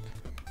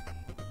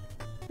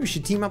 We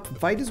should team up and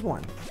fight as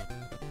one.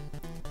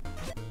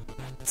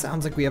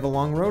 Sounds like we have a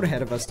long road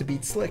ahead of us to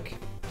beat Slick.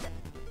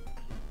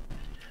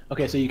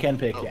 Okay, so you can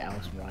pick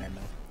Alex and Ryan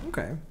now.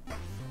 Okay.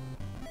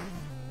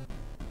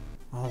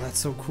 Oh, that's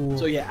so cool.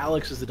 So yeah,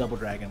 Alex is the double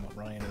dragon, while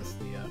Ryan is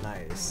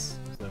Nice.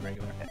 the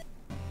regular.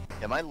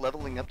 Am I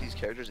leveling up these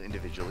characters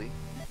individually?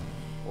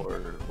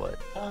 Or what?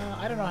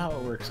 I don't know how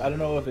it works. I don't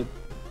know if it.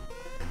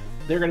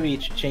 They're gonna be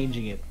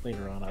changing it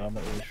later on. I'm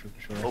not really sure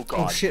for sure. Oh Oh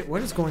god. shit,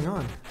 what is going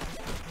on?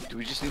 Do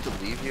we just need to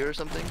leave here or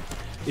something?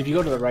 If you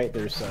go to the right,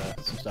 there's some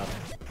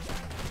stuff.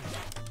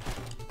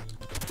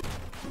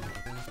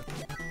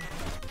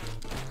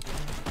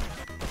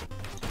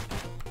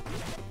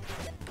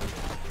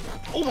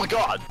 Oh my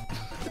god!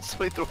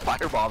 Somebody threw a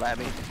firebomb at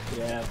me.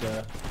 Yeah,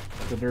 the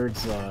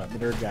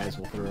nerd guys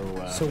will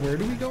throw. So where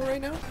do we go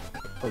right now?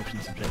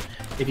 potions and shit.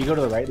 If you go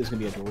to the right, there's gonna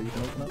be a door you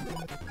can open up.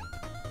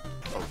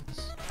 Oh,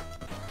 it's...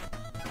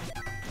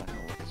 I don't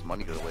know, let this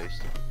money go to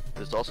waste.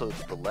 There's also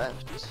the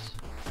left.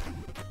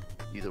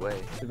 Either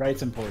way. The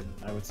right's important.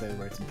 I would say the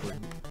right's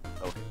important.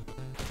 Okay.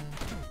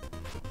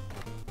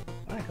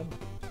 Alright, come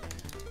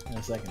on. In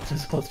a second.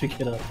 Just let's pick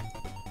it up.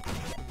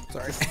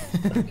 Sorry.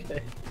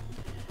 Okay.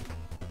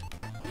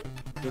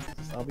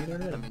 I'll be there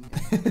in a minute.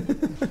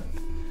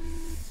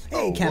 Hey,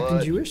 Oh, Captain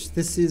what? Jewish.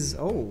 This is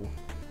holy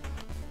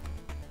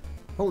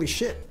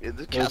shit. Is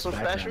the Castle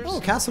background. Crashers? Oh,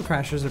 Castle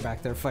Crashers are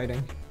back there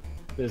fighting.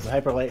 There's a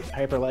hyper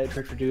light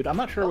trickster dude. I'm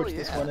not sure Oh, which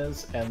this yeah. one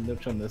is and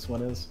which one this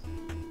one is.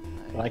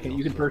 But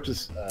you can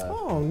purchase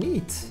Oh,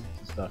 neat. some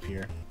stuff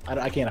here.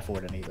 I can't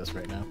afford any of this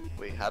right now.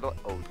 Wait, how do I...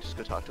 Oh, just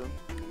go talk to him?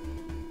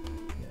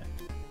 Yeah.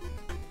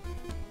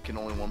 Can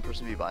only one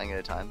person be buying at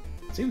a time?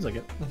 Seems like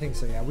it. I think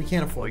so. Yeah, we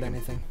can't afford We can-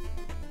 anything.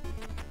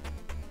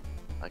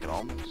 I can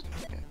almost.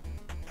 Okay.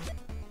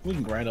 We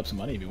can grind up some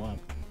money if you want.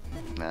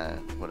 Nah,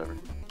 whatever.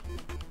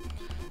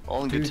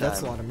 All in Dude, good time.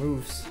 that's a lot of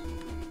moves.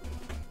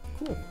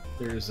 Cool.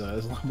 There's a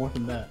lot more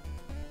than that.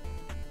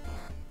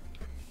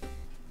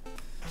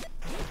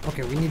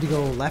 Okay, we need to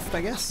go left,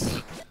 I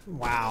guess.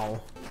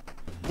 Wow.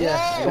 Yeah.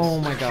 I guess- Oh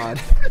my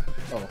god.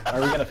 Oh,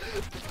 are we gonna?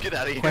 Get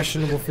out of here.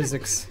 Questionable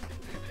physics.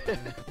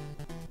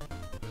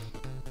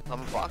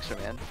 I'm a boxer,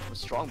 man. I'm a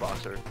strong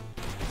boxer.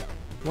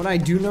 What I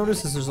do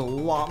notice is there's a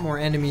lot more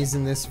enemies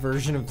in this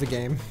version of the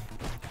game.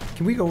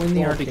 Can we go in the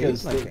Well, arcade?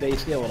 because Like, they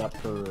scale it up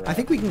for. I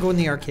think we can go in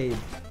the arcade.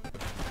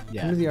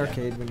 Yeah. Come to the yeah.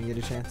 arcade when you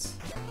get a chance.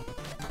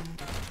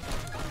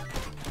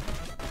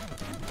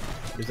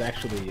 There's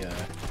actually.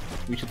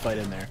 We should fight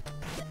in there.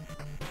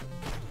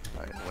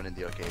 Alright, I went in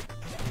the arcade.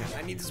 Man,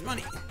 I need this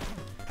money.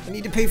 I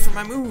need to pay for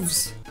my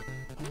moves.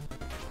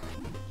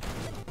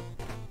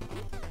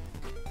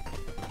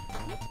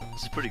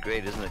 This is pretty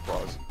great, isn't it,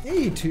 Claus?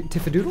 Hey,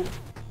 Tiffadoodle.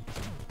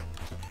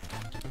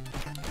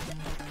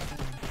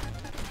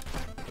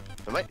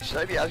 Should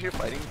I be out here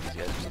fighting these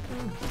guys or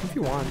something? If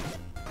you want.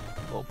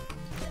 Oh,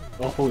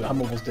 Oh,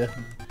 I'm almost dead.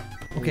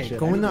 Holy Okay, shit,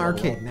 go I in need the to level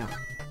arcade up. now.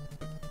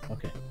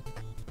 Okay.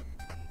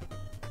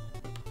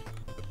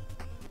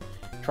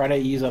 Try to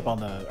ease up on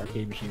the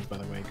arcade machines, by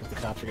the way, because the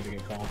cops are gonna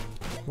get called.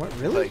 What, if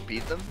I really?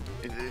 beat them?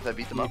 If I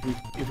beat them up?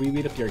 If we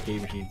beat up the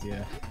arcade machines,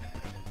 yeah.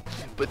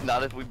 But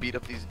not if we beat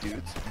up these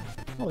dudes.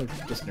 Well,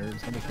 they're just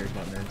nerds. Nobody cares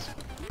about nerds.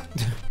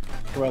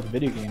 Care about the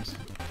video games.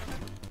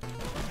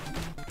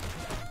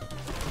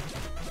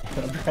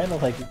 I'm trying to,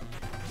 like,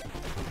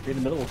 be in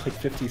the middle of, like,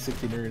 50,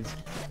 60 nerds.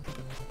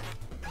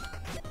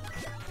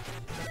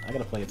 I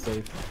gotta play it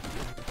safe.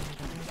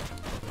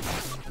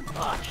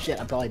 Ah, shit,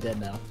 I'm probably dead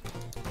now.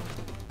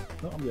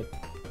 No, I'm good.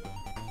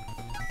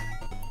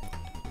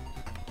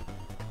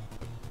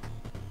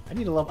 I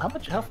need to level.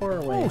 How far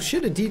away? Oh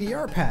shit, a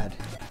DDR pad.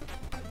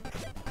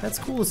 That's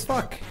cool as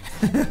fuck.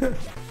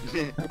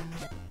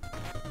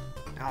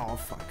 Oh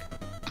fuck.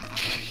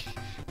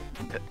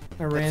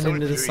 I ran so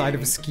into the side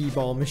of a infuriating. skee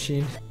ball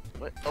machine.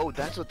 What? Oh,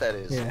 that's what that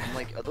is. Yeah. I'm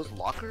like, are those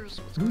lockers?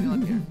 What's going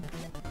on here?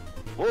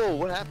 Whoa,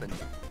 what happened?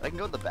 I can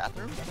go in the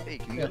bathroom? Hey,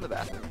 can you go in the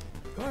bathroom?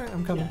 Alright,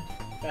 I'm coming.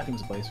 Yeah,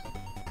 bathroom's a place.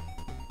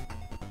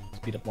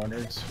 Speed up more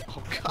nerds. Oh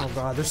Oh god.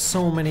 god, there's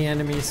so many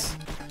enemies.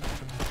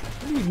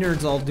 What are you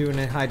nerds all doing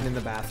and hiding in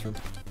the bathroom?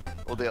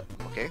 Well,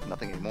 okay,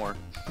 nothing anymore.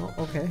 Oh,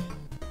 okay.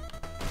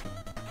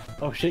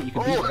 Oh shit, you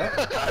can beat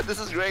that. Oh, this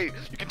is great.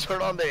 You can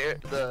turn on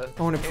the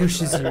Oh, and it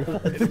pushes you. It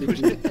pushes-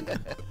 Can you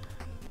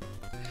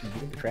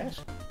get in the trash?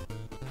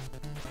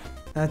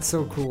 That's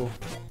so cool.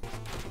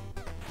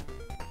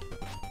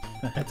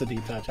 That's a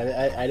deep touch.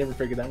 I never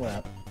figured that one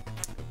out.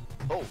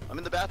 Oh, I'm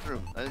in the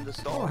bathroom. I'm in the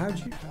stall. Oh, how'd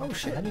you? Oh How'd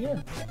shit. you get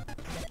in?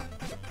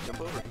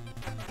 Jump over.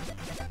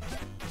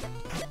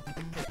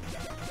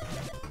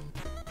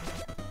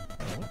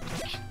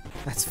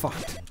 That's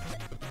fucked.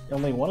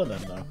 Only one of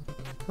them though.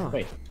 Huh.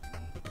 Wait,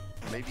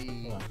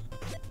 Maybe hold on.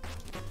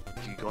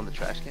 if you go in the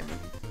trash can.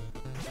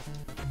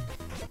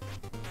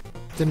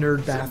 The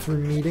nerd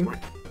bathroom meeting.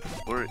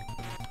 We're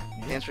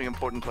answering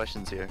important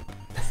questions here.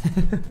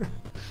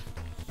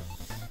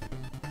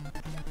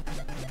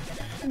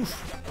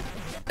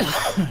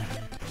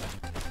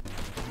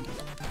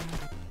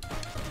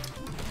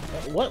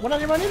 What did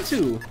I run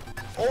into?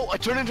 Oh, I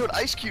turned into an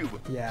ice cube.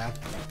 Yeah,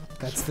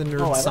 that's the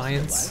nerd Oh, I must have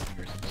science.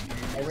 been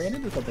lagging. I ran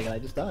into something and I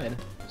just died.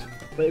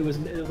 But it was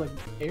like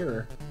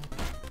error.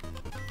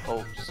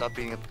 Oh, stop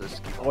beating up the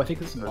ski ball. Oh, I think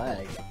this is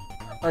lag.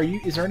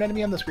 Is there an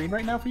enemy on the screen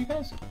right now for you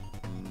guys?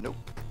 Nope.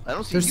 I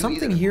don't see There's you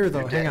something either. here though.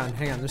 You're Hang dead. on,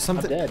 hang on. There's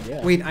something. dead,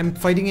 yeah. Wait, I'm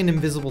fighting an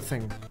invisible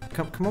thing.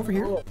 Come over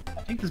here. Oh,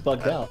 I think this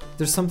bugged out.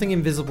 There's something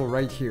invisible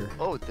right here.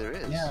 Oh, there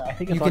is. Yeah, I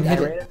think You it can bugged hit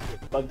out. it. I ran into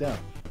it, it bugged out.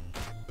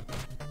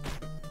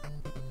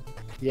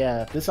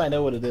 Yeah, this I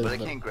know what it is. But I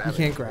can't grab You it.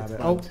 can't grab it.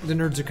 Oh, the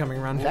nerds are coming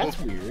around. That's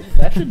weird.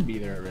 That shouldn't be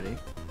there already.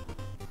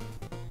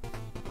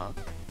 Huh?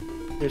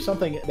 There's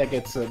something that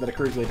gets that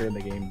occurs later in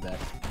the game that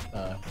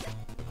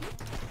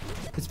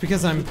It's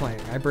because I'm playing.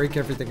 I break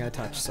everything I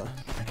touch. So.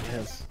 I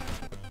guess.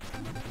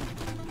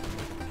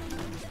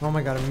 Oh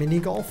my god, a mini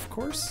golf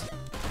course.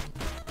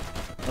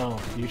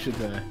 Oh, you should.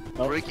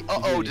 Breaking.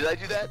 Oh, did I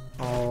do that?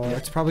 Oh,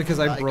 it's probably because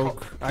I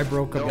broke a No, barrel. I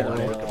broke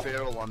a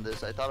barrel on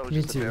this. I thought it was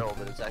Me just too. a barrel,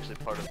 but it's actually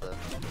part of the.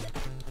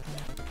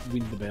 We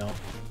need the bail.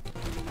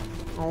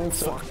 Oh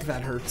fuck,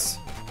 that hurts.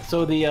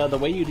 So the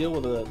way you deal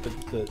with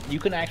the you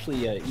can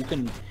actually you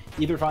can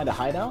either find a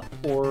hideout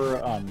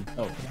or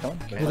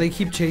Will they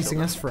keep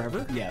chasing us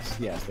forever? Yes,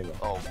 they will.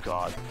 Oh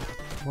god.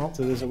 Well,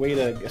 So there's a way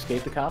to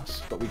escape the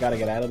cops, but we gotta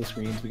get out of the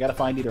screens. We gotta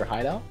find either a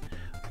hideout,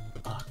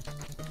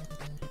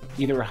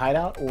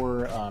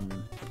 or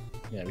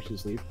yeah, we should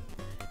just leave,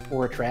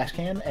 or a trash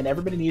can, and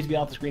everybody needs to be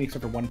off the screen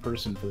except for one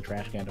person for the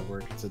trash can to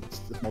work. It's a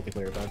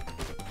multiplayer bug.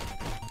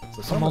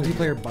 So a some of the-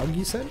 multiplayer bug,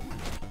 you said?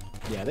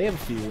 Yeah, they have a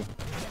few.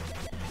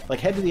 Like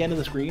head to the end of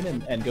the screen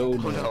and go.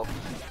 Oh no.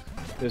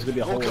 There's gonna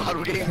be a Oh hole. god,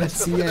 we're getting Can't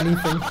messed up. see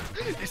anything.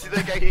 You see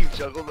that guy getting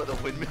juggled by the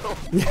windmill?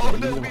 Yeah. Oh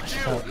no, You me watch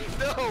too! out.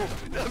 No,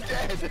 I'm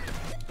dead!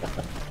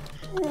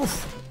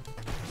 Oof.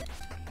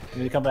 You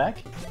need to come back?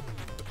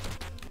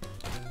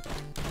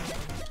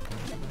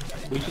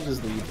 We should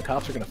just leave. The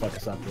cops are gonna fuck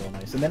us up real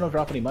nice, and they don't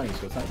drop any money,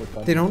 so it's not worth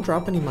fighting. They don't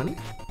drop any money?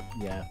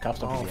 Yeah, cops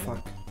don't. Oh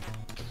forget fuck.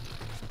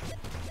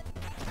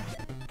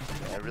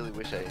 I really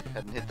wish I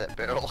hadn't hit that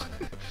barrel.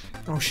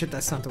 Oh shit,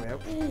 that's not the way I...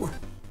 Ooh.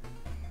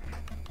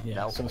 Yeah.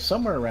 No. So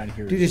somewhere around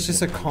here. Dude, it's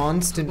just a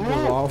constant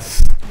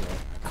barrage. Yeah.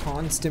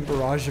 Constant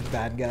barrage of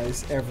bad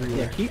guys Yeah,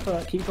 everywhere. keep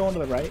going to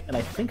the right, and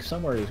I think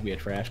somewhere there's gonna be a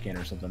trash can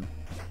or something.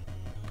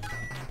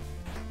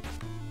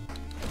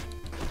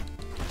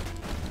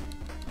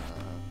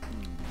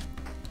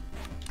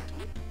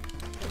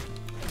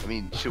 I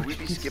mean, should we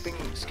be skipping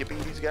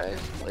these guys?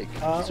 Like, is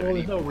there Well, any...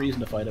 there's no reason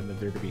to fight them if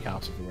there could be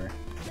cops everywhere.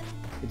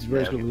 We're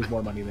just gonna okay. lose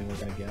more money than we're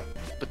gonna get.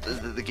 But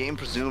the game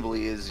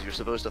presumably is you're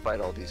supposed to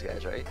fight all these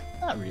guys, right?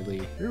 Not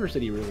really. River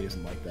City really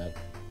isn't like that.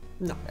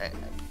 No.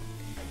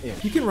 Yeah.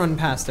 You can run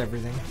past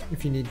everything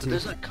if you need But to.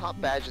 there's a cop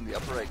badge in the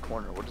upper right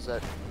corner. What does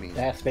that mean?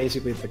 That's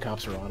basically the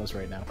cops are on us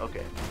right now.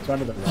 Okay. It's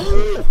under the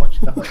right. Watch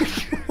out.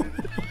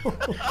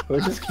 We'll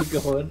just keep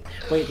going.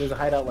 Wait, there's a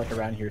hideout like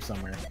around here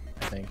somewhere,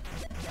 I think.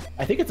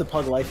 I think it's a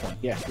Pug Life one.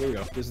 Yeah, here we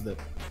go. This is the...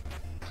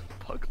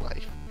 Pug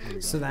life.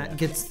 So that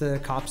gets the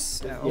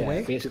cops Yeah,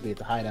 away? basically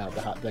it's a hideout.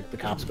 The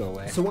cops go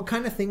away. So what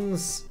kind of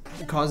things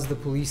cause the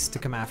police to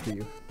come after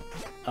you?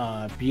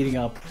 Beating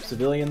up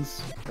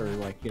civilians, or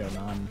like,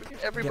 non...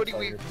 Everybody Yeah,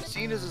 we've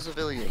seen is a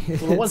civilian. Well,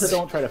 the ones that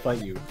don't try to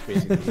fight you,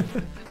 basically.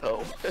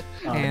 Oh.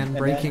 And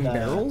breaking then,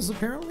 barrels,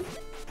 apparently?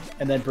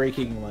 And then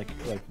breaking, like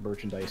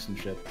merchandise and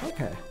shit.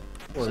 Okay.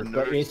 Or So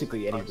nerds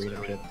basically any on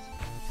random shit. steroids.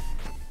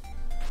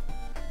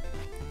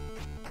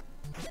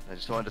 I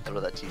just wanted to throw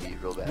that TV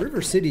real bad.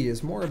 River City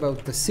is more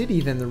about the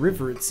city than the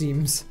river, it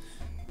seems.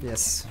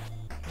 Yes.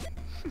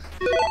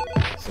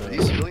 So, Are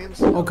these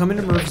civilians? Oh, come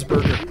into Merv's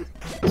Burger.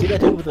 see that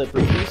dude with the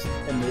briefcase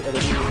and the other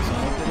dude with the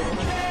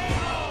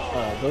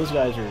sign? Those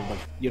guys are like,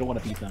 you don't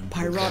want to beat them.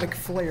 Pyrotic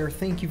Flare,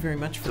 thank you very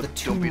much for the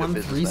Don't beat a 2-month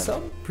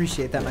businessman. resub.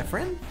 Appreciate that, my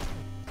friend.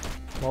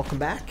 Welcome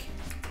back.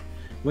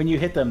 When you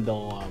hit them,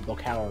 they'll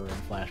cower and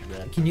flash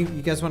red. Can you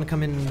guys want to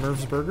come in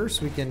Merv's Burger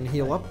so we can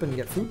heal up and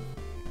get food?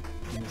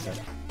 Give me a sec.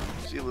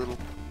 See a little.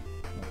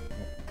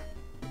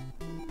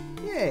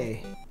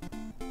 Yay.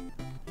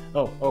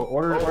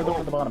 Order the one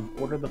at the bottom.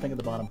 Order the thing at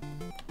the bottom.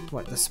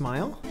 What, the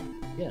smile?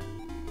 Yeah,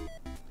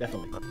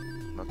 definitely.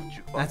 Not the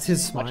jukebox. That's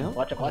his Watch smile?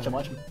 him.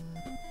 Watch him.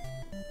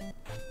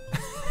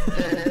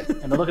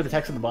 And then look at the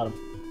text at the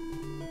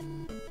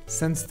bottom.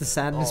 Sense the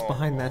sadness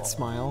behind Aw. that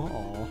smile.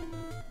 Aw.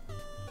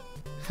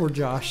 Poor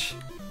Josh.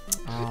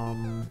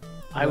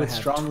 I would have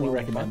strongly 12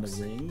 recommend bucks.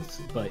 the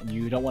rings, but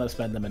you don't want to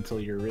spend them until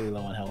you're really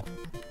low on health.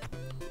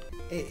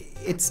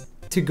 It's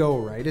to go,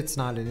 right? It's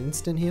not an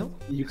instant heal?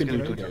 You can do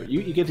gonna to go go. to-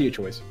 You give to your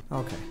choice.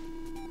 Okay.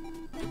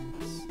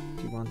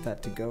 Do you want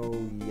that to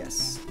go?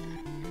 Yes.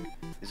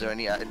 Is there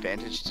any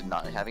advantage to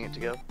not having it to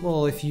go?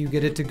 Well, if you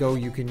get it to go,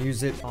 you can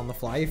use it on the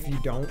fly. If you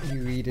don't,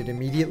 you eat it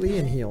immediately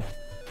and heal.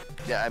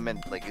 Yeah, I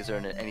meant like, is there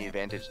any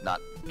advantage not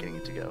getting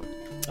it to go?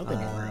 I don't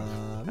think I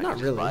Not can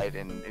just really. buy it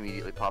and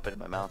immediately pop it in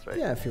my mouth, right?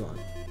 Yeah, if you want.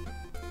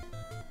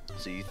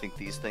 So you think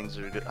these things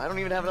are good? I don't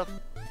even have enough.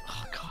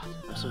 Oh god,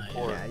 I'm so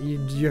poor. Yeah,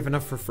 you have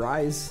enough for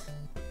fries.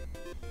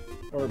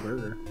 Or a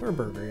burger. Or a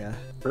burger, yeah.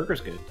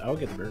 Burger's good. I would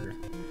get the burger.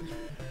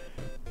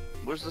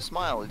 Where's the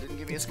smile? It didn't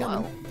give me It's a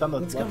smile. coming. It's on the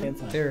It's left-hand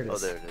coming. side. There it is. Oh,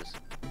 there it is.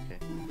 Okay.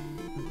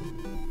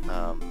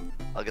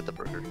 I'll get the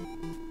burger.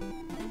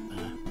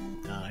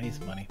 I need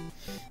some money.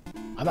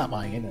 I'm not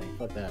buying anything.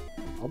 Fuck that.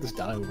 I'll just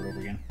die over and over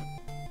again.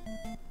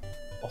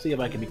 I'll see if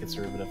I can be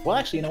conservative. Well,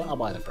 actually, you know what? I'll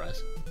buy the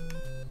fries.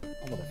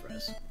 I'll buy the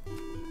fries.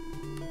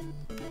 I'm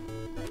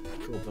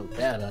sure we'll feel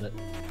bad about it.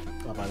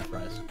 I'll buy the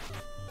fries.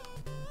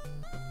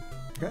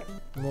 Okay,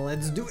 well,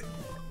 let's do it.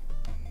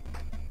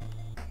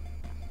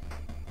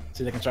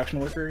 See the construction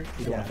worker? You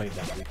don't Yeah. want to fight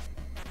that dude.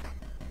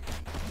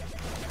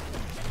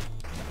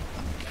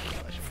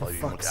 I should For probably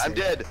be fuck's I'm sake.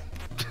 dead.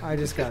 I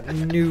just got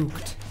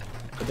nuked.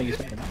 Good thing you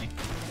spent your money.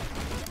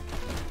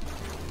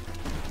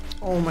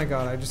 Oh my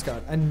god, I just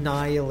got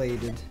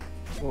annihilated.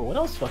 Whoa, what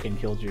else fucking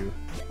killed you?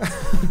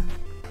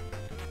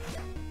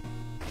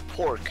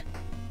 Pork.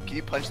 Can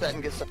you punch that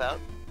and get stuff out?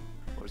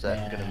 Or is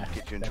that gonna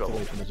get you in that's trouble?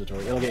 away from the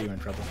tutorial. It'll get you in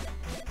trouble.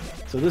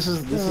 So this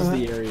is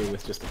the area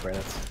with just the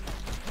credits,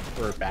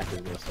 or factory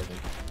list, I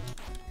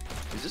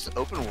think. Is this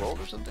open world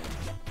or something?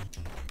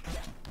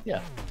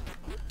 Yeah.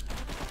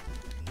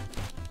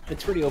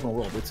 It's pretty open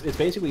world. It's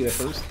basically the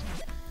first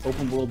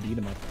open world beat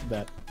 'em up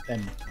that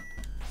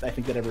I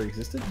think that ever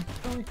existed.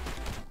 Probably.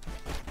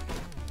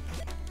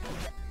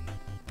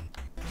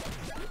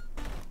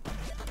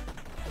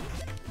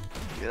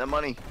 Get that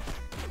money.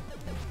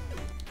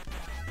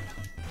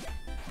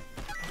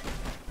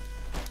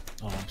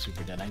 Oh, I'm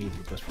super dead. I need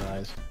Ruthless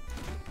Fries.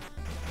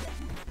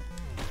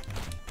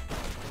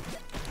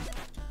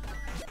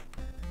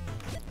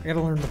 I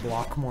gotta learn to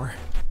block more.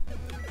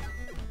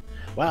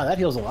 Wow, that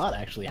heals a lot,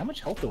 actually. How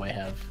much health do I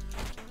have?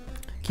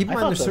 Keep in I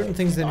mind, there's thought certain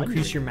things that the increase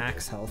onion- your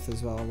max health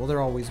as well. Well,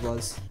 there always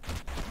was.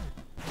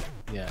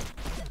 Yeah.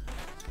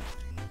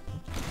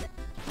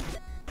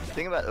 The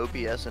thing about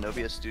OBS and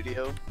OBS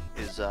Studio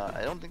is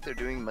I don't think they're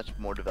doing much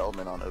more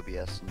development on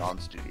OBS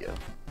non-studio.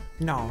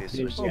 No, Okay,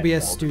 so it's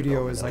OBS all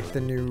Studio is development like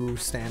the new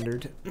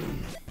standard.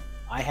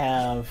 I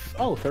have...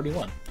 Oh,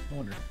 31. No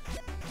wonder.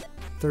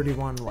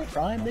 31 Hey, what?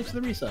 Prime, thanks for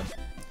the resub.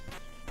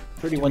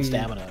 31 we-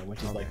 stamina, which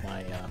is okay. like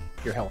my,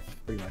 your health,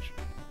 pretty much.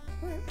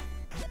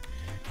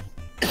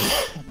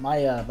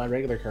 My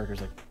regular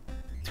character's like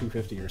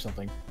 250 or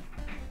something.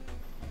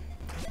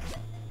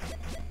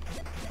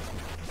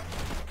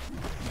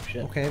 Oh,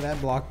 shit. Okay, that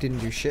block didn't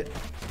do shit.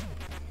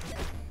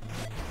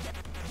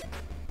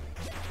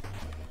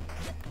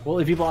 Well,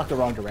 if you block the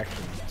wrong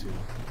direction, too.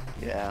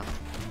 Yeah.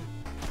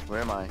 Where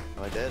am I?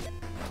 Am I dead?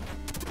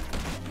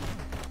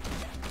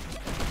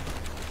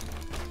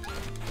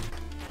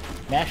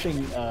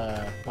 Mashing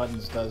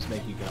buttons does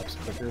make you get up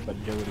quicker, but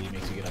agility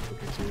makes you get up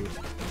quicker too.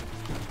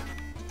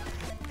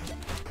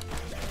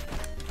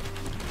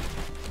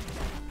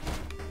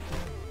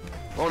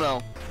 Oh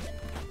no!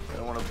 I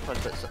don't want to punch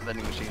that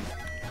vending machine.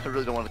 I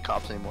really don't want the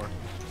cops anymore.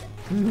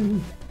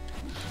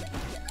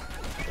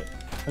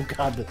 Oh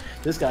god,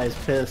 this guy is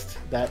pissed.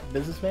 That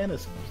businessman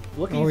is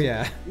looking. Oh,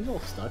 yeah. He's all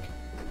stuck.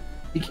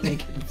 He can't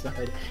get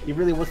inside. He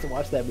really wants to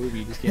watch that movie.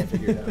 He just can't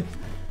figure it out.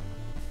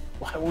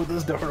 Why won't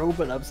this door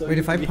open? I'm so. Wait,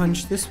 if I confused.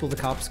 punch this, will the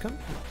cops come?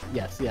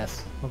 Yes,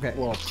 yes. Okay.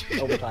 Well,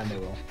 over time they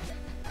will.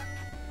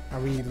 Are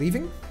we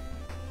leaving?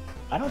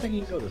 I don't think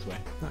you can go this way.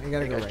 No, you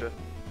gotta Hey, go Geistra. right.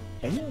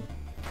 Can you?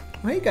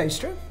 Oh, hey,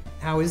 Geistra.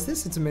 How is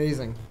this? It's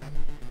amazing.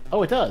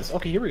 Oh, it does.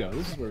 Okay, here we go.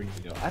 This is where we need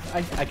to go.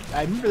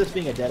 I remember this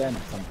being a dead end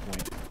at some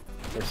point,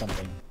 or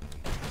something.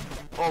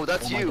 Oh,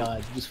 that's Oh you! my god,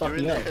 you just You're fucked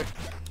in me up. there.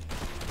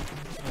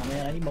 Oh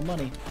man, I need my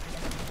money.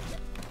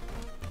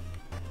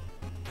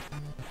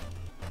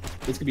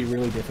 It's gonna be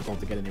really difficult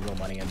to get any real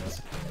money in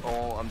this.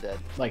 Oh, I'm dead.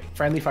 Like,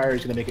 friendly fire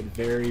is gonna make it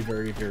very,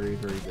 very, very,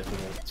 very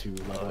difficult to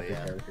level Oh, up your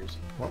yeah. characters.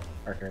 Well,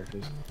 Our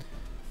characters.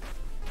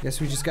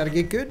 guess we just gotta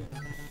get good.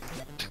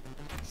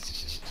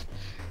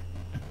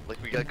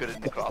 Like we got good at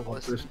One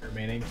Necropolis. person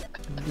remaining.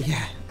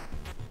 Yeah.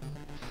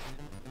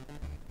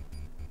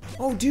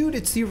 Oh, dude,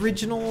 it's the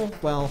original.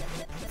 Well,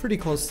 pretty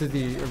close to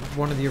the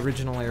one of the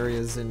original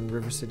areas in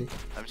River City.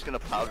 I'm just gonna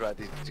power drive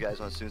these guys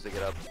as soon as they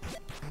get up.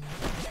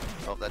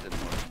 Oh, that didn't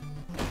work.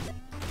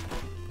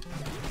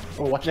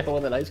 Oh, watch out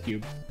with that ice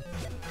cube.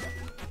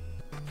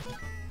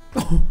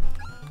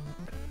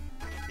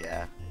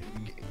 Yeah.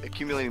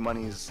 Accumulating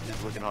money is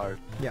looking hard.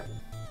 Yeah.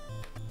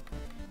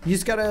 You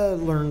just gotta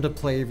learn to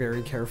play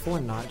very careful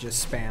and not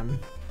just spam.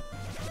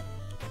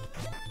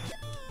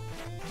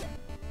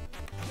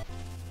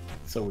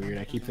 So weird.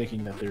 I keep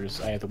thinking that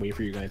I have to wait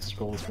for you guys to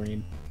scroll the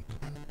screen.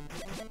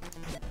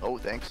 Oh,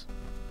 thanks.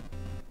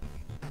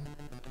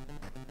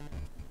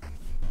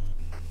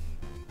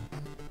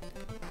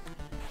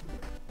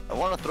 I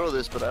want to throw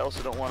this, but I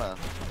also don't want to.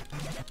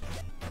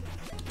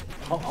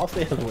 I'll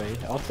stay out of the way.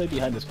 I'll stay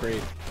behind this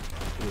crate.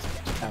 This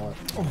pallet.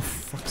 Oh,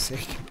 for fuck's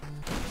sake.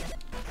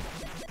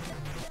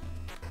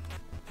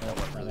 I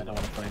don't want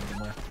to play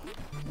anymore.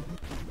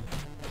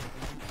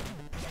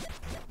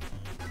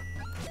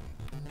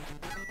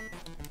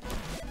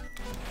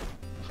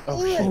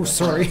 Oh shit. Oh,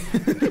 sorry.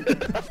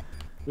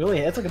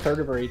 Really? That's like a third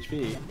of our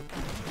HP.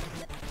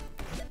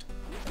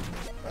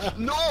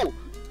 No!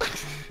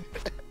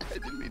 I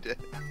didn't mean to.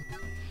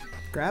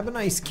 Grab an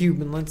ice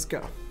cube and let's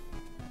go.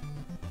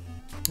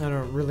 I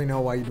don't really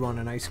know why you'd want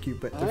an ice cube,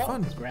 but they're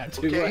fun. Just grab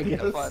two, I Okay,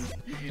 guess. have fun.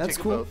 You That's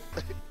take cool. them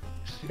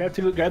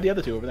both. Grab the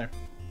other two over there.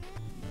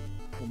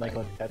 We'll make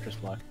like a Tetris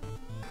block.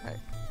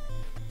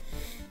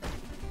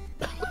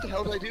 What the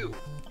hell did I do?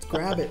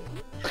 Grab it.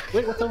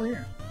 Wait, what's over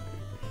here?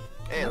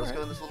 Hey, let's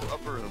go in this little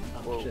upper room. Oh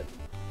Whoa. shit.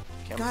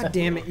 Camera- God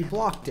damn it, you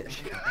blocked it.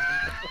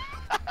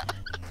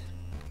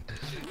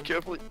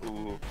 Carefully.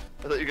 Ooh.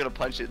 I thought you were gonna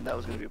punch it and that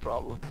was gonna be a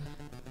problem.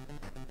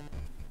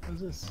 What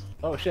is this?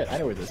 Oh shit, I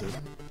know where this is.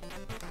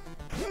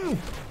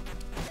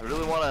 I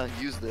really wanna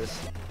use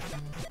this.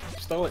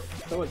 Just throw it,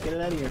 get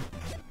it out of here.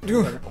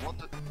 Ugh. I want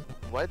the...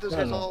 Why did those No,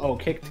 guys no, all... oh,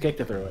 kick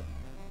to throw it.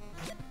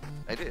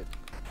 I did.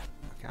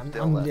 Okay,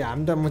 Still left. yeah,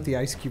 I'm done with the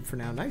ice cube for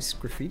now. Nice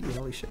graffiti,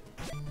 holy shit.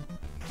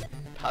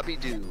 Poppy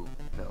Doo.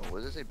 No, what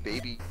does it say?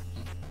 Baby.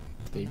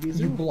 Baby You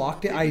zoo.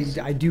 blocked it.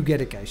 I do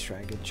get it, Geistra.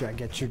 I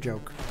get your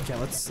joke. Okay,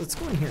 let's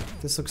go in here.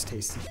 This looks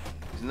tasty.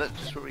 Isn't that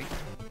just where we?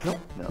 Nope,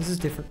 No. this is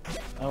different.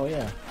 Oh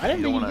yeah, I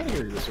didn't You think you don't get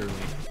here this early.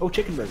 Oh,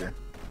 chicken burger.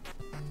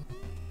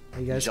 Are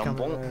you guys coming?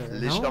 Jambon, le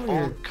No,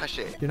 jambon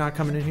caché. you're not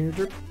coming in here,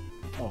 Drip?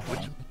 Oh, Which? hold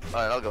on. All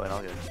right, I'll go in.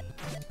 I'll go in.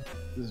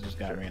 This has just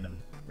got random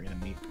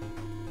meat.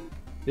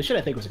 This shit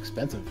I think was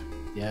expensive.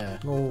 Yeah.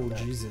 Oh,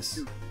 Jesus.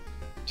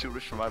 Too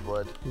rich for my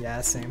blood.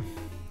 Yeah, same.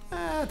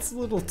 It's a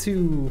little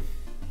too...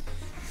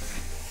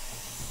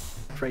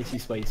 Pricey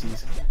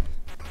spices.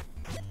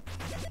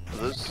 Are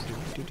those?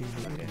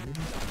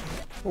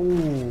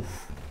 Oh,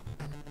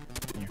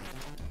 Here.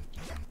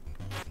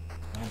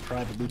 I'll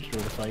try the luchador to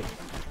fight.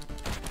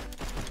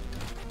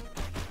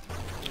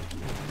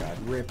 God,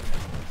 rip.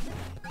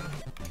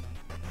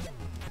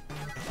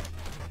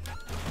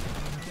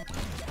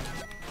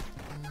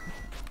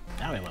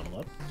 Now I level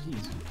up.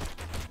 Jeez.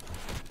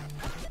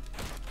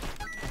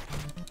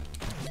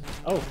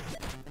 Oh,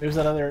 there's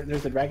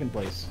the dragon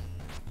place.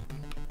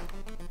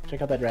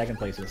 Check out that dragon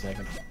place in a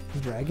second.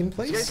 Dragon You guys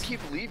place? keep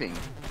leaving.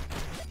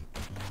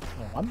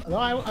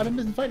 Oh, I've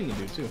been fighting a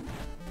dude too.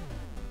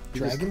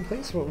 Dragon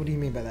place? What do you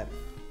mean by that?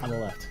 On the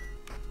left.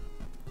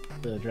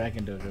 The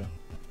dragon dojo.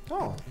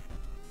 Oh.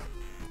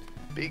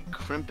 Big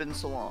crimpin'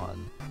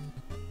 salon.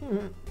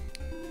 Hmm.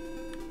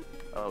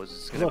 Oh, is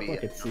this gonna Look, be?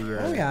 look, it's the.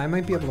 Oh yeah, I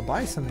might be able to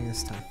buy something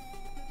this time.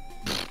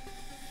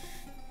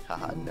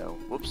 Haha, no.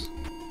 Whoops.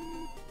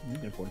 You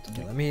can afford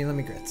Okay, something. let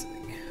me grab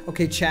something.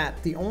 Okay,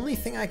 chat. The only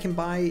thing I can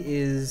buy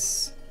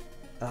is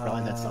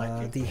Probably that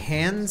sidekick. the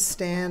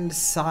handstand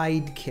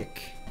sidekick.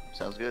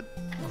 Sounds good.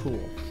 Cool.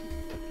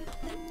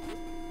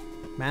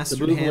 The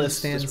Mastered move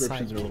list handstand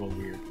descriptions are a sidekick. little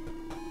weird.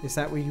 Is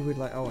that what you would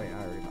like? Oh wait,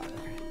 I already bought it.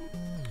 Okay.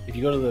 If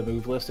you go to the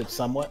move list, it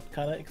somewhat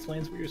kind of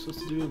explains what you're supposed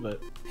to do,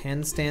 but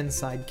Handstand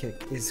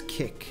sidekick is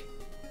kick.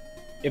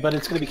 but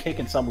it's gonna be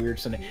kicking some weird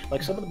scenario.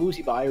 Like some of the moves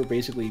you buy are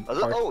basically.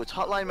 Oh, it's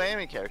Hotline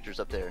Miami characters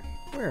up there.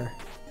 Where?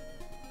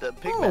 The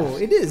pig Oh,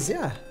 mask. it is.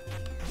 Yeah.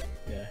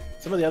 Yeah.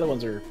 Some of the other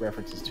ones are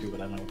references too, but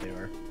I don't know what they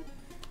are.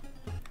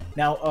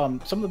 Now,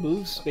 some of the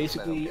moves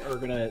basically are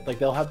gonna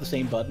they'll have the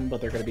same button,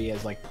 but they're gonna be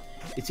as like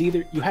it's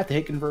either you have to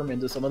hit confirm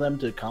into some of them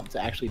to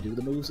actually do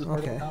the moves as part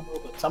of Okay. the combo,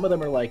 but some of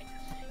them are like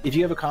if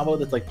you have a combo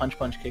that's like punch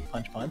punch kick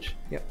punch punch,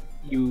 Yep.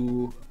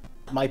 you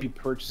might be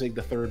purchasing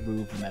the third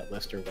move in that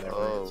list or whatever.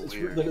 Oh, it's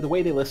weird. the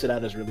way they list it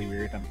out is really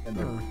weird, and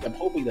Hmm. I'm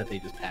hoping that they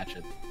just patch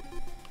it.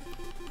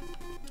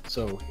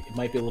 So it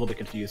might be a little bit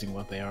confusing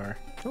what they are.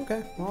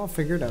 Okay. Well, I'll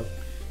figure it out.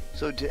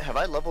 So have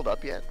I leveled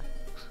up yet?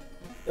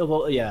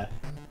 Well, yeah.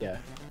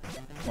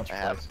 Once or I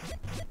have.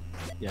 twice.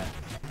 Yeah.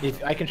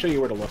 If I can show you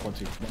where to look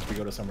once we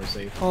go to Summer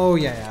Safe. Oh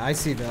yeah. I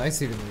see the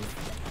move.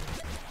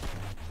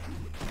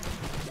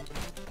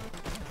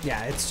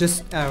 Yeah, it's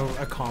just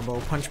a combo,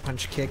 punch,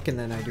 punch, kick, and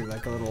then I do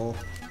like a little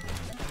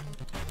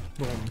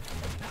boom.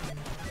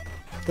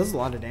 Does a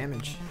lot of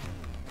damage.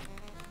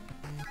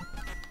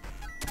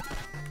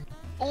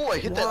 Oh, I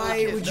hit that little Why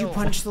kid. would you No.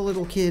 punch the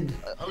little kid?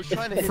 I was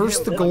trying to hit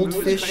First the him.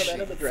 goldfish, Out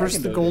of the first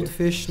the dragon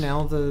goldfish,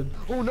 now the...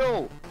 Oh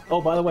no!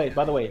 Oh, by the way,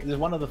 there's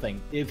one other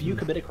thing. If you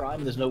commit a crime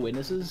and there's no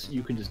witnesses,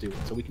 you can just do it.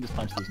 So we can just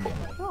punch these and get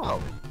money.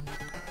 Oh,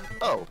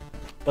 Oh.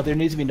 But there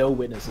needs to be no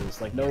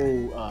witnesses, like no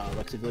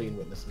like civilian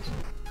witnesses.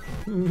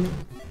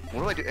 What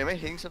do I do? Am I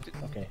hitting something?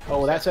 Okay.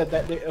 Oh, that's it.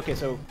 Okay,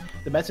 so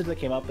the message that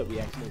came up that we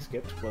accidentally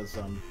skipped was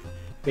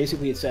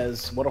basically it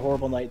says what a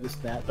horrible night this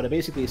and that, but it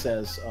basically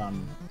says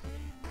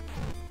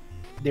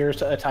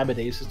there's a time of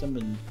day system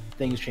and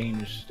things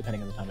change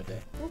depending on the time of day.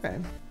 okay.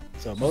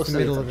 So it's most the of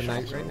middle it's of the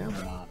like night shops right are now?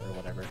 or not or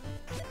whatever.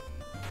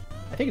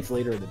 I think it's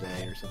later in the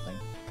day or something.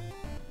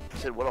 You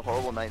said what a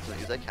horrible night. So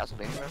is that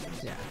Castlevania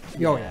reference?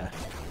 Yeah. Oh yeah.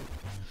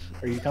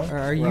 Are you coming?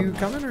 Are you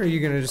coming, or are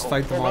you gonna just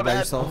fight them my all by bad.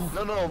 yourself?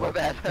 No, my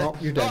bad. Well,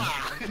 you're dead.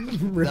 Ah!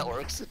 That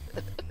works.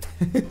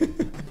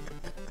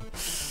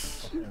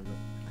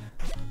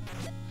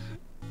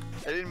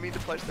 I didn't mean to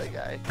punch that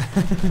guy. I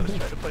was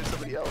trying to punch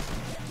somebody else.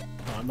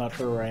 Oh, I'm not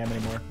sure where I am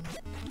anymore.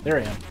 There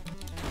I am.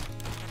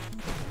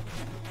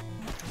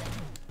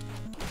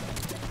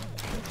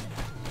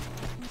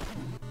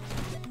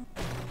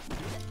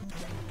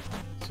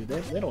 See,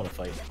 they don't want to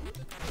fight.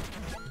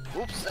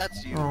 Oops,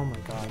 that's you. Oh my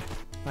god,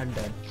 I'm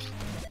dead.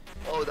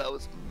 Oh, that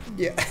was.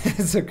 Yeah,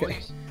 it's okay.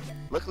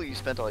 Luckily, you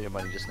spent all your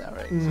money just now,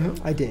 right? Mhm,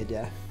 I did,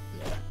 yeah.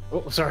 Yeah.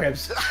 Oh, sorry. Dude,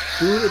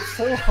 it's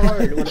so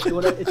hard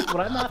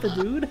when I'm not the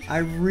dude. I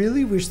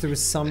really wish there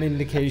was some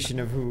indication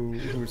of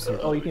who's who.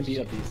 Oh, you can beat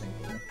up these things.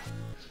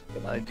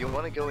 Come on. Do you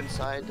want to go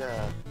inside?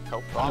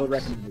 Help box? I would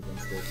recommend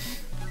against it.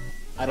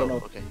 I don't know.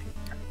 Okay.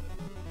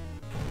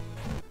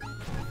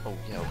 Oh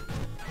yeah.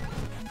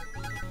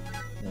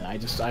 Yeah,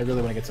 I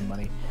really want to get some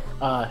money.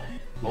 Yeah,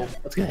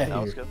 let's get ahead Now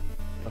of let's here. go.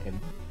 Fucking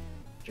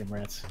gym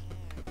rats.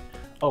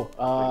 Oh, Wait,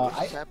 what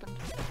just I happened?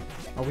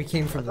 Oh, we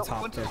came from the I thought we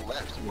top went to there. the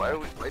left.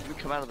 Why did we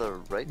come out of the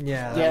right?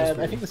 Yeah, that yeah, was I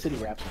weird. think the city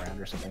wraps around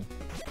or something.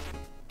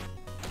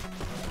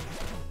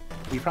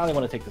 We probably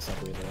want to take the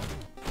subway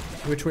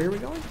though. Which way are we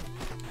going?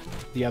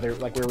 The other,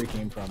 like where we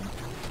came from,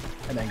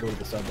 and then go to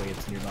the subway.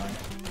 It's nearby.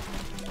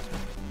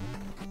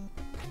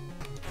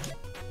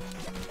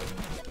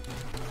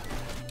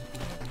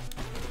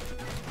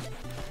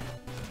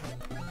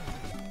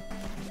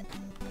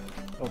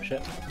 Oh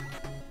shit.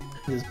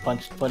 He just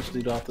punched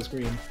dude off the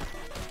screen.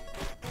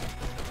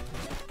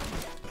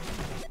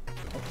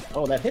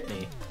 Oh, that hit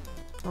me.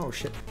 Oh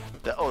shit.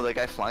 That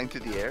guy flying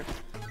through the air?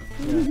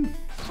 Yeah.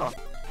 Huh.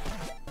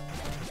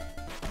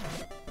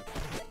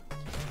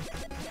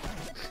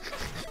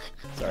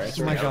 Sorry,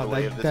 Oh my god,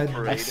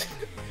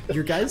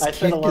 your guy's I spent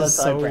kick a lot of is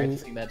time so.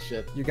 practicing that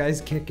shit. Your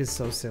guy's kick is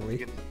so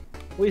silly.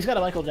 Well, he's got a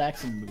Michael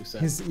Jackson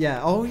moveset.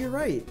 Yeah. Oh, you're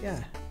right.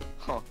 Yeah.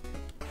 Huh.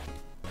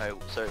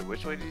 Alright, sorry,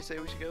 which way did you say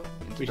we should go?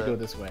 We should go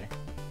this way.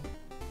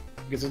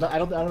 Because I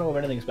don't know of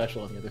anything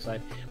special on the other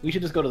side. We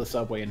should just go to the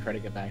subway and try to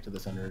get back to the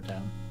center of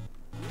town.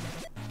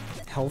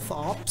 Health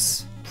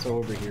ops. So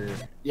over here,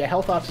 yeah,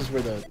 health ops is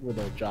where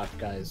the jock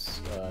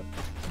guys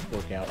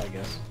work out, I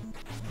guess.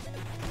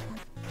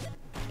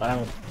 I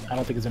don't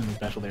think there's anything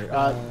special there.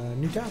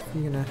 New job.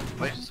 You gonna?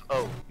 Wait,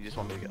 you just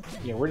want me to go?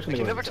 Yeah, we're just gonna.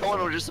 You go never to the told when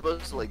subway. we're just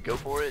supposed to like go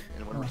for it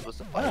and when we're supposed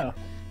to I don't fight.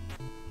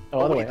 know. Oh,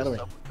 other way, wait, other way,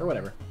 the or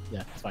whatever.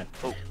 Yeah, it's fine.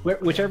 Oh.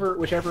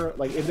 Whichever.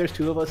 Like, if there's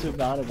two of us who've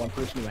gone and one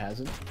person who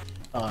hasn't,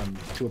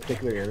 to a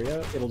particular area,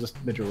 it'll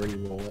just majority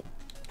roll it.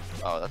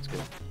 Oh, that's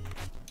good.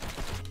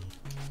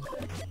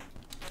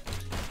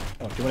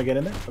 Oh, do you want to get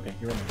in there? Okay,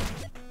 you're in there.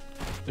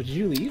 Oh, did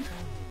you leave?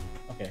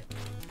 Okay.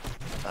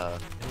 I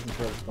wasn't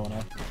sure what was going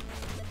on.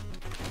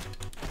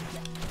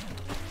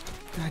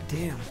 God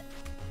damn.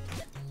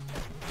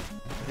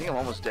 I think I'm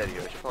almost dead here.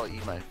 I should probably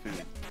eat my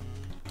food.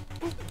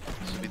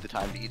 This would be the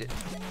time to eat it.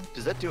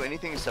 Does that do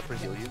anything except for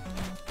heal you?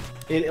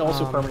 It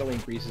also permanently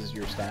increases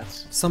your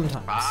stats.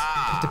 Sometimes.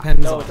 Ah! It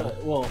depends No, on.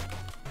 well,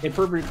 it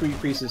permanently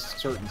increases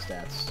certain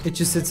stats. It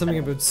just said something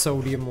about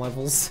sodium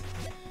levels.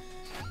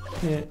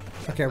 Yeah.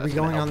 Okay, are we That's gonna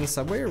going help. on the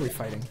subway or are we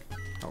fighting?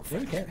 Oh, Yeah,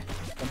 we okay. can.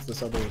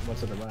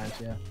 Once it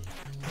arrives, yeah.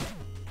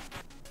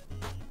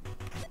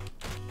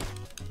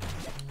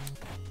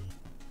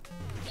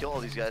 Kill all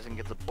these guys and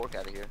get the pork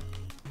out of here.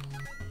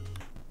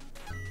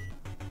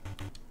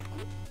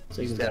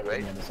 So He's he's dead, dead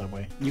right? on the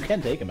subway. You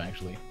can take him,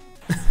 actually.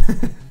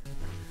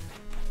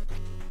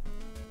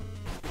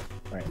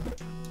 Alright,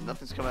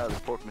 Nothing's coming out of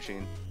this pork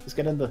machine. just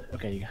get in the...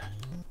 Okay, you got...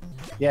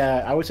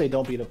 Yeah, I would say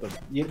don't beat up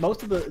the...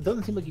 Most of the... It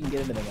doesn't seem like you can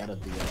get anything out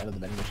of the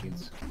vending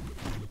machines.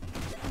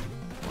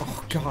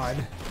 Oh god.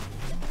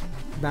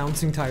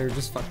 Bouncing tire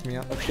just fucked me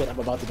up. Oh shit, I'm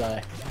about to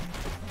die.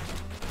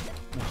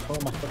 Oh,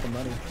 my fucking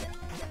money.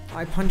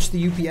 I punched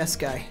the UPS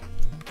guy.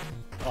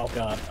 Oh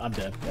god, I'm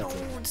dead. No, That's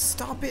it.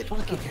 stop it.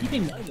 Fuck,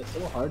 keeping money is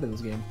so hard in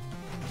this game.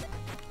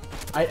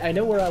 I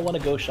know where I want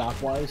to go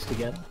shop-wise to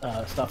get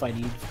stuff I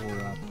need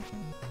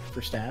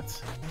for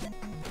stats.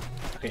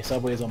 Okay,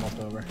 Subway is almost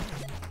over.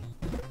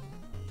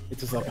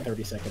 It's just like a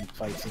 30-second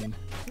fight scene.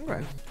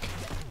 Alright.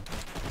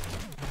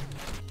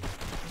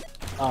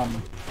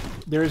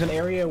 There's an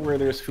area where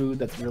there's food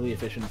that's really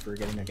efficient for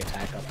getting like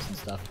attack ups and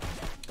stuff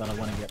that I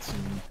want to get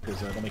soon because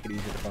they'll make it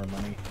easier to farm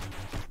money.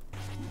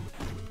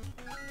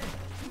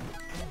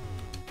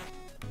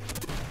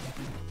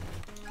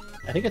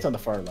 I think it's on the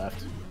far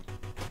left.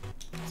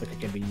 It's like a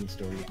convenience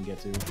store you can get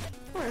to.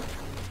 Alright.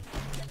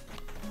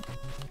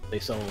 They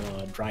sell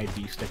dried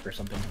beef stick or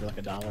something for like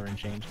 $1 and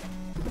change.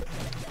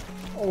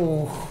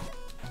 Oh.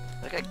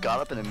 That guy got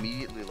up and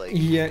immediately like...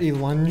 Yeah, he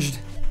lunged.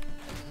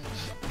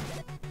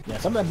 Yeah,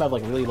 some of them have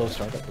like really low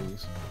startup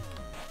fees.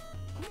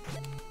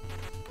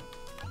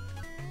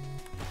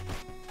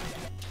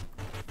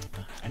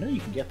 I know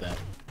you can get that.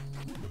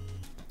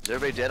 Is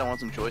everybody dead? I want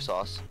some soy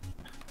sauce.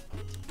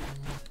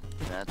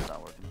 That's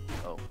not working.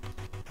 Oh.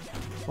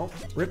 Oh,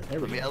 rip. There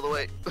we Put me go. out of the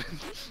way.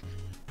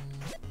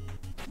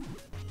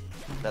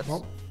 That's...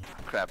 Oh.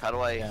 Crap, how do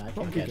I... Yeah, I Oh,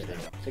 can't you catch get it.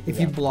 it. Take If these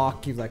you out.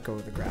 block, you let go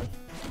of the grab.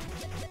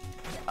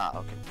 Ah,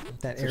 okay.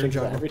 That So air check this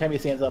out. juggle. Every time he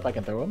stands up, I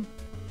can throw him,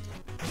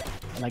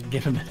 and I can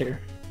give him there.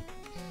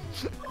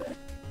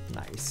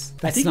 Nice.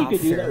 I That's think you not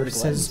could do that fair. with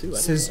Glenn, Says too, I don't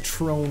says know.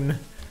 Trone.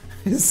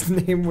 His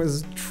name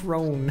was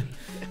Trone.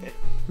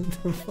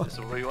 What the fuck?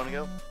 So where do you want to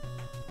go?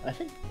 I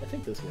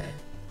think this way.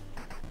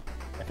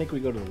 I think we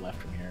go to the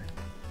left from here.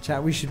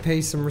 Chat, we should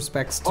pay some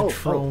respects to Oh,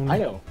 Trone. I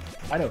know.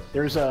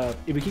 There's if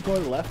we keep going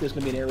to the left, there's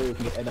gonna be an area where we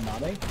can get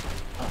edamame.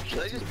 Oh Should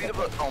I shit! just beat up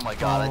a... Oh my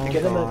god, I think,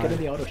 Get in God.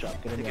 the auto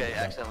shop. Get I in think the I auto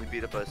shop. accidentally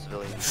beat up a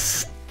civilian.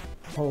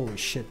 Holy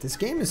shit, this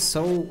game is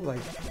so, like,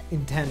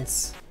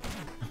 intense.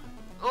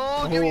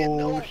 Oh, give me a... Oh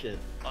No! shit!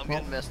 I'm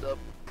getting messed up.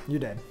 You're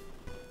dead.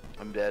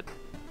 I'm dead.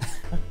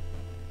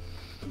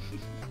 Is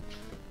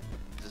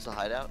this a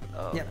hideout?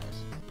 Oh, Yep.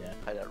 nice. Yeah.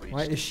 Hideout reached.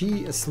 Why, is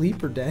she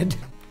asleep or dead?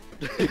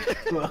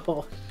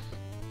 Well.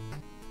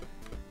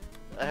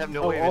 I have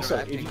no Oh, way of also,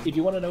 interacting. if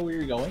you want to know where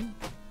you're going,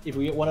 if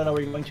we want to know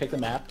where you're going, check the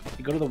map.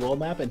 You go to the world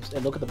map and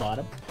look at the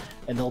bottom,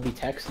 and there'll be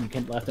text, and you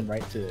can left and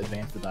right to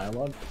advance the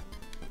dialogue.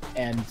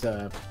 And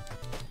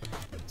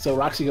so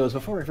Roxy goes,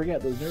 before I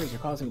forget, those nerds are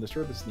causing a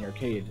disturbance in the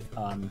arcade.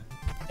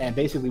 And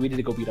basically, we need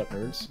to go beat up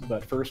nerds,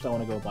 but first I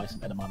want to go buy some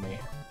edamame.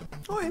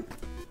 Alright.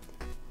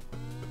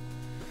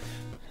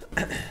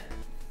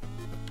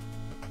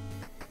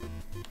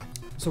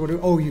 So what do...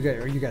 Oh, you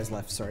guys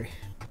left, sorry.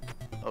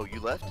 Oh, you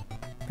left?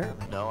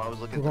 Apparently. No, I was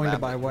looking We're at the going to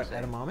map, buy like what, you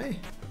were saying. edamame?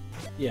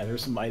 Yeah,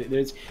 there's some.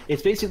 There's.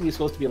 It's basically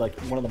supposed to be like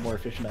one of the more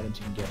efficient items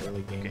you can get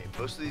early game. Okay,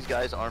 most of these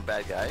guys aren't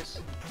bad guys.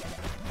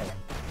 Oh,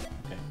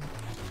 okay.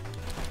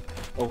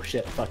 Oh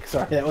shit! Fuck.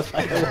 Sorry, that was.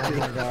 Oh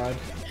my god.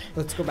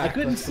 Let's go back. I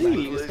couldn't let's go back.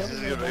 see. Let's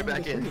just get right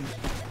back in.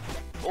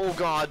 Oh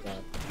god!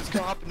 This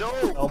cop! No!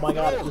 Oh my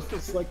god! No!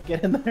 Just like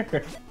get in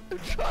there. I'm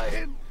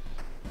trying.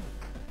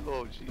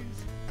 Oh jeez.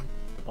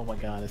 Oh my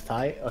god! Is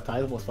Ty? Oh,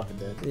 Ty's almost fucking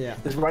dead. Yeah.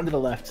 Just run to the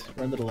left.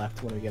 Run to the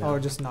left when we get out. Oh,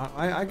 just knock.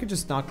 I could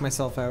just knock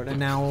myself out, and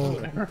now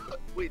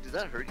Wait, does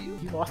that hurt you?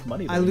 You lost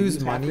money. I though. You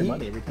lose half your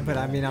money. every time But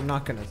you I die. mean, I'm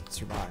not gonna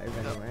survive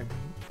anyway.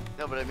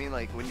 No, but I mean,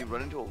 like, when you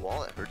run into a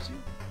wall, it hurts you?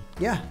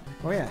 Yeah.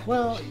 Oh yeah.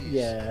 Well, Jeez.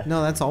 yeah.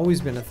 No, that's always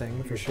been a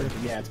thing for sure.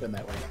 Yeah, it's been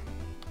that way.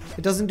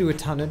 It doesn't do a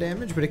ton of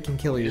damage, but it can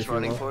kill you. You're if just you're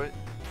running low. for it?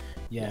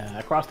 Yeah,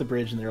 across the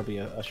bridge, and there'll be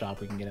a shop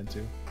we can get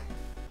into.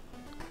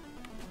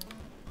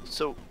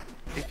 So,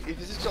 if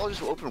this is all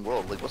just open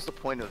world, like, what's the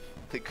point of,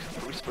 like,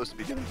 what are we supposed to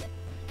be doing?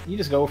 You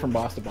just go from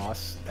boss to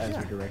boss as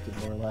Yeah. you're directed,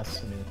 more or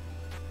less. I mean,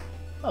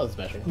 nothing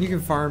special. You can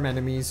farm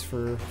enemies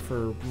for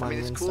money I mean,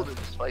 it's and cool stuff.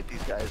 to just fight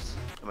these guys.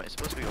 Am I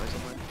supposed to be going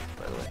somewhere,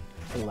 by the way?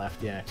 To the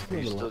left, yeah. Just Are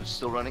a you little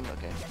still running?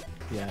 Okay.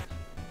 Yeah.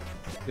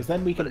 Because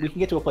then we can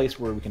get to a place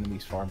where we can at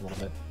least farm a little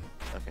bit.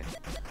 Okay.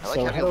 I like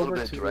So having head a little over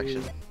bit of to-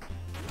 direction.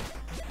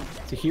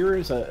 So here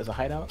is a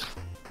hideout.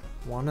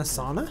 Want a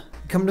sauna?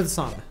 Come to the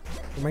sauna.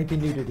 It might be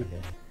nudity.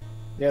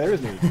 Yeah, there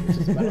is nudity. It's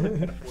just about it. I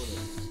can afford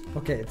it.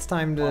 Okay, it's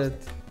time to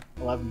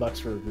 $11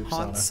 for a group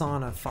hot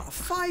sauna.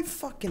 sauna. $5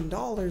 fucking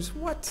dollars.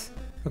 What?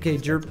 Okay,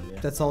 Jerp, yeah.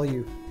 that's all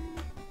you.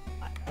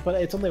 But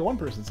it's only a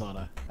one-person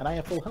sauna, and I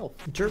have full health.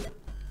 Jerp,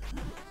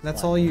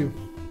 that's What? all you.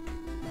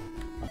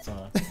 Hot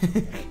sauna.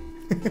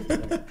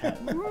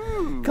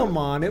 Come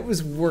on, it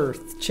was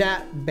worth.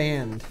 Chat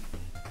banned.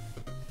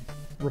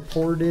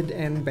 Reported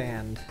and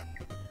banned.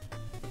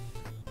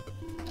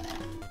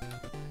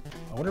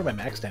 I wonder if my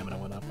max stamina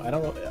went up. I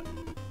don't know.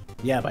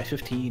 Yeah, by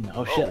 15.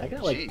 Oh shit, I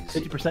got like jeez.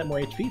 50% more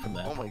HP from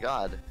that. Oh my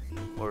god.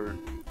 Or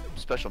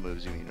special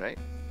moves, you mean, right?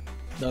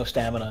 No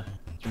stamina.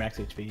 It's your max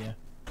HP, yeah.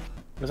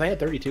 Because I had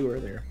 32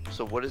 earlier.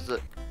 So what's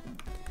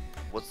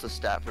the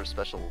stat for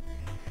special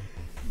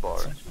bar?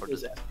 Or It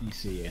was does-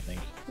 SBC, I think.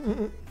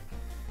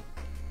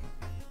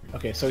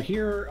 Okay, so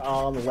here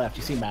on the left,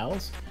 you see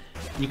mouths.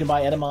 You can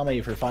buy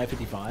edamame for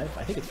 $5.55.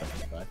 I think it's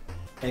 $5.55.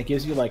 And it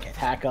gives you like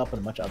attack up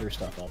and a bunch of other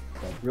stuff up.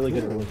 Like really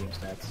good early game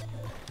stats.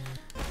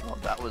 Oh,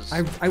 that was.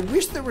 I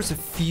wish there was a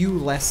few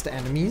less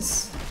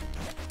enemies.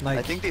 Like,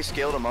 I think they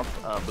scaled them up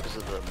because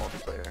of the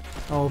multiplayer.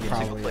 oh, Single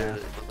probably, player, yeah.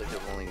 it looked like there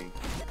were only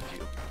a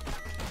few.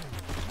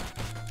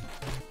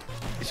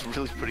 It's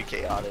really pretty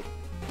chaotic.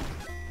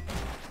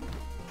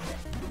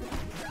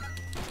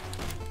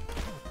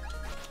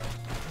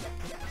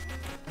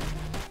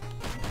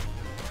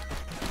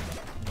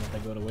 They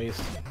go to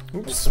waste.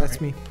 Oops, sorry.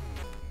 that's me.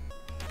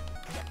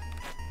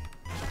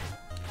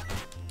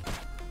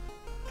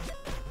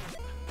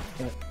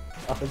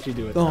 How did you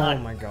do it? Oh Ah,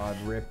 my god,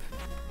 rip.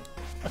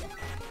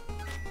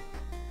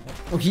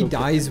 Oh, he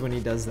dies when he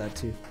does that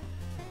too.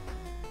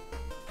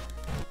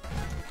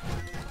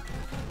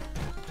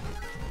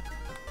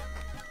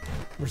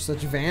 We're such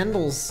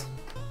vandals.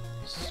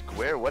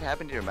 Square, what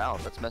happened to your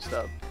mouth? That's messed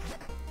up.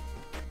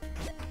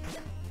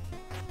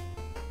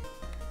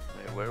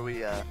 Wait, where are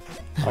we? I where'd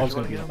was you gonna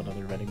wanna beat go? up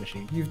another vending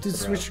machine. You have to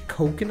Figure out. switch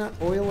coconut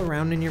oil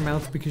around in your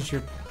mouth because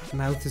your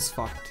mouth is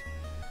fucked.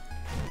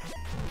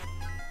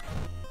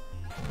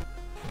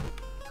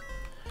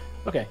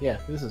 Okay, yeah,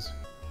 this is.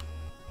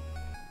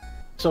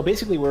 So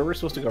basically, where we're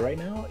supposed to go right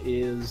now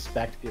is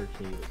back to the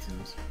arcade. It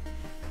seems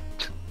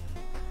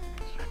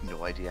I have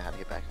no idea how to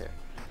get back there.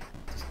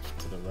 just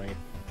to the right.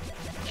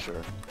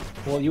 Sure.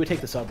 Well, you would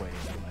take the subway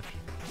pretty much.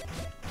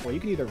 Well, you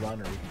can either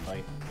run or you can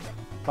fight.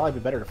 Probably be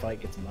better to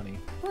fight, get some money.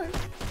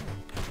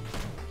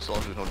 As long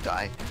as we don't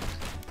die.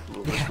 A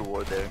little risk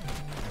reward there.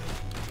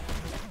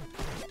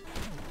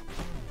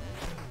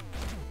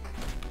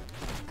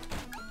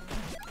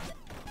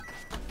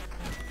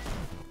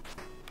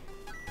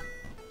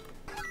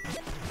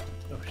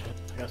 Oh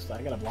shit!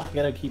 I gotta block. I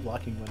gotta keep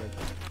blocking with it.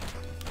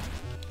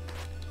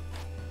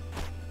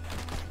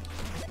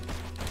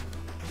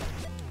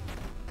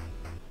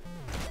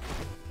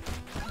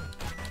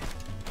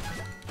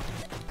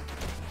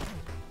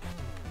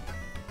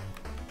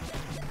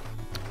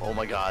 Oh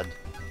my god.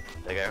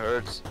 That guy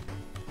hurts.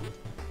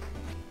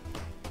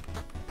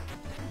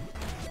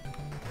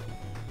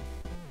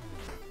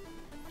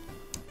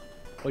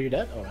 Oh, you're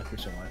dead? Oh,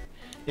 that's so much.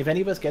 If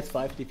any of us gets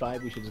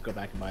 555, we should just go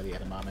back and buy the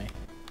edamame.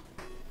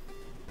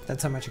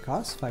 That's how much it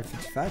costs?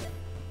 $5.55.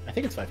 I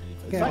think it's 555.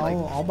 It's Okay, fine,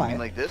 I'll You buy mean it.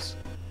 like this?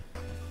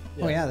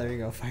 Oh yeah, there you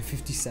go,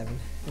 $5.57.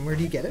 And where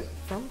do you get it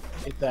from?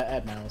 It's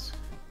at Mouse.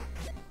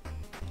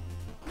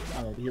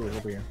 Oh, here,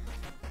 over here.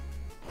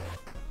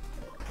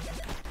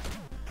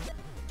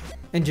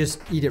 And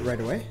just eat it right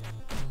away?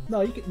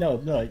 No, you can no.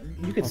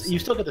 You can. I'll You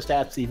still get the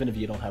stats even if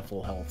you don't have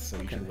full health, so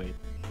you should wait.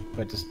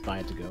 But just buy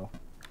it to go.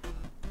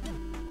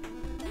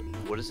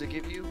 What does it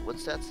give you? What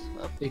stats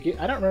up?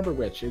 I don't remember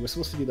which. It was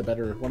supposed to be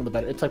one of the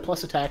better. It's like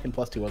plus attack and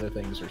plus 2 other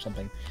things or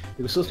something.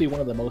 It was supposed to be one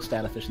of the most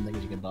stat efficient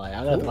things you can buy. I'm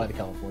gonna have to buy the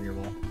California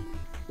roll.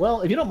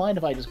 Well, if you don't mind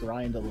if I just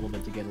grind a little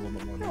bit to get a little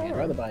bit more money, I'd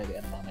rather buy the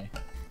edamame.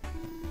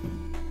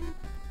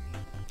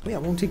 Yeah,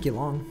 it won't take you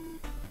long.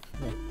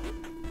 Yeah.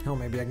 Oh,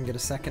 maybe I can get a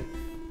second.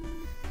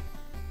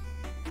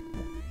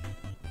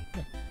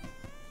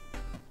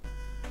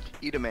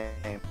 Eat a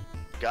man.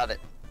 Got it.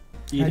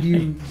 How do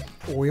you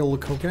oil a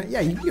coconut?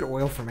 Yeah, you can get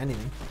oil from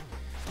anything.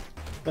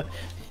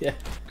 Yeah.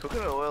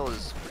 Coconut oil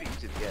is pretty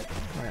easy to get.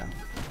 Oh yeah.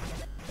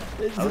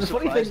 The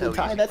funny thing, the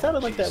time that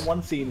sounded like that Jeez.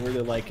 one scene where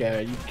they're like,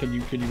 "Can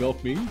you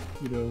milk me?"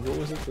 You know, what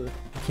was it? You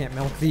can't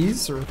milk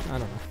these, or I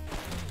don't know.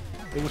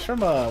 It was from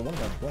one of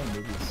the Bourne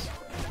movies.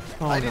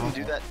 Oh, I no. didn't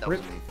do that. That was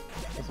Rip. me.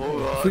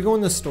 If we go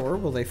in the store,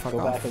 will they fuck Go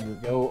off? back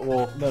and go.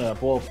 Well, no.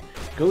 Well,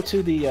 go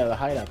to the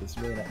hideout. It's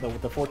really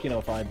the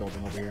 1405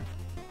 building over here.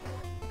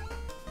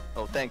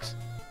 Oh, thanks.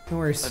 No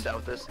worries. I'm down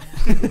with this.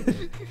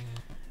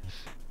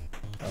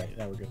 All right,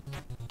 now we're good.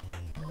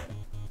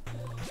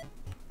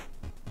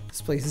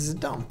 This place is a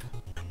dump.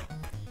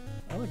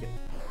 I like it.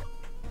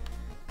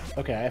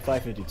 Okay, I have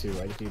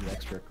 552. I just need an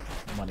extra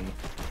money.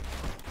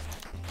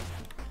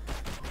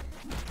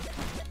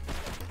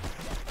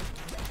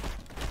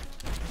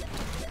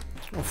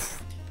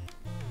 Oof.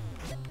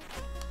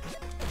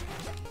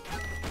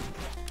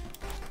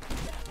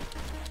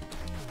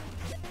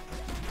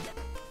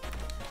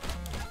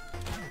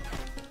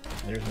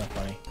 There's enough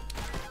money.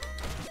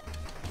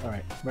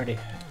 Alright, ready.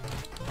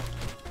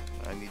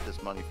 I need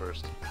this money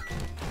first.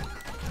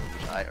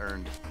 Which I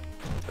earned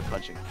for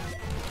punching.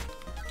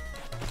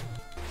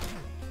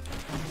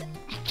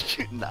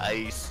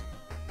 Nice.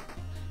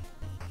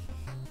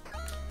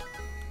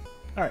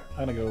 Alright,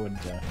 I'm gonna go and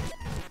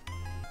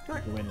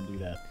go in and do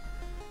that.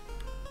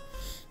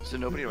 So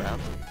nobody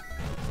around?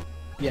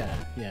 Yeah,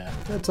 yeah.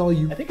 That's all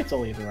you. I think it's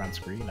only if they're on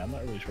screen. I'm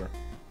not really sure.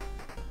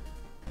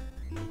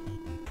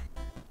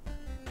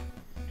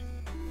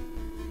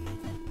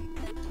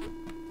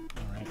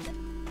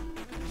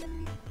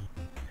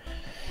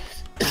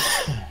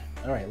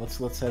 Alright,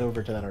 let's head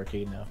over to that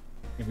arcade now.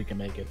 If we can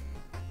make it.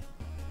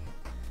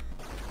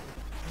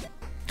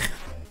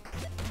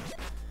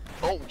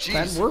 Oh, That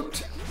jeez.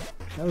 worked.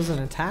 That was an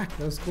attack.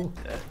 That was cool.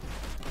 Yeah.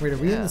 Wait, are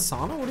we in Yeah. the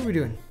sauna? What are we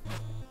doing?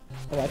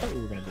 Oh, I thought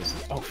we were gonna just.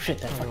 Oh shit!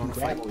 That Oh, you fucking wanna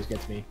grab fight? always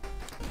gets me.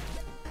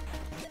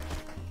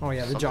 Oh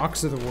yeah, the Something-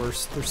 jocks are the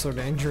worst. They're so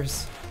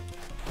dangerous.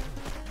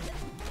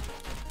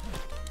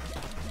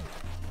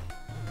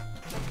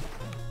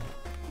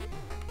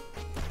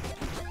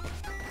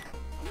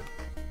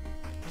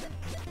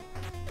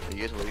 Are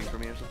you guys waiting for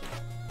me or something?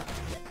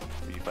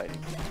 Or are you fighting?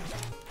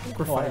 I think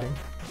we're Oh, I fighting.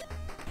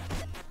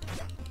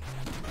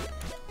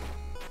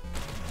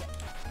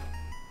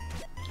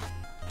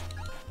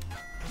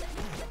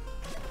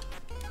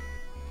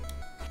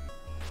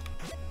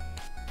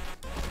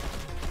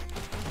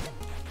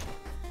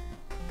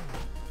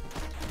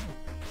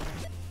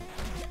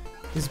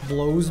 This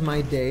blows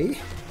my day.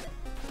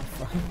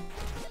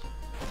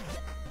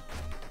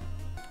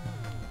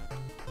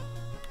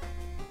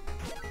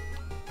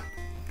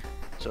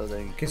 So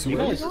then, Okay, so You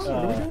where are we guys, going?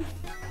 What are we doing?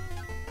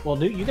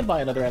 Well, you can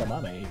buy another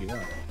edamame if you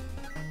want.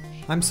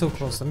 I'm so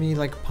close. Let me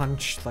like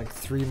punch like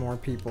 3 more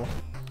people.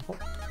 Oh,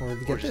 where did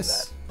we get Where's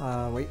this?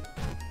 Wait.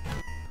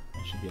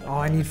 It should be like Oh,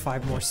 I need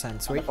 5 more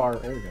cents. on the Wait. far.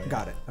 There we go.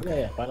 Got it. Yeah,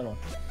 Okay. yeah. Buy another one.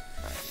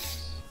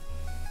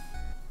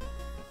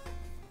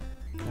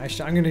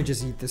 I'm gonna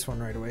just eat this one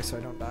right away so I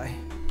don't die.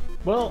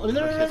 Well, no,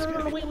 That's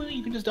gonna be- wait.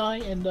 You can just die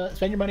and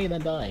spend your money and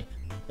then die,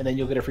 and then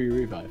you'll get a free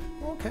revive.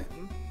 Okay.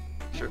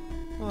 sure.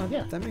 Well,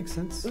 Yeah. that makes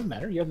sense. Doesn't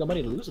matter. You have no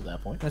money to lose at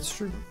that point. That's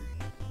true.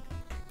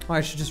 Oh, I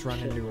should just run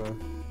into a.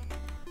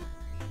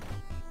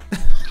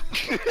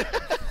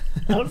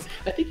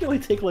 I think you only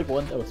take like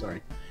one. Oh,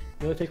 sorry.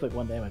 You only take like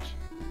 1 damage.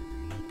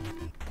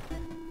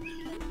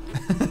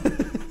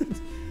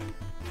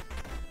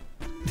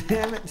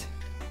 Damn it!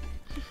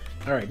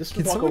 All right, just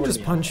Can walk someone over to just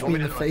me. punch Want me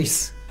me in the to-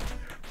 face?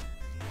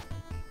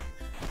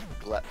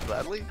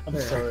 Gladly? I'm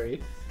There.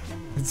 sorry.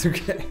 It's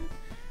okay.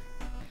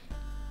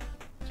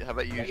 How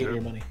about you I use get your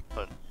your money.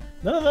 fun?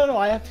 No.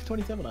 I have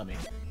 227 on me.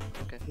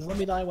 Okay. Just let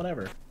me die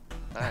whenever.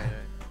 Alright.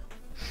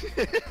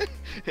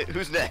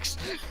 Who's next?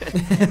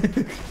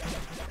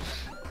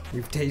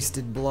 We've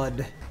tasted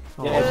blood.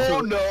 Oh, Yeah,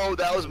 Oh no,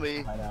 that was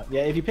me. Find out.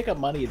 Yeah, if you pick up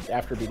money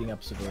after beating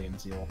up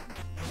civilians, you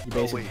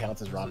basically wait.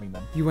 counts as robbing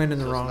them. you went in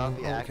the So it's wrong. not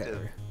the act Okay. of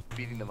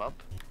beating them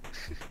up.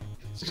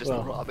 It's just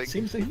Well, the robbing.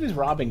 seems like who's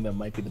robbing them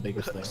might be the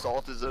biggest thing.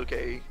 Assault is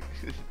okay.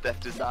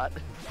 Theft is not.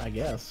 I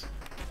guess.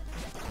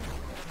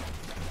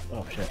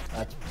 Oh shit,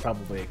 that's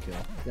probably a kill.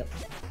 Yep.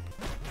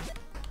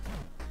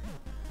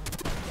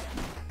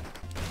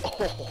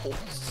 Oh,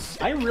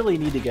 I really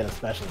need to get a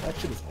special. That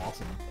shit is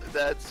awesome.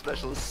 that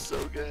special is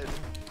so good.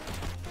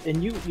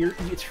 And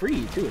it's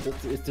free too.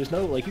 There's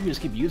no like you can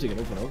just keep using it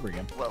over and over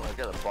again. Well, I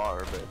got a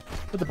bar,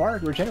 But the bar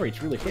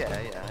regenerates really but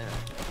quickly. yeah, I know.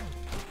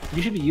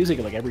 You should be using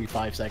it like every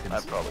 5 seconds. I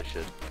probably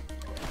should.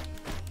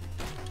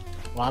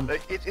 Well,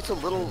 It's a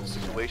little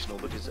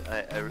situational because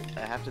I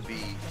have to be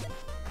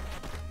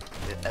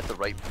at the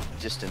right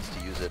distance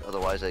to use it,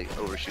 otherwise I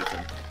overshoot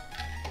them.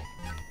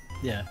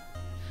 yeah.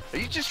 Are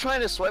you just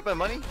trying to swipe my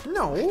money?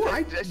 No,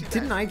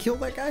 Didn't I kill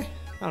that guy?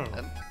 I don't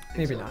know.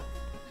 Maybe not.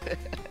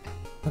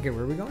 Okay,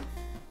 where are we going?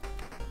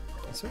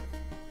 This way?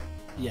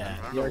 Yeah,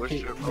 I don't the know,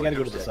 arcade, where's we your- gotta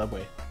go to yours the at?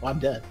 subway. Well, I'm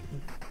dead.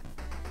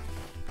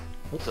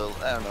 So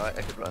I don't know. I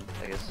could run,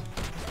 I guess.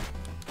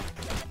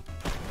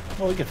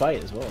 Well, we can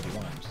fight as well if you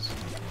want. Just,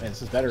 man,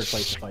 this is a better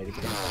place to fight. If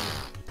you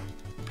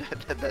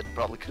don't. that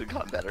probably could have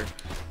gone better.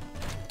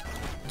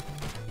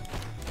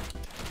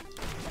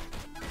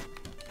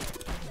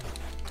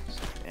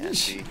 And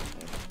see,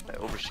 I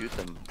overshoot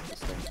them. This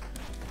thing.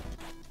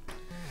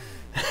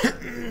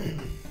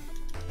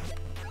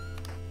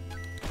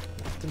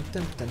 Dun,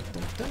 dun, dun,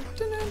 dun, dun,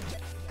 dun,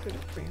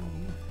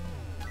 dun.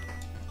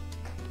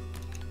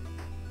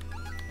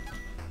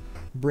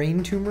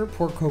 Brain tumor,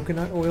 pour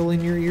coconut oil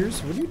in your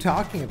ears? What are you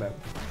talking about?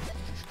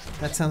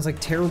 That sounds like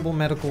terrible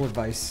medical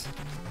advice.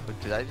 But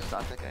did I just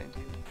knock that guy into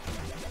you?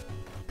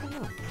 I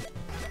don't know.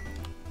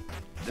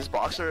 This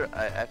boxer,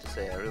 I have to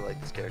say, I really like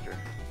this character.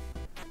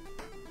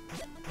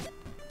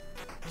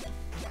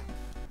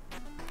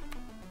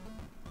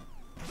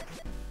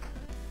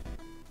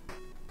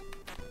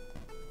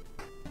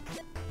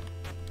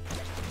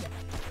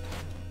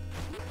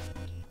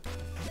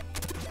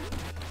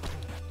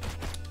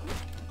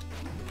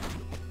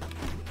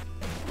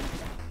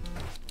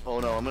 Oh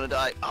no, I'm gonna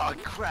die. Oh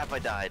crap, I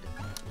died.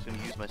 I was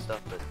gonna use my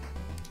stuff, but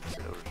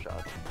it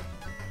overshot.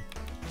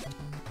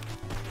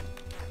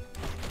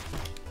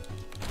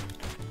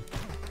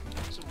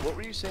 So what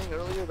were you saying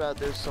earlier about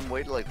there's some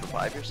way to like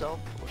revive yourself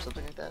or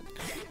something like that?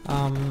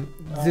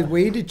 The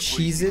way to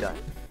cheese you it die?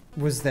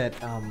 was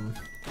that, I'm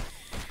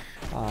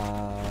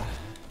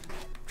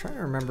trying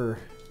to remember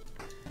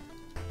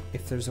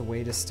if there's a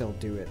way to still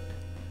do it.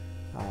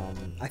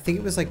 I think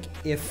it was like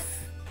if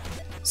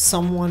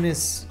someone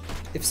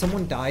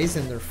dies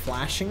and they're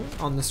flashing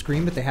on the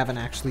screen but they haven't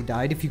actually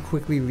died, if you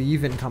quickly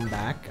leave and come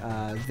back,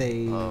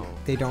 they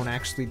don't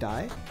actually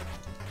die.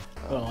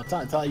 Well, it's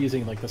not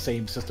using like the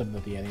same system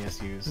that the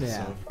NES used.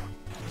 Yeah. So.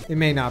 It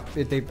may not.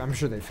 I'm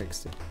sure they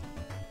fixed it.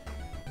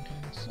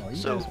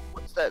 So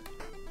what's that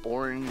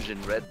orange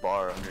and red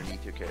bar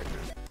underneath your character?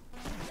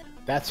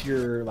 That's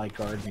your like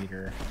guard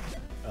meter.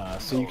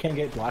 So you can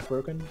get block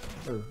broken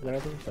or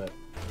whatever, but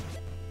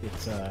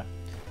it's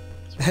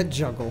That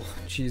juggle,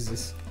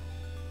 Jesus.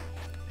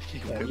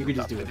 yeah, you could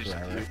just do it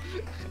forever.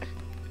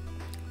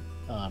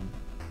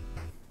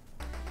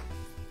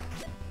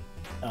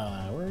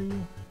 Where are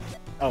you?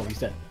 Oh, he's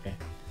dead. Okay.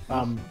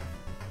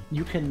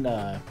 You can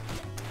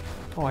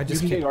Oh, I you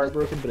just can get kicked. guard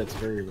broken, but it's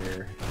very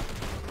rare.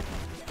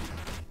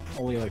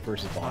 Only like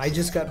versus bosses. I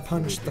just got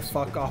punched the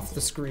fuck off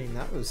the screen.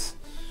 That was.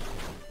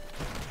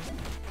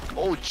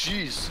 Oh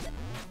jeez.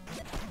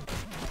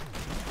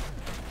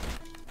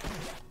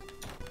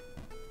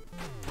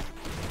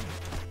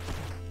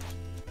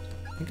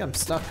 I think I'm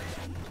stuck.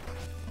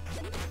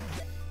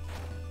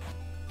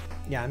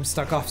 Yeah, I'm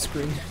stuck off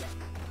screen.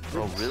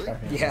 Oh really?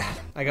 Yeah,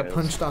 I got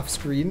punched off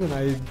screen and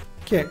I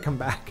can't come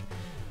back.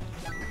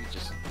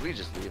 We could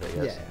just leave, I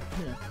Yeah. guess.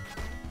 Yeah.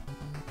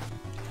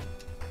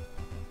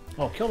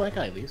 Oh, kill that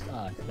guy at least.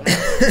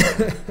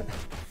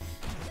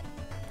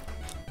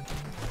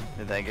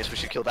 And then I guess we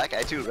should kill that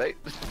guy too, right?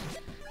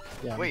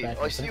 Yeah, I'm Wait, back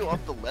I in see a you second.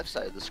 off the left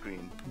side of the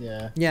screen.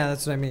 Yeah. Yeah,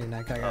 that's what I mean.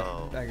 Like I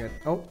got,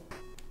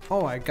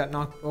 I got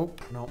knocked. Oh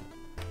no,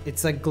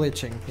 it's like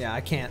glitching. Yeah,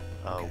 I can't.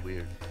 Oh, Okay.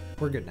 weird.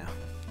 We're good now.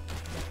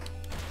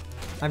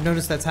 I've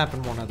noticed that's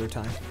happened one other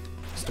time.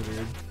 Still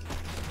weird.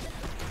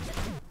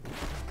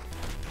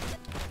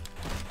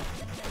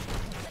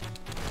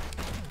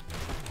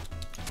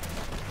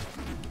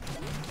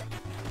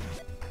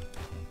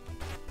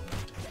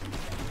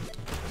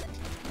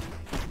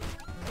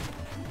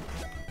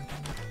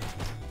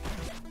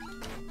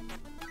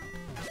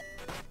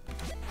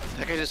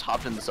 That guy just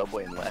hopped in the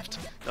subway and left.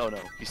 No, no,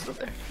 he's still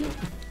there.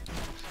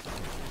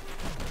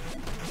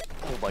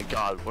 Oh my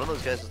god, one of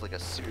those guys is like a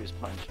serious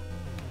punch.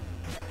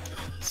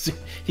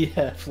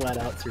 Yeah, flat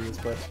out serious,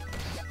 but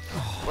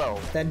Well,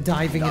 That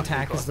diving knocked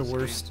attack across is the the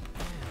screen. worst.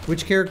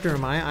 Which character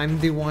am I? I'm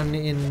the one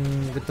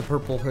in with the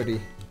purple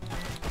hoodie.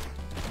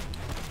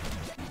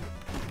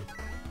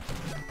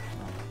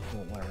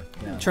 well, whatever.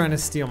 Yeah. Trying to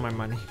steal my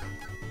money.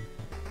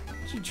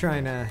 You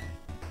trying to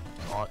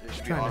it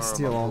should be trying honor to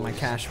steal among all my boys.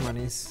 cash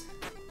monies?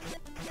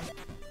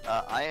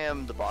 I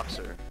am the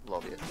boxer.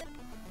 Love you.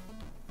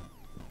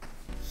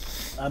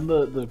 I'm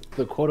the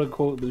quote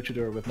unquote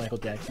luchador with Michael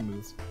Jackson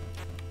moves.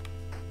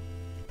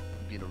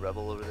 Being a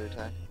rebel over there,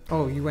 Ty.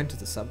 Oh, you went to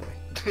the subway.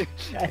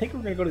 I think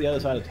we're gonna go to the other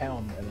side of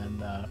town and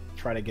then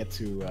try to get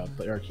to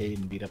the arcade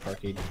and beat up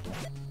arcade people.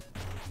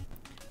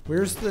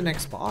 Where's the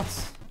next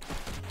boss?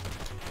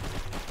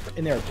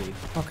 In the arcade.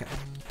 Okay.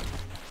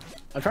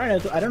 I'm trying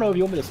to. I don't know if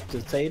you want me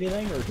to say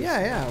anything or. Just,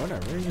 Yeah,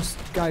 whatever. Just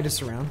guide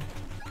us around.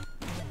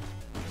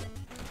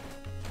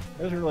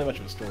 There isn't really much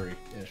of a story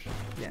ish.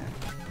 Yeah.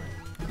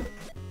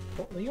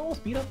 Oh, you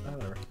almost beat up. Oh,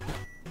 whatever.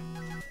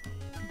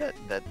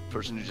 That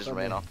person who just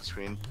ran off the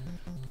screen.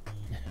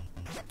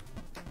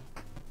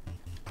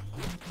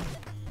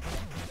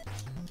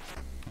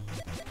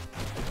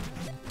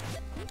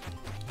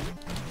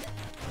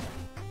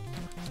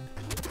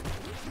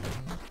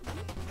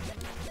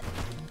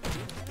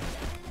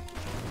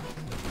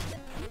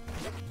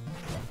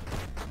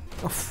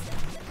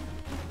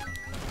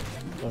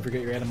 Don't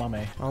forget your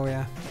edamame. Oh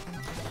yeah.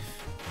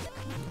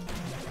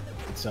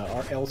 It's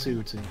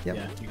L2 to Yep.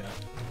 yeah, you got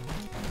it.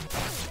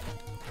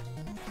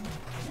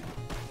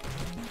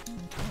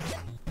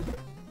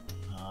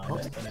 I'm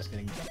just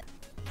getting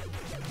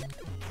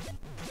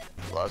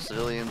A lot of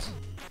civilians.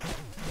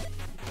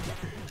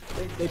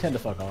 they tend to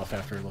fuck off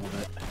after a little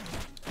bit.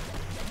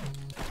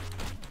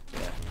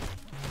 Yeah.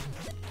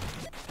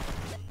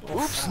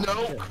 Oops!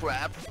 No shit.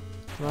 crap.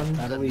 Run.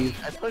 I believe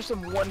I punched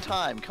him one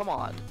time. Come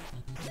on.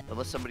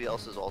 Unless somebody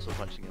else is also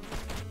punching him.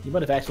 you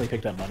might have actually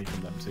picked up money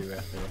from them too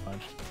after they were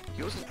punched.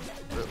 He wasn't.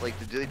 But, like,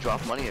 did they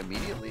drop money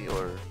immediately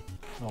or?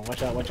 Oh,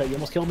 watch out! Watch out! You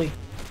almost killed me.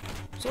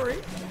 Sorry.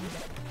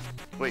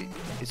 Wait,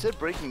 it said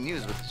breaking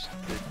news, but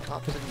the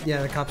cops didn't.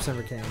 Yeah, the cops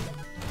never came.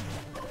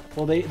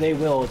 Well, they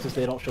will. It's just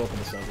they don't show up in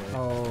the subway.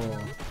 Oh.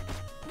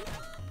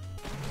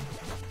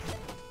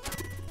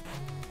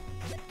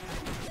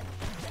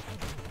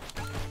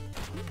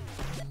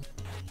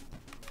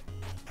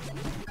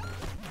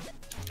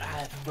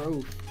 Ah,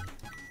 bro,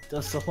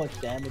 does so much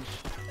damage.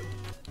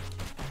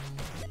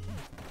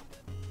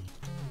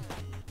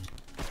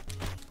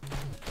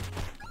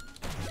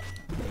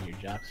 Hey, your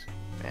jocks.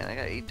 Man, I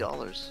got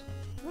 $8.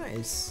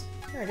 Nice.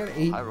 Yeah, I got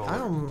 8. High roller.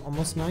 I'm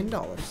almost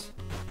 $9.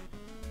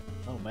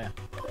 Oh man.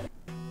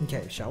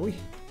 Okay, shall we?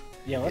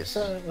 Yeah, let's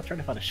Yes. try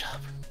to find a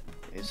shop.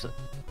 It's,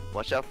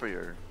 watch out for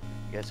your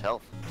guys'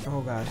 health.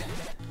 Oh god.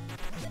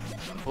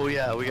 Oh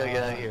yeah, we gotta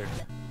get out of here.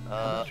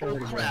 I'm sure Oh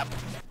we're crap.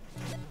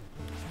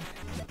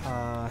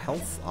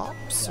 Health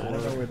ops? Yeah, I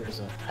don't know where there's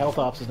a health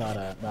ops is not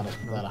a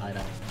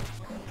hideout.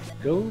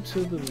 Go to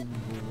the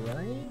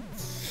right.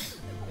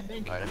 I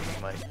think. Alright, I think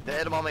you might. The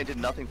edamame did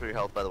nothing for your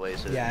health, by the way.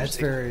 So Yeah, just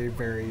it's very,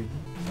 very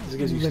This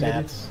gives you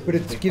limited, stats, but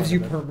it's a it big gives part you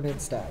of it. permanent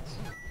stats.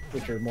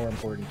 Which are more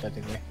important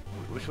technically.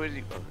 Which way did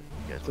you? Oh,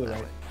 you guys To went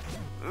the that way.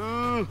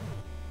 Ooh.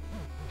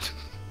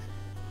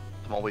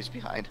 I'm always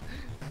behind.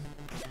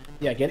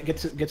 Yeah, get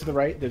to the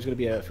right. There's gonna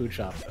be a food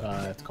shop.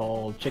 It's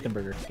called Chicken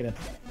Burger. Get in.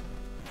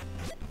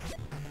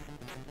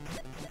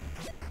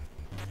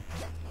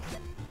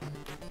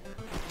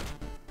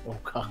 Oh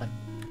god.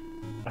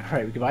 All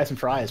right, we can buy some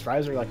fries.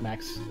 Fries are like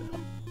max.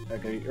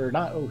 Okay, or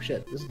not? Oh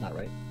shit, this is not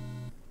right.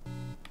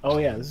 Oh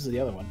yeah, this is the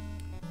other one.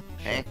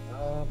 Hey.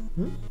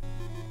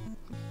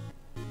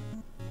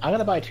 I'm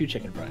gonna buy 2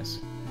 chicken fries.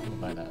 I'm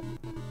gonna buy that.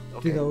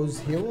 Okay. Do those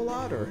heal a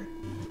lot, or?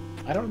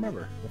 I don't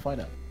remember. We'll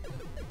find out.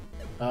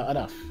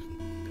 Enough.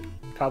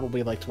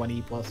 Probably like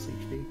 20 plus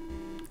HP.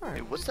 Alright.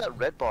 Hey, what's that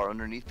red bar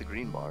underneath the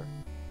green bar?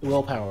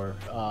 Willpower.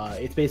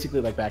 It's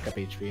basically like backup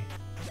HP.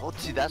 Oh,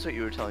 see, that's what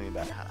you were telling me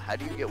about. How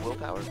do you get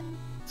willpower?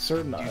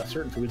 Certain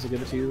foods will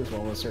give it to you, as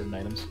well as certain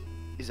items.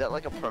 Is that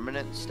like a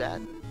permanent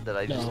stat that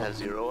I just No. have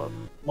 0 of?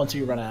 Once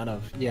you run out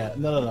of, yeah,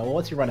 no. Well,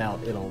 once you run out,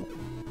 it'll.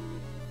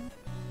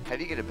 How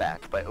do you get it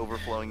back? By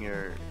overflowing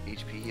your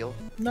HP heal?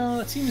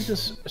 No, it seems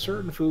just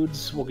certain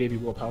foods will give you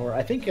willpower.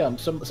 I think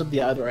some of the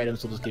other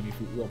items will just give you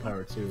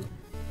willpower too.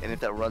 And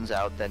if that runs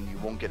out, then you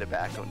won't get it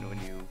back when you.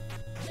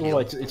 Well, heal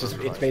it's just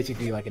or it's run.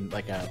 basically like a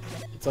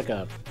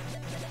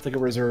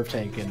reserve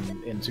tank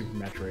in Super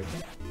Metroid.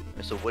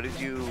 So what did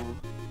you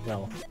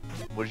Well,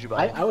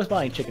 buy? I was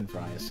buying chicken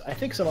fries. I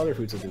think some other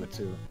foods will do it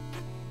too.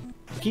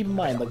 Keep in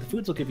mind, like the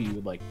foods will give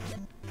you like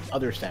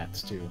other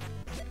stats too,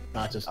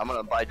 not just. I'm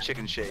gonna buy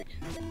chicken shake,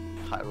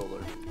 high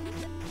roller.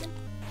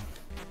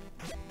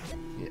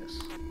 Yes.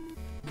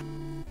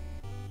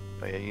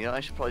 Oh yeah, you know I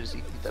should probably just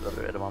eat that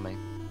other edamame.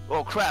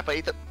 Oh crap! I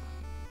ate the.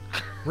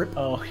 Rip.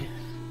 Oh.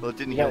 Well, it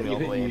didn't Yeah, heal me all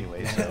the way you-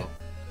 anyway, so.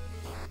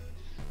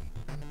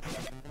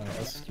 Alright,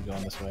 let's just keep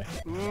going this way.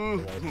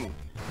 Ooh.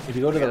 If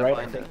you go to We the gotta right, I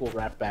find think it. we'll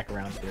wrap back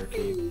around to the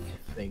arcade.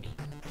 I think.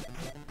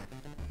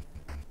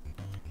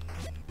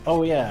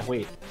 Oh yeah,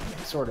 wait.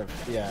 Sort of,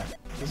 yeah.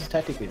 This is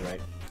technically right.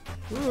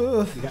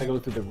 Ugh. You gotta go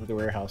through the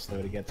warehouse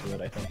though to get to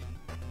it, I think.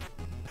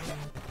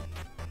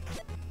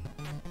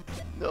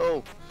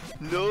 No,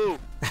 no.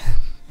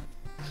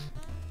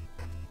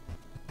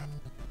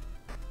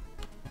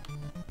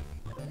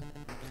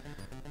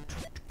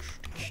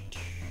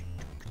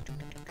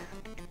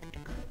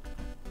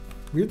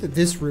 Weird that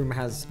this room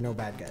has no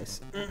bad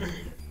guys.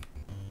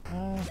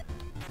 I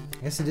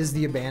guess it is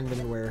the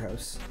abandoned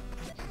warehouse.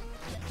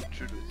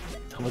 True to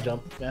it. Double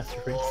jump,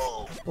 masterpiece.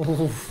 Whoa.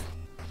 Oh.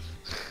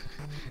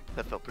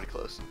 That felt pretty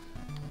close.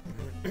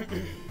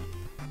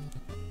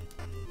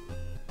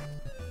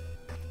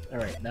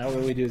 Alright, now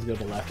what we do is go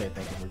to the left, I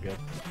think, and we're good.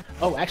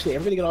 Oh, actually,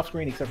 everybody get off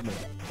screen except for me.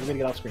 Everybody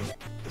get off screen.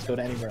 Let's go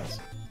to anywhere else.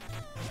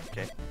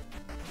 Okay.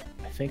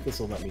 I think this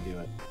will let me do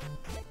it.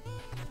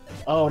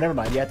 Oh, never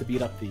mind. You have to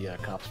beat up the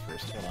cops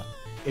first. Hold on.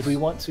 If we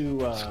want to,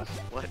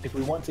 What? if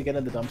we want to get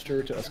in the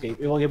dumpster to escape,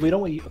 well, if we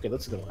don't, okay,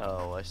 let's go.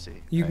 Oh, I see.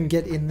 You can Right.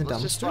 get in the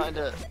Let's just dumpster? find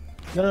a.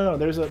 No.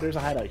 There's a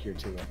hideout here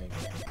too, I think.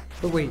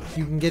 But wait,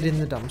 you can get in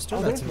the dumpster?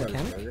 Oh, That's a there's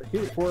mechanic? Burger.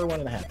 Here,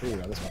 401.5. Here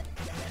we go. This one.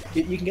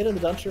 You can get in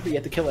the dumpster, but you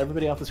have to kill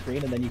everybody off the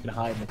screen, and then you can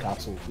hide, and the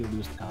cops will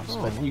lose the cops.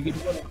 Oh. But you can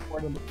go to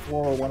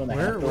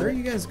 401.5. Where are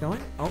you guys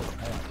going? Oh,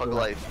 Pug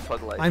life.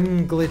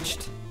 I'm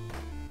glitched.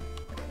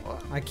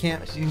 What? I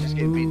can't I see you just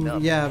getting beaten move.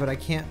 up. Yeah, but I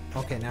can't.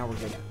 Okay, now we're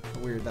good.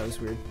 Weird. That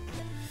was weird.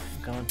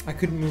 Come on. I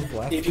couldn't move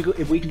left.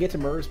 If we can get to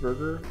Murr's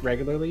Burger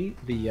regularly,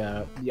 the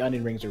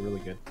onion rings are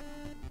really good.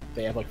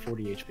 They have like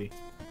 40 HP.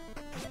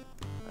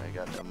 I ain't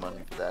got no money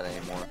for that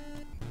anymore.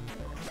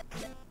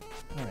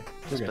 All right,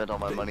 we're good. Spent all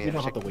my money You on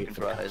don't have to chicken wait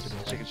for the fries, cops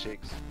to go chicken away.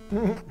 shakes.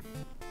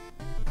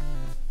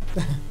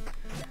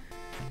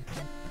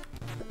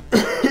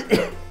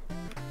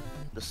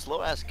 The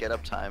slow ass get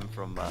up time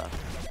from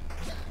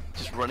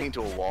just running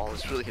into a wall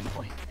is really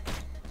annoying.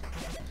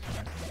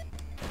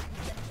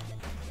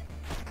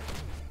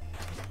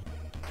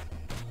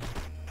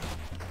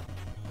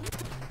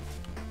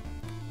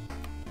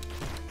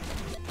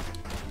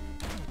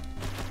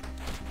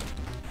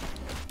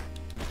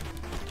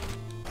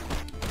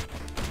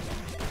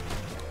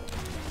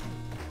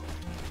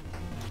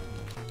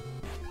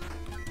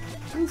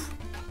 Oof.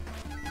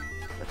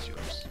 That's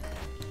yours.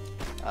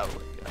 I will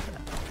let you have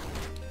that.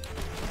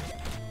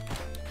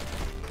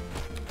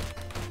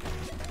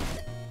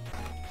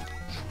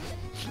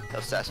 That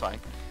was satisfying.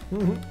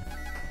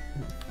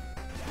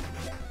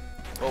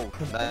 Oh,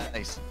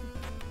 nice.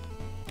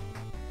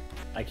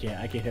 I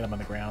can't hit him on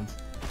the ground.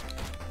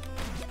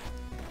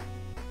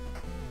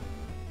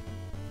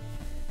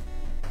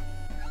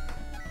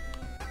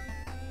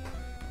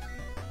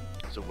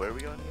 So where are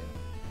we going again?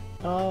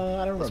 I don't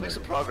Let's remember. make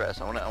some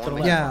progress. I want to.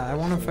 left. Yeah, I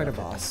want to fight a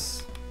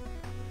boss.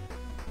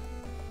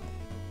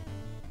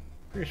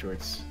 Pretty sure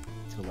it's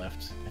to the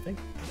left, I think.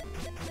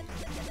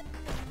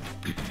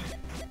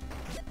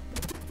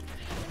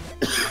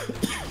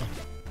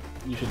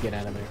 You should get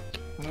out of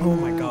there. Oh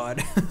my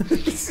god.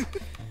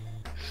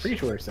 Pretty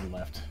sure it's to the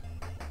left.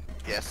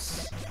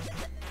 Yes.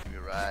 Give me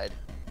a ride.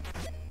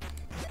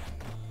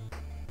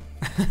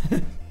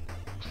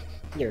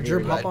 Here, Jerp,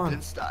 we hop go. on.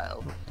 In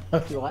style.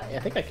 Well, I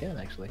think I can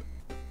actually.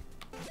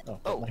 Oh,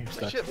 Oh, now you're my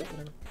stuck. ship.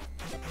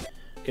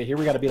 Okay, here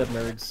we gotta beat up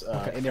nerds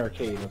in the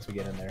arcade once we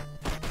get in there.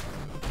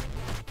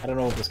 I don't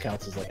know if this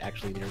counts as like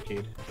actually the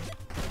arcade.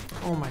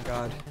 Oh my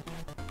god.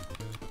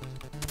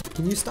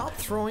 Can you stop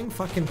throwing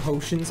fucking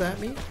potions at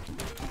me?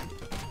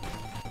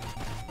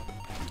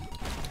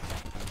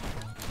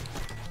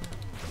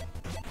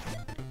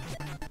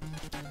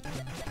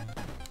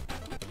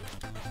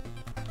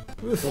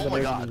 Oof. Throw the my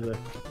nerds God. into the-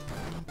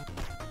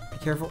 Be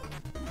careful.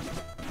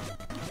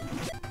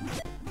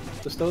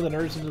 Just throw the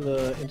nerds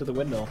into the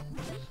windmill.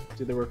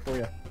 Do the work for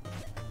you.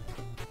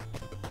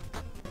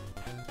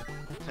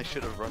 I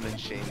should have run in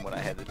shame when I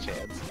had the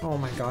chance. Oh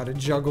my god, it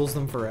juggles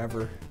them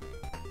forever.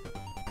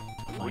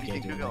 Where do you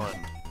think you're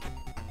going?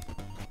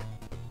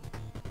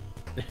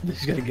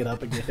 He's gonna get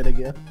up and get hit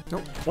again.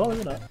 Nope. Oh,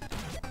 you're not.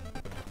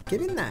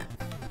 Get in that.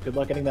 Good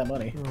luck getting that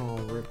money. Oh,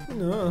 rip.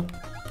 No.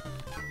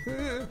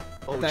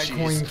 Oh, That jeez.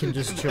 coin can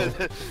just chill.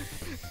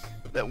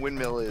 That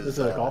windmill is.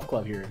 There's a golf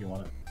club here if you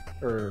want it.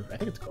 Or, I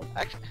think it's golf.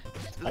 Actually,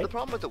 the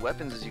problem with the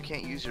weapons is you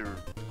can't use your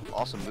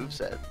awesome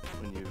moveset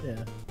when you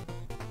Yeah.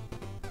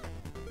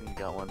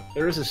 got one.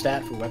 There is a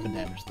stat for weapon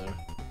damage, though.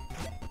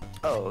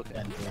 Oh, okay.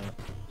 And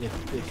it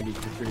can be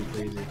pretty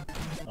crazy.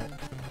 Oh.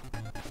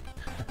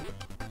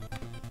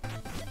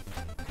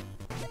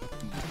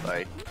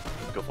 Alright,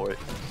 go for it.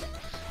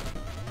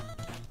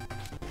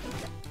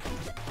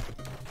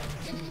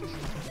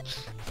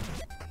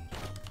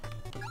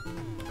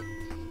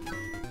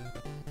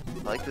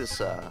 I like this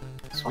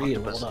Sweet,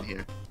 octopus hold in up.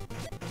 here.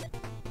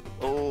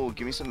 Oh,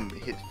 give me some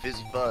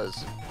fizzy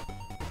fuzz.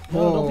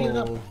 No, don't beat it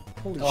up. Whoa.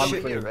 Holy Oh, I'm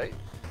shit. here, right?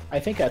 I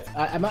think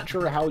I'm not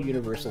sure how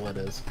universal it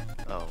is.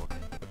 Oh, okay.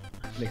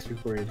 Makes me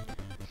worried.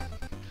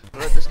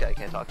 What about this guy?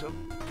 Can't talk to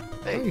him?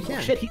 Hey, Oh, you you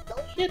can. Shit, he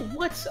sells shit?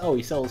 What? Oh,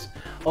 he sells...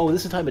 Oh,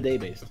 this is time of day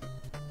based.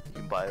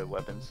 can buy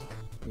weapons.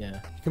 Yeah.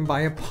 You can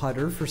buy a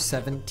putter for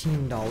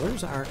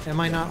 $17. Am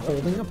I not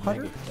holding a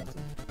putter? Mega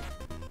expensive.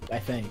 I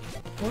think.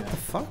 What Yeah. the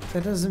fuck?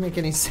 That doesn't make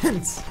any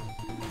sense.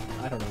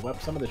 I don't know.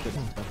 Some of the shit's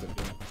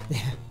expensive. Yeah.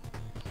 Yeah.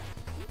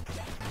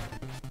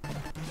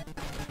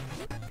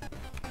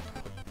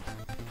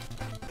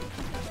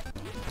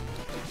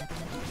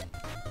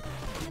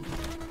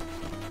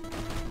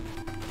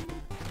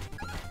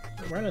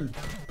 I'm running.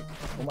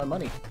 For my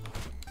money.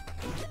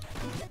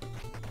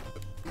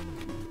 my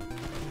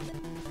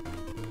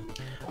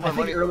I think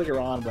money- earlier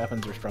on,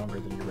 weapons are stronger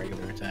than your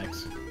regular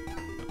attacks.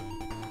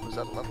 Was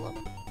that a level up?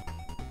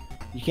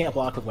 You can't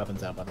block with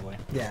weapons out, by the way.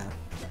 Yeah.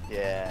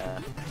 Yeah.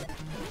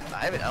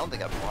 I don't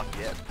think I've blocked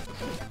yet.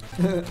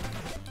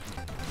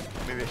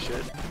 Maybe I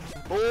should.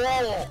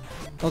 Oh!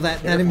 Oh,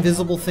 that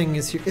invisible thing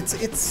is here.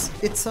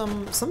 It's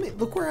something.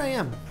 Look where I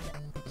am.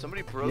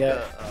 Somebody broke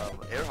Yeah.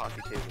 a air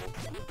hockey table.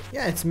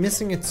 Yeah, it's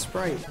missing its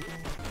sprite.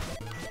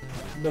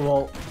 No,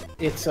 well,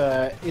 it's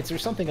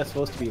there's something that's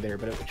supposed to be there,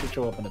 but it should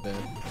show up in a bit.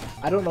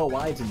 I don't know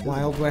why it's invisible.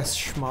 Wild West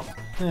shmup.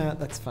 Yeah,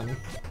 that's funny.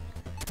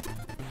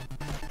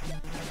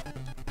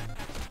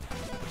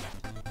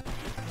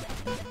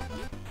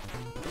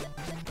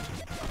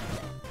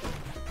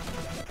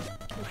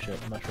 shit,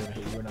 I'm not sure if I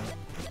hit you or not.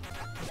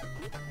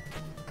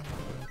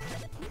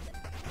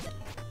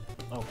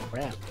 Oh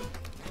crap.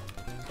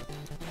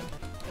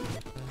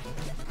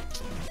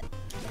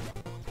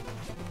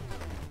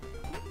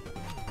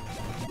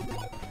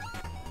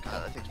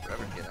 God, that takes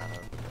forever to get out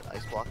of the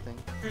ice block thing.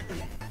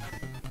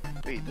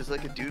 Wait, there's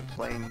like a dude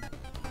playing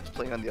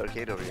on the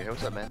arcade over here. Hey,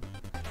 what's up, man?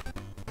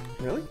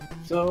 Really?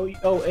 So,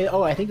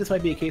 I think this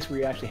might be a case where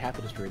you actually have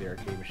to destroy the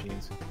arcade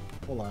machines.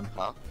 Hold on.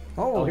 Huh?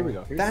 Oh, here we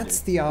go. Here's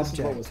that's the the dude. This is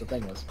object. what was the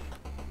thing was.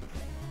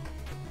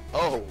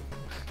 Oh,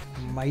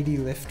 Mighty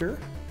lifter.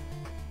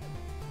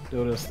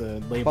 Notice the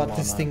label Bought on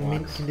this that thing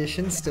mint box.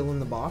 condition, still in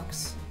the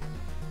box.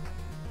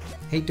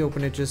 Hate to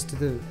open it just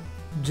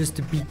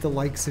to beat the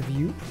likes of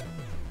you.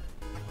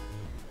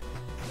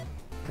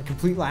 A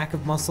complete lack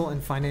of muscle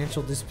and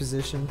financial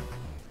disposition.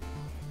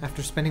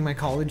 After spending my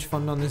college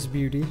fund on this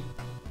beauty.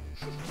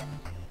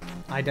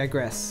 I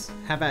digress.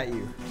 Have at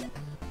you.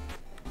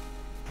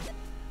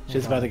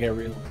 Shit's about to get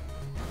real.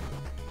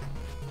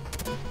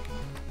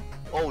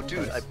 oh,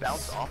 dude, I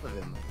bounced off of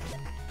him.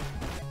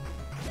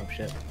 Oh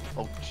shit.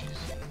 Oh,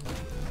 jeez.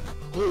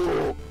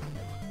 Oh.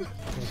 Okay,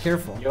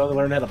 careful. You gotta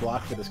learn how to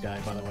block for this guy,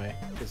 by the way.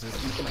 Because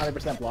you can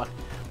 100% block.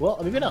 Well,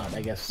 maybe not,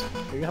 I guess.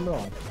 Maybe I'm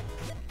wrong.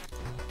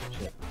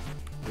 Shit.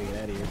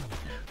 Get out of here.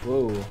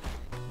 Whoa.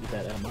 Get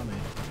that out of my man.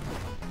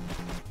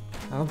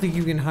 I don't think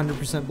you can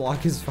 100% block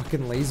his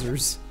fucking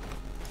lasers.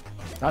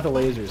 Not the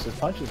lasers, his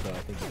punches though, I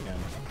think you can.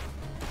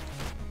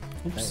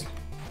 Oops. Hey.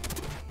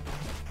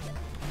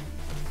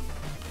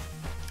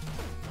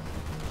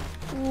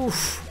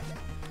 Oof.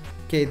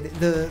 Okay,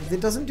 it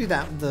doesn't do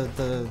that.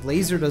 The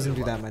laser doesn't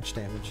do that much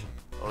damage.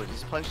 Oh,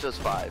 his punch does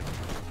 5.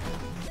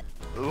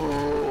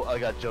 Ooh, I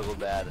got juggled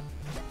bad.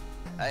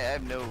 I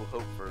have no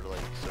hope for like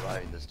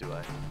surviving this, do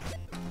I?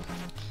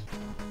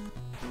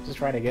 Just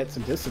trying to get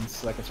some distance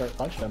so I can start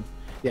punching him.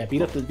 Yeah,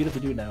 beat up the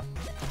dude now.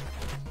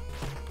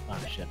 Ah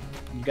shit.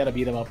 You gotta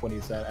beat him up when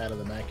he's out of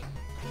the mech.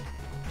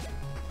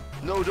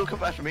 No, don't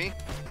come after me.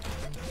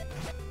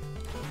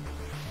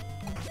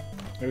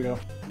 There we go.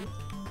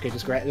 Okay,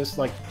 just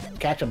like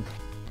catch him.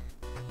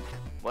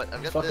 What?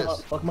 I've got Fuck this. him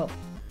up. Fuck him up.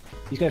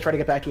 He's gonna try to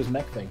get back to his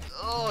mech thing.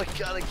 Oh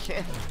god, I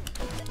can't.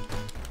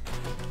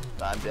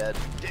 I'm dead.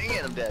 Dang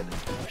it, I'm dead.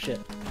 Oh shit.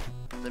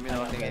 Let me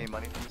know if I can get any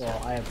money.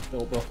 Well, I have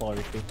Bill fall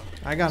HP.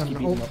 I got Just him.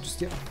 keep Oh, beating him up.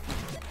 just yeah.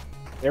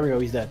 There we go.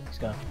 He's dead. He's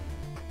gone.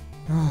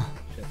 Oh,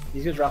 Shit.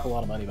 He's gonna drop a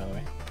lot of money, by the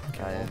way.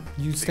 Okay.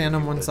 you stand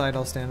on one side,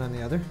 I'll stand on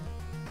the other.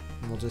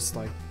 And we'll just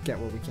like get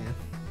what we can.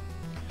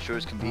 Sure,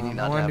 it's convenient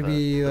I not to wanted have to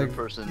be a third like,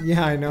 person.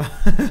 yeah, I know.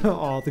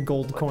 Oh, the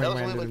gold What? coin That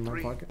was only landed like in my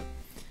 3. pocket.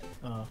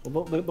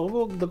 Well,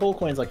 the gold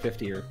coin's like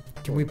 50 or.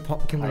 Can we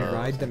Higher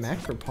ride the sense.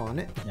 mech or pawn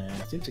it? Nah,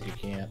 it seems like you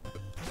can't.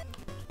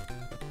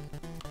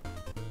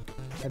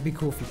 That'd be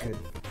cool if you could.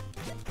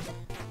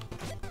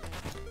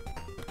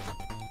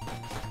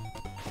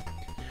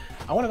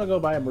 I want to go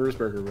buy a Mer's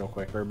burger real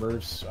quick, or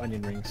Mer's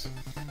onion rings.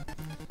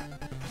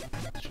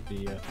 Should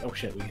be. Oh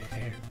shit,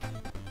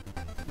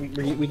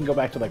 we can go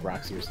back to like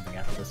Roxy or something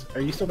after this.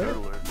 Are you still there?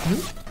 Nerd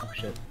alert. Oh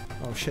shit.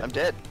 Oh shit. I'm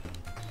dead.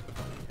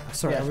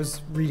 Sorry, Yeah. I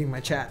was reading my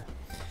chat.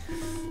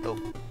 Oh,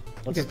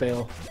 Let's Okay.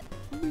 fail.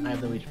 I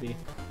have no HP.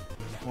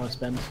 I want to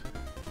spend.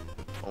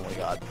 oh my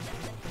god.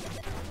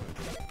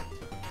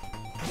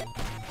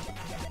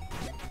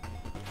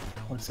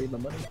 I want to save my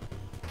money.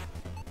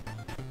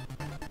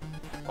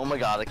 Oh my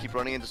god, I keep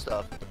running into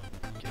stuff.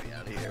 Get me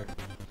out of here.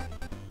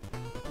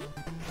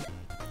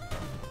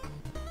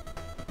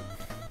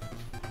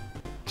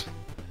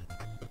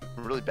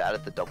 I'm really bad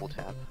at the double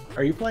tap.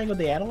 Are you playing with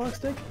the analog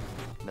stick?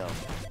 No.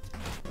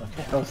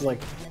 Okay. I was like,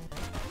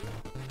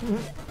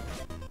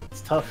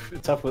 it's tough.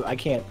 It's tough with. I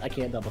can't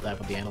double tap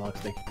with the analog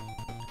stick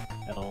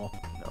at all.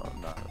 No,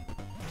 I'm not.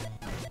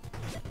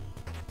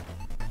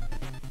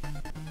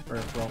 Or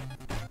well,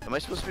 Am I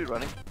supposed to be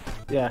running?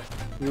 yeah.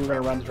 We were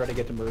gonna run to try to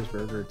get to Mer's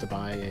Burger to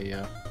buy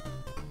a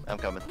I'm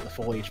coming.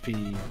 full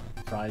HP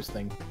fries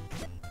thing.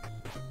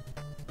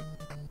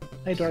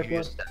 Hey, You Dark can Blood.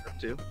 use stack up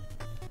too?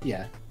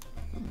 Yeah.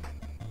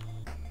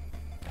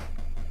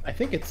 I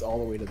think it's all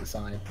the way to the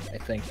side. I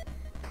think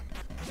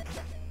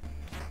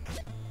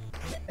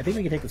we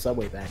can take the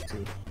subway back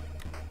too.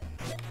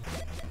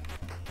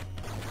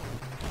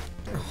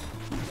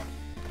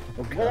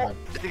 Oh god.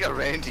 I think I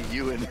ran into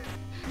you and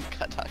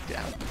got knocked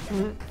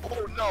down.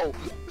 Oh no!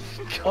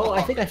 Oh,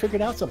 I think I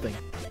figured out something.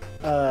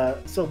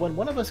 So when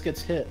one of us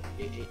gets hit,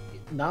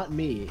 not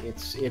me,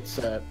 it's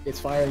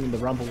firing the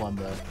rumble on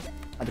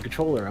the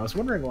controller. I was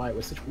wondering why it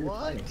was such weird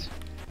What? timing.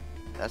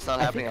 That's not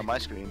I happening think- on my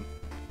screen.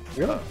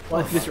 Really?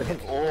 Well, it's right.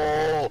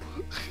 Oh!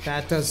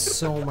 That does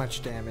so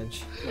much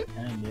damage.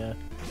 And yeah.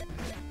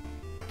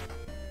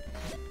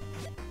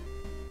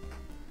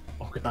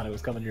 Oh god, it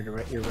was coming your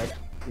direction.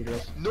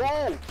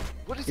 No!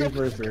 What is Here's up?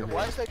 Mer's Burger.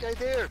 Why is that guy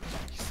there?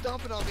 He's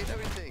stomping on me and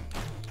everything.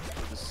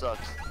 Oh, this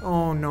sucks.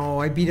 Oh no,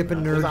 I beat up a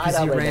There's nerd a because he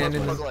hideout right ran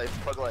now. in Pug the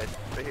life, pug life.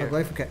 Right here. Pug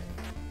life. Okay.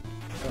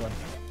 Hold on.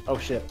 Oh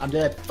shit, I'm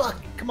dead.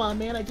 Fuck! Come on,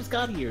 man, I just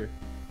got here.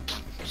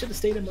 I should have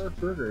stayed in Mer's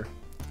Burger.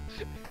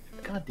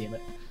 God damn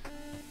it.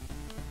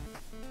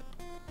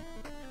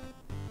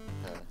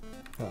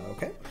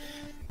 Okay.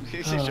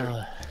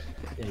 Sure.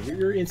 Yeah,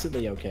 you're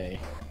instantly okay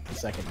the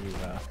second you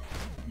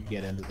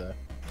get into the.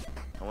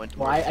 I went to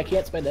Well, Merv's I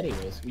can't spend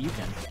anyways. Well, you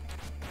can.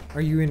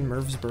 Are you in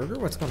Merv's Burger?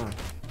 What's going on?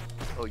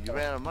 Oh, you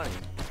ran out of money.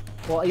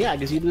 Well, yeah,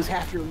 because you lose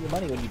half your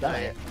money when you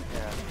die.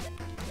 Yeah.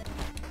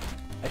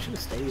 I should have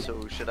stayed.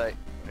 So should I?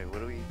 Wait, what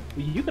do we?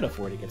 Well, you can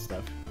afford to get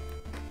stuff.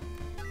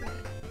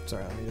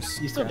 Sorry, let me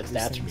just. You still grab get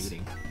these stats from things.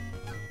 eating.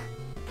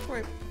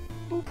 Wait.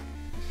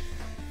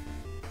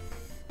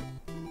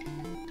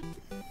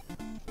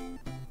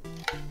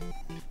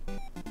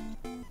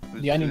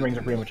 Who's The onion food? rings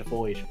are pretty much a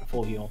full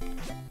heal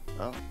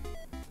Oh.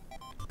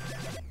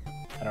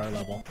 at our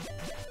level.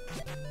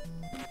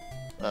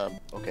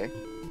 Okay.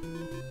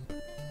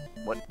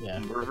 What? Yeah.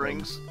 Merv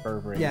rings?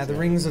 Merv rings. Yeah, the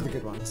rings are the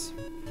good ones.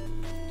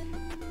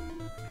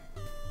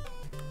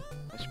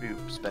 I should be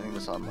spending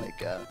this on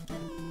like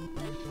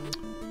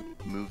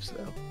moves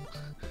though.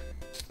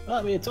 Well,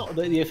 I mean, it's all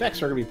the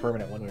effects are gonna be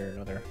permanent one way or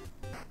another.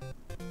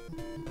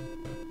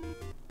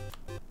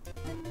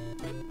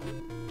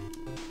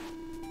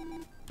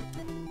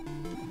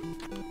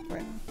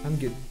 Right, I'm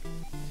good.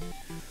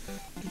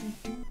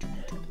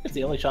 It's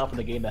the only shop in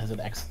the game that has an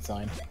exit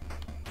sign.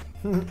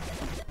 Oh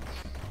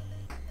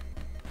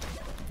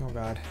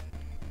god.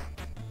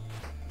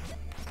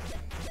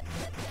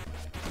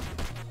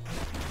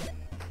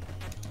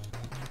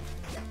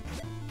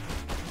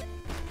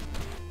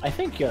 I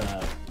think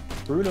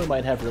Bruno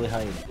might have really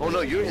high. Oh,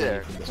 no, you're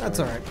there. That's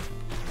alright.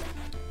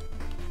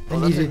 Oh, I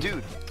that's a need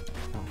dude.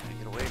 Oh.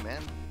 Get away,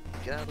 man.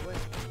 Get out of the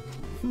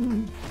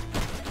way.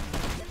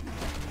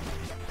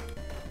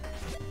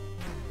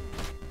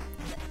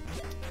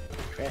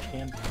 Trash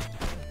can.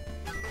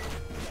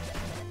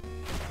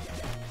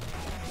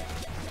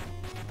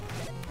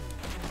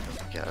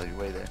 Get out of your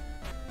way there.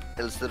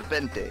 El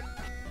Serpente.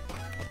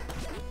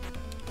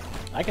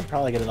 I could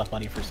probably get enough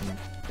money for some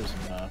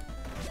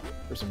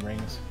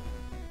rings.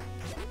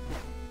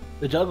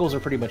 The juggles are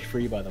pretty much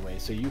free, by the way,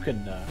 so you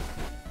can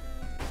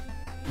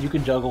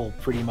juggle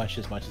pretty much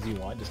as you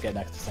want. Just get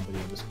next to somebody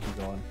and just keep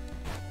going.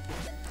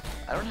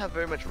 I don't have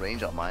very much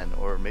range on mine,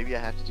 or maybe I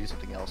have to do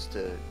something else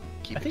to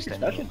keep I think your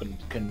extending.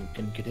 special can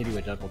continue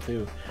a juggle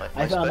too. My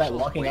I found that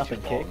special's walking way up too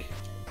and long. kick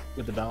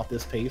with about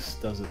this pace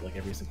does it like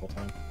every single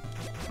time.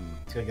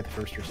 It's gonna get the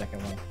first or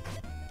second one.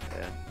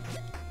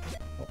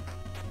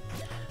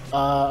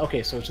 Yeah.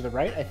 Okay, so to the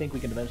right, I think we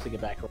can eventually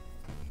get back.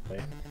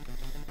 Okay.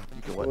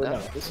 You can what Or now? no,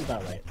 this is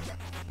not right.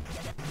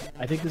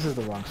 I think this is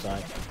the wrong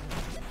side.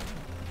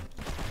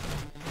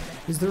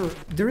 Is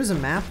there is a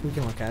map we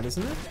can look at,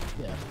 isn't there?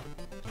 Yeah.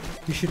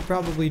 You should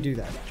probably do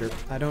that, Jerk.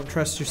 I don't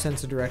trust your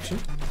sense of direction.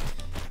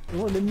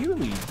 Well, then you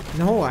lead.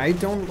 No, I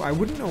don't. I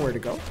wouldn't know where to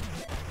go.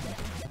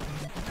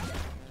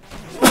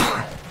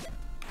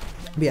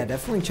 But yeah,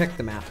 definitely check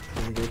the map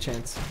when you get a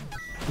chance.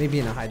 Maybe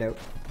in a hideout.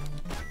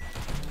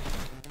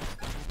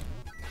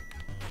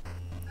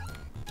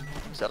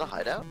 Is that a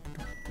hideout?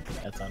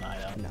 That's on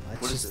hideout. No,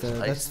 it's What is just this,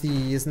 that's ice?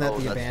 the isn't that Oh,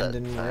 the that's that-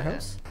 abandoned yeah.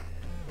 warehouse?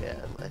 Yeah,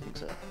 I think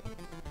so.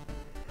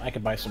 I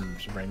could buy some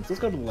rings. Let's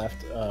go to the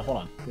left. Hold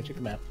on. Let me check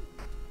the map.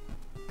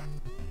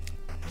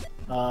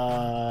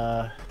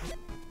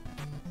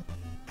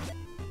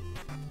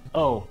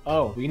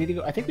 Oh, we need to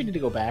go. I think we need to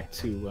go back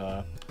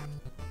to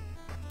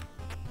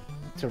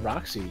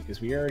Roxy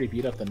because we already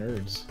beat up the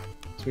nerds.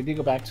 So we need to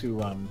go back to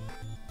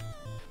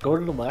go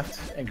to the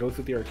left and go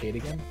through the arcade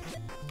again,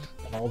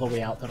 and all the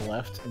way out to the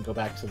left and go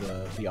back to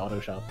the auto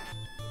shop.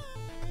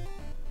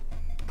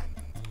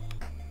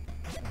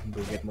 And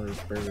go get Merv's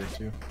burger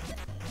too.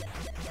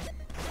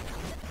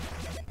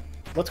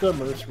 Let's go to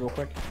Merv's real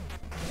quick.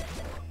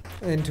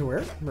 Into where?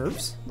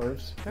 Mervs?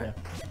 Merv's, Okay.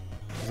 yeah.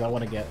 Because I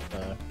want to get.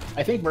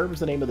 I think Merv's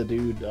the name of the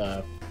dude.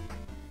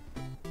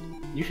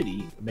 You should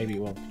eat. Maybe.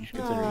 Well, you should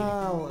consider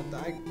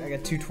eating. I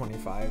got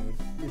 225.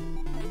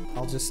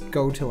 I'll just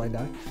go till I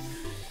die.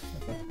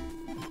 Okay.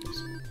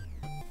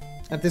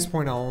 At this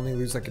point, I'll only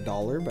lose like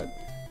 $1, but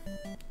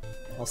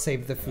I'll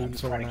save the I'm food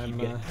just for trying when to keep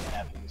I'm. getting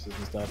happiness and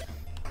stuff.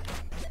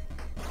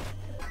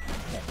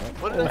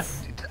 What did I?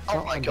 Oof.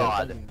 Oh my I'm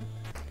god. dead.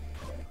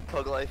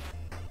 Pug life.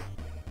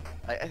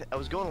 I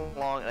was going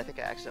along and I think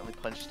I accidentally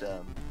punched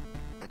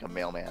like a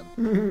mailman.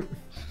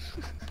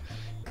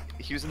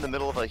 He was in the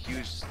middle of a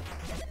huge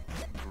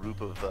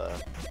group of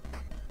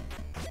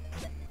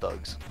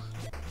thugs.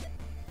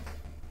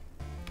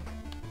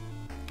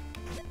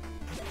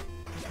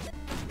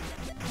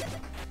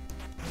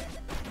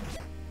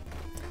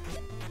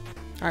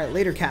 All right,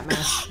 later, cat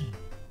mash.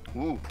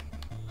 Ooh,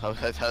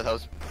 that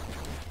was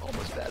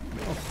almost bad for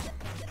me.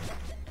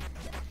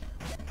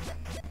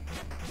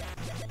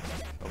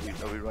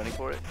 Are we running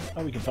for it?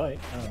 Oh, we can fight.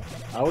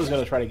 Oh. I was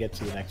gonna try to get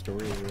to the next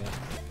story area.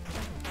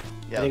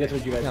 Yeah. I think that's okay.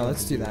 what you guys. Yeah, wanted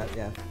let's to do that.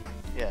 Yeah,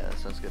 Yeah, that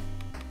sounds good.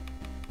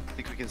 I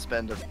think we can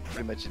spend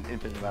pretty much an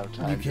infinite amount of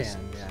time you just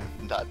can. Yeah.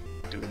 not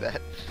doing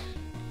that.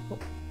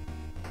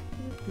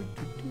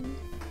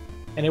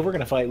 And if we're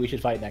gonna fight, we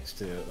should fight next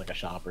to like a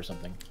shop or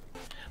something.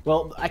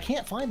 Well, I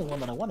can't find the one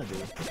that I want to do.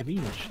 The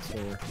convenience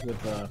store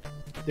with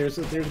there's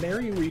an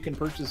area where you can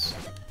purchase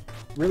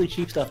really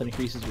cheap stuff that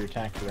increases your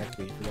attack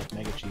directly for like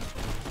mega cheap.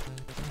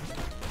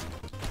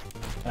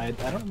 I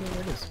don't remember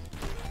where it is.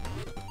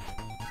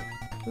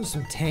 Those are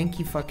some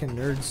tanky fucking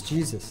nerds,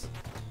 Jesus.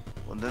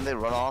 Well, then they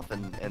run off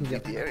and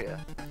leave the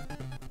area.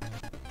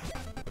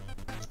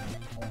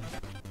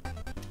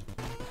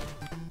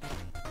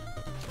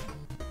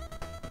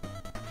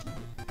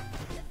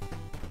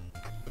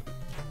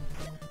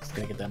 Just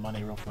gotta get that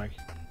money real quick.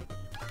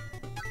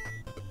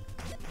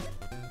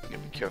 You gotta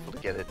be careful to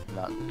get it and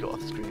not go off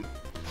the screen.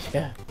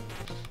 Yeah.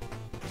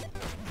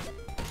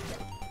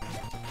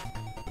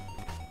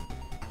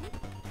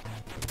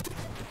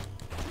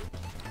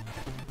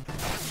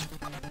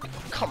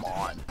 Come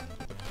on.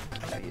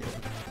 Yeah.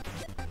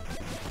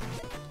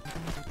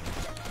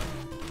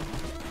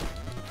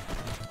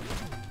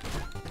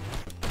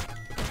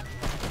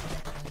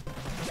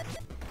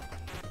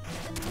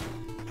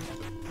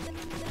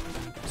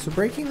 So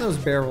breaking those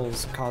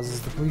barrels causes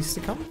the police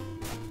to come?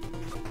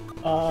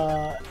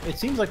 It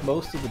seems like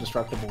most of the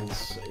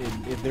destructibles,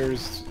 if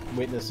there's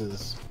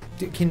witnesses...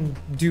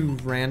 Do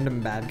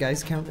random bad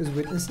guys count as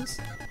witnesses?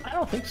 I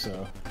don't think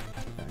so.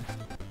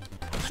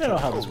 I don't know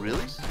how this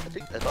really? works.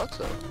 I thought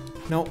so.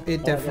 No,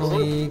 it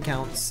definitely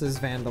counts as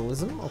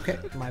vandalism. Okay,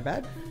 my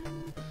bad.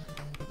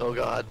 Oh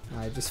god.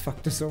 I just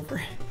fucked us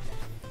over.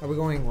 Are we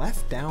going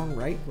left, down,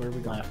 right? Where are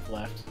we going?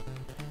 Left.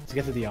 To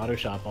get to the auto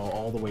shop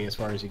all the way as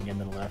far as you can get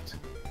to the left.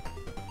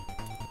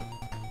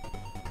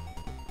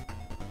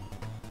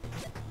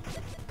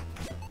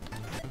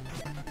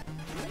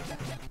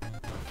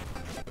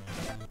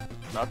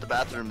 Not the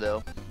bathroom though.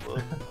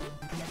 Whoa.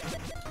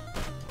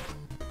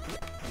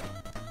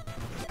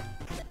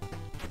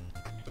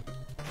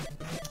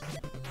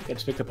 I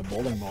just picked up a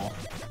bowling ball.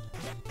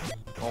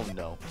 Oh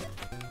no.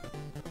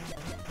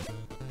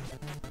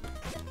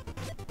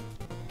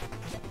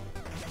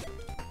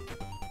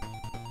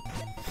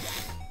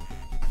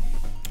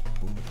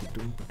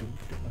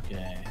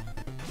 Okay.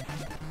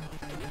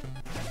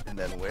 And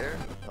then where?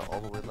 Oh,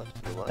 all the way left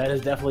to the left. That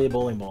is definitely a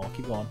bowling ball.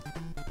 Keep going.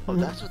 Oh,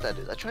 that's what that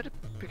is. I tried to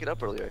pick it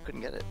up earlier. I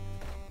couldn't get it.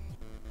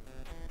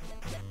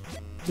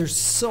 There's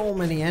so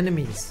many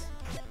enemies.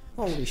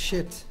 Holy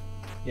shit.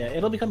 Yeah,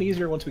 it'll become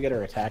easier once we get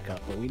our attack up,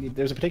 but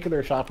there's a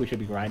particular shop we should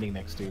be grinding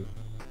next to,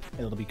 and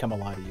it'll become a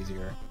lot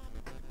easier.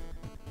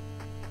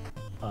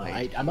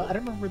 I don't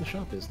remember where the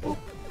shop is, though.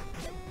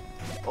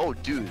 Oh,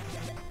 dude.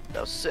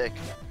 That was sick.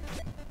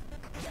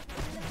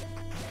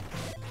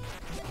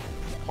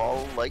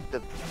 Paul liked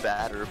the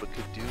batter, but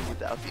could do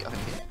without the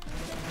onion.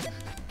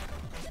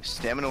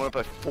 Stamina went up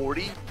by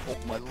 40? Oh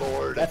my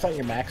lord. That's not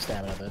your max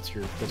stamina,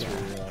 your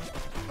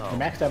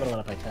max stamina went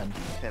up by 10.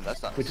 10,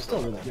 that's not which is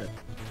still really good.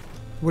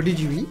 What did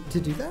you eat to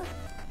do that?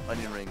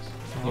 Onion rings.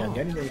 Yeah,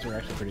 the onion rings are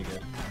actually pretty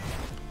good.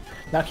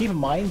 Now keep in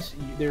mind,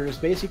 there's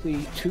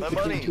basically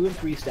between 2 and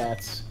 3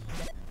 stats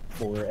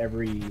for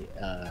every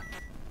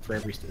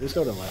let's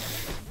go to the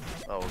left.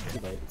 Oh, okay. Too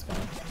late, it's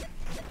gone.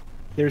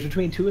 There's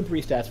between 2 and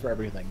 3 stats for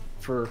everything.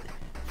 For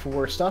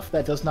stuff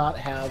that does not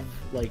have,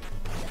 like,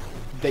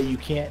 that you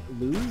can't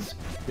lose,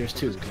 there's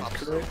 2.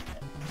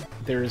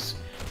 There's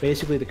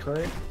basically the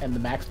current and the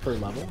max per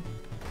level.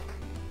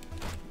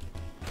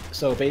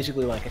 So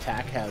basically, like,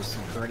 attack has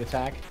some current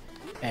attack,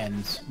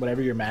 and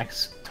whatever your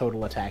max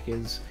total attack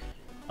is,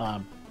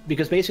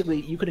 because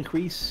basically you can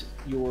increase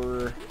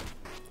you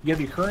have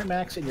your current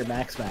max and your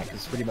max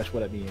is pretty much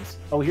what it means.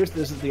 Oh,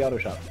 this is the auto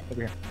shop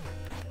over here.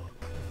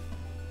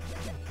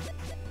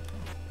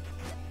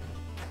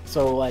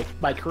 So like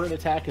my current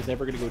attack is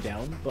never going to go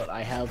down, but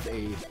I have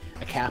a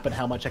cap on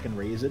how much I can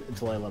raise it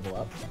until I level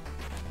up.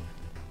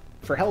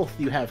 For health,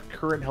 you have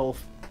current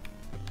health,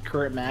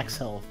 current max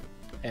health,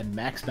 and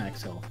max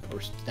health, or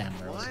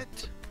stamina.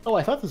 What? Oh,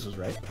 I thought this was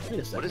right. Wait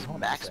a second.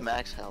 What is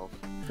max health?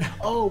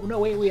 Oh, no,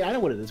 wait, I know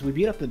what it is. We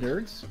beat up the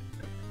nerds,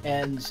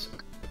 and...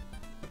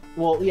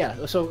 Well,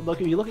 yeah, so look,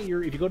 if you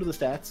go to the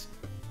stats,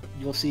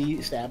 you'll see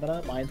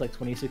stamina, mine's like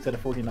 26 out of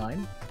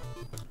 49.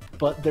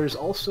 But there's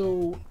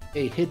also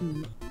a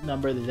hidden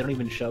number that they don't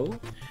even show,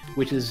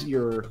 which is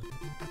the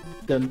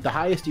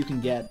highest you can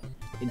get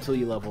until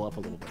you level up a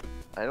little bit.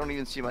 I don't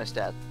even see my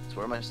stats.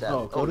 Where are my stats?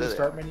 Oh, go to the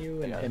start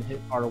menu and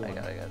hit R1. I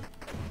got it.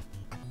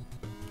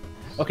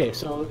 Okay,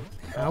 so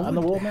on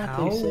the world map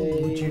they say...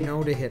 How would you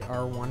know to hit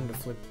R1 to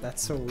flip?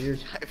 That's so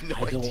weird. I have no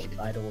idea.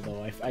 I don't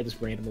know. I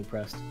just randomly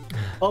pressed.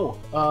 Oh,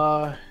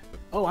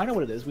 I know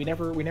what it is. We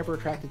never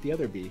attracted the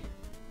other bee.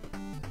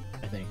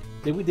 I think.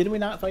 Did we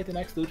not fight the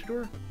next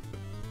luchador?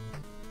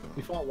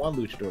 We fought one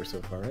luchador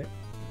so far, right?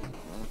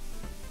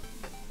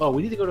 Oh,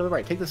 we need to go to the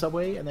right. Take the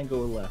subway and then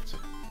go to the left.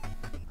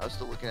 I was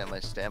still looking at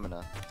my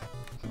stamina.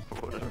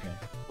 Okay.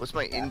 What's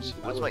my ENG?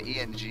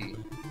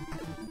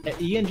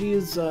 ENG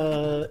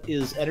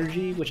is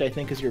energy, which I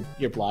think is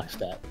your block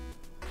stat.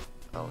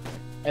 Oh,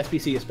 okay.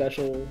 SPC is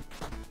special.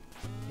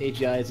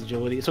 AGI is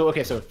agility. So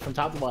from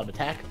top to bottom,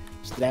 attack,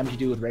 it's the damage you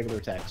do with regular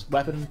attacks.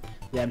 Weapon,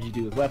 the damage you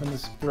do with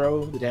weapons.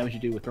 Throw, the damage you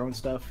do with throwing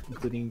stuff,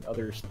 including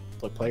other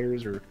like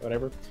players or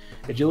whatever.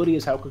 Agility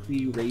is how quickly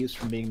you raise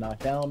from being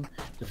knocked down.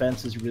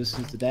 Defense is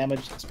resistance to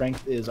damage.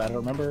 Strength is I don't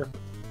remember.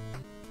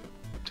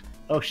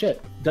 Oh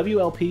shit.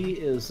 WLP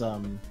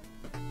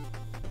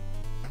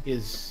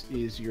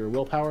is your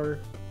willpower,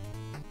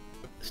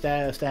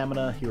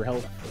 stamina, your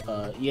health.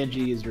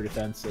 ENG is your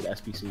defense, and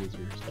SPC is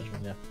your special.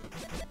 Yeah.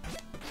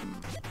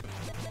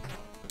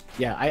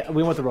 Yeah,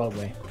 we went the wrong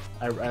way.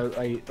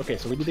 Okay,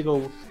 so we need to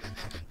go.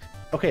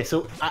 Okay,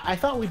 so I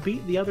thought we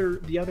beat the other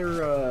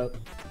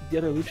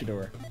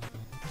luchador.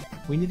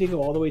 We need to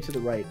go all the way to the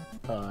right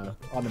on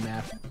the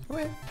map.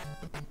 Okay.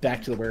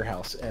 Back to the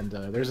warehouse, and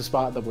there's a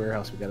spot in the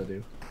warehouse we gotta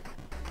do.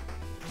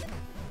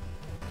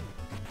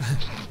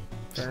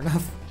 Fair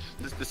enough.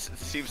 This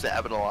seems to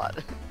happen a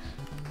lot.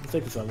 Let's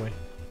take the subway.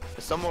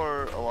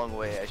 Somewhere along the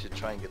way, I should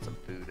try and get some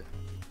food,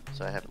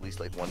 so I have at least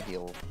like one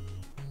heal.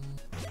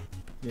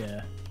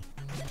 Yeah.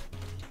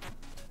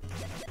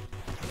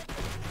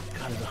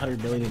 God, there's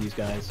 100 million of these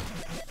guys.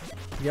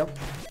 Yep.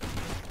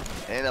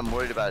 And I'm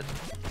worried about.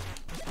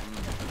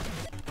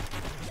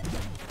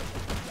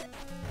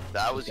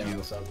 That was you. Down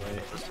the subway.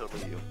 That was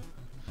totally you.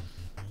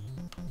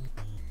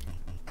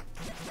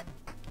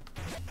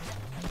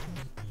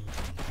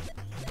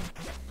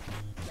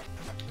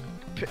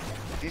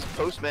 These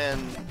postmen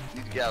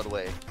need to get out of the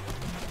way.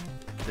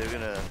 They're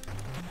gonna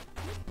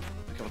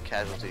become a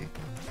casualty.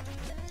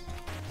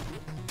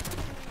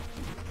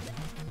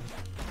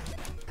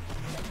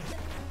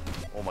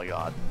 Oh my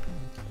god.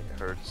 It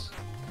hurts.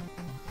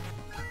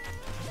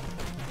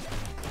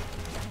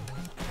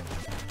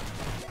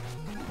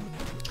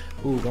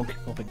 Ooh, don't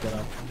pick that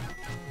up.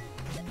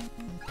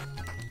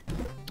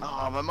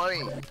 Oh, my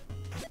money!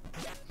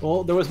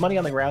 Well, there was money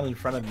on the ground in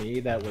front of me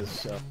that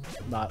was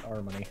not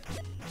our money.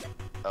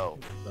 Oh.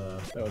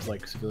 That was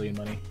like civilian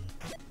money.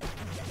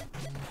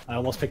 I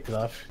almost picked it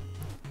up.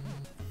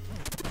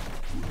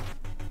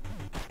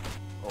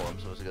 Oh, I'm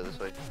supposed to go this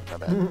way? Not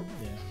bad. Yeah,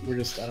 we're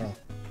just, I don't know.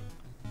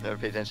 Never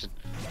pay attention.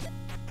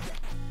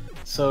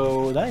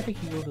 So, then I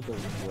think you go to the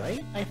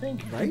right, I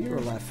think? Right or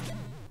left?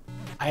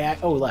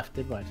 Oh, left,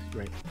 never mind,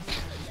 right.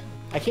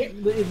 I can't,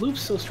 it loops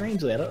so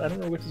strangely, I don't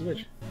know which is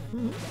which.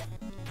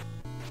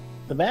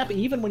 The map,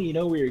 even when you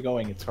know where you're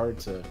going, it's hard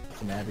to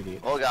navigate.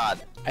 Oh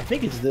god. I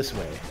think it's this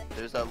way.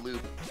 There's that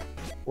loop.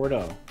 Or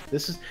no.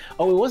 This is...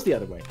 Oh, it was the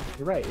other way.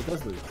 You're right, it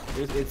does loop.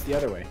 It's the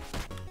other way.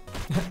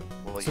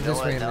 Well, So you know this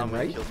what? way and Now then I'm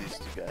gonna right? kill these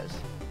two guys.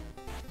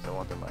 I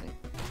want their money.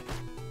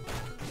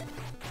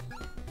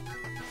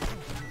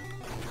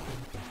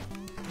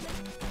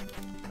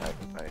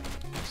 Alright.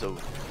 So,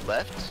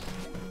 left?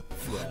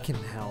 Fucking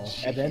hell.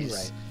 And then Jeez.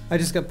 right. I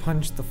just got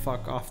punched the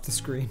fuck off the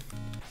screen.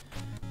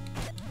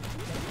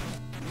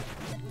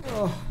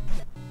 Oh.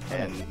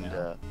 And,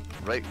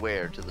 right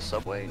where? To the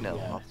subway? No,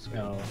 Yeah, off the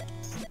screen. no.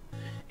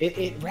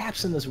 It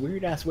wraps in this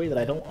weird-ass way that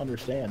I don't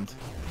understand.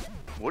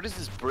 What is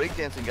this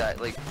breakdancing guy?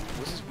 Like,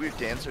 what's this weird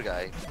dancer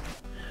guy?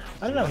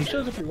 I don't know, he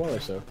shows up pretty well or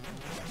so.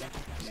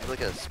 Is he like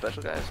a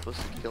special guy I'm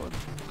supposed to kill him?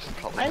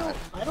 Probably I not.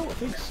 don't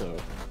think so.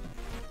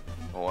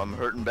 Oh, I'm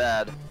hurting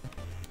bad.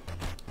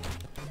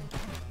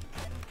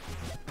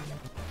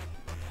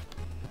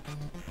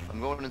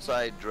 I'm going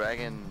inside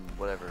Dragon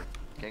whatever.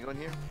 Can I go in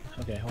here?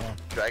 Okay, hold on.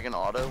 Dragon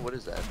Auto? What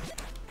is that?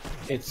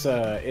 It's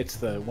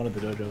the one of the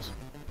dojos.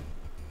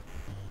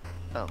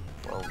 Oh,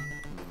 well.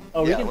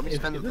 Oh, yeah, we can, let me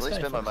spend, if this let me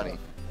guy spend my fucks money. up-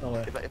 Oh,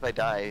 If I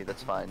die,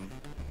 that's fine.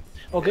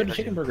 oh, go to if I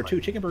Chicken do- Burger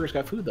too. Chicken Burger's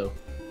got food though.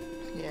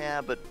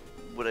 Yeah, but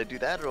would I do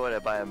that or would I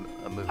buy a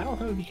movie? I don't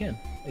know if you can.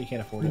 You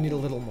can't afford We it. need a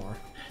little more.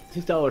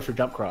 $6 for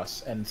jump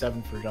cross and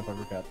 $7 for jump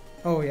uppercut.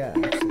 Oh yeah,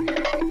 actually.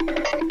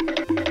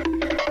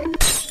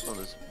 Oh,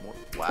 there's more.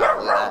 Wow,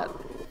 look at that.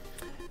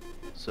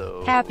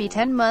 So. Happy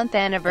 10-month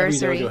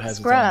anniversary, Every dojo has its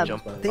own Scrub.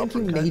 jump. Thank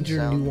you, uppercut Major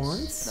sounds-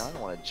 Nuance. No, I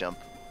don't want to jump.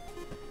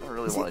 I don't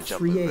really Is want it to jump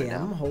 3 right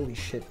a.m.? now. Holy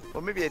shit.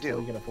 Or maybe I What you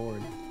do. can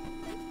afford.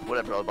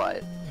 Whatever, I'll buy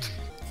it.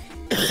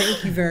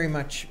 Thank you very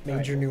much,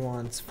 Major Alright.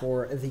 Nuance,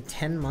 for the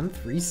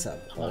 10-month resub.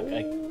 Look,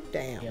 I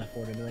Damn. can't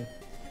afford anything.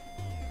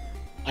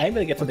 I am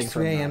gonna get something It's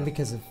 3 a.m. from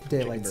because of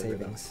daylight Chicken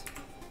Burger, though. savings.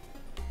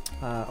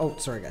 Oh,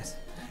 sorry guys.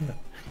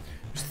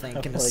 Just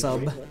thanking a Like,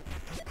 sub. wait,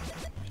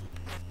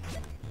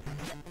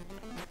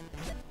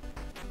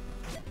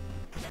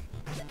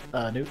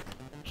 what? Newt,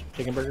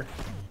 Chicken Burger.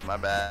 My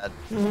bad.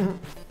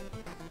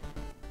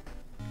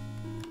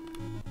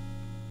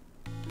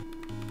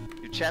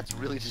 Your chat's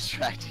really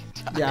distracting.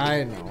 Yeah,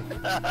 I know.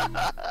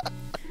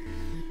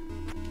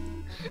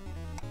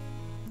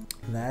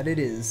 That it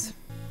is.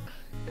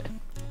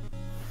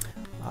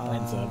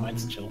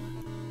 Mine's chill.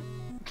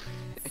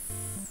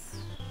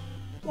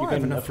 Well, You I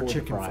have can enough for afford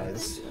chicken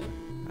fries.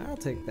 fries. I'll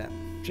take that.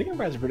 Chicken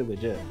fries are pretty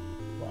legit.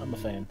 Well, I'm a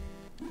fan.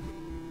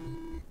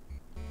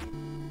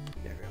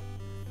 There we go.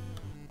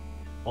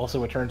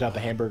 Also, it turns out the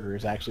hamburger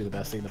is actually the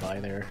best thing to buy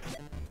there.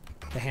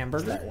 The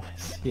hamburger? That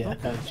wise. Yeah,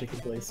 Okay. at a chicken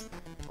place.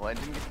 Well, I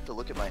didn't get to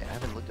look at my. I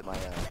haven't looked at my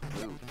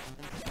move.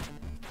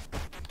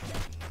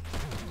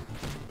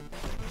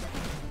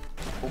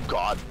 Oh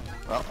God.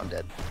 Well, I'm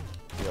dead.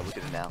 Yeah, look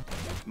at it now.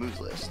 Moves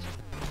list.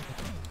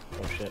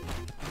 Oh shit.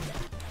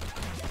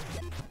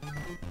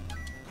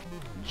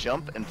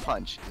 Jump and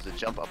punch is a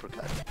jump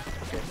uppercut.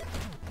 Okay.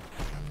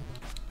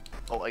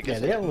 Oh, I guess. Yeah,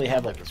 they I don't really didn't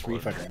have know like that Street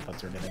before. Fighter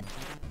inputs or anything.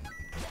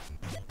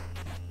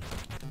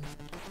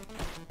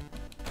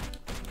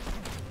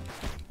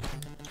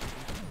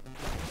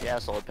 Yeah,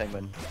 Solid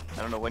Penguin.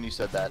 I don't know when you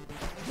said that.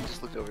 You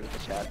just looked over at the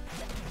chat.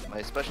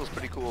 My special's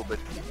pretty cool, but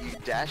you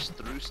dash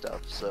through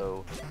stuff,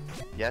 so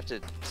you have to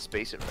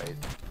space it right.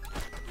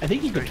 I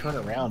think you can turn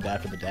around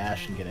after the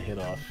dash and get a hit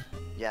off.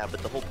 Yeah,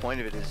 but the whole point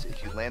of it is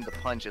if you land the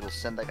punch, it'll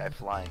send that guy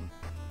flying.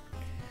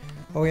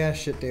 Oh yeah,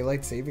 shit,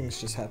 daylight savings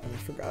just happened, I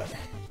forgot.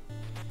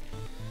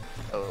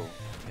 Oh,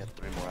 you got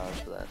 3 more hours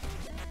for that.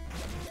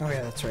 Oh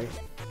yeah, that's right.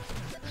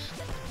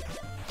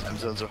 Time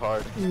zones are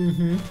hard.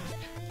 Mm-hmm.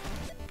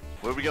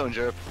 Where are we going,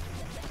 Jerp?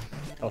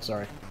 Oh,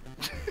 sorry.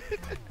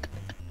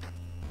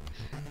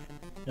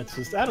 It's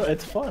just,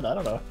 it's fun, I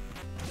don't know.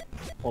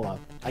 Hold on.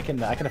 I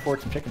can afford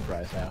some chicken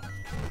fries now.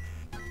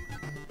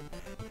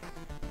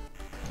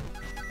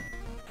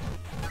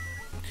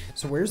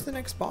 So where's the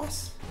next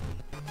boss?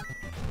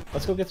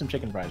 Let's go get some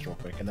chicken fries real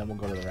quick, and then we'll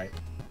go to the right.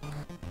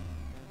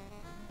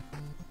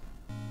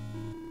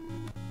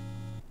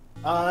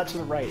 To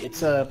the right. It's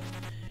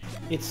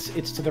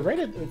to the right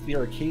of the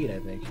arcade, I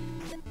think.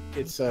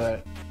 It's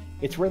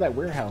where that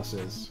warehouse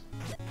is.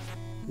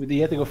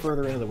 You have to go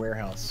further into the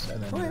warehouse,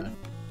 and then.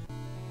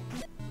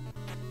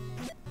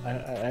 I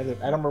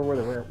don't remember where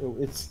the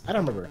warehouse. I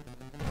don't remember.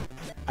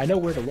 I know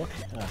where to look.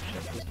 Oh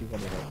shit! Let's keep on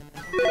the road.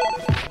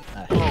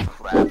 Oh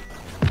crap!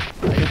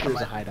 I think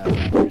there's a hideout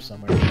down here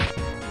somewhere. No,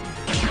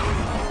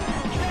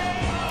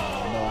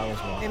 I was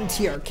wrong.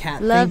 MTR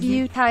Cat. Love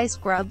you, Ty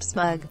Scrub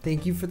Smug.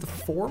 Thank you for the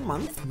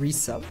 4-month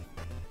resub.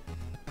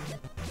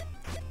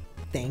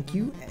 Thank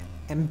you,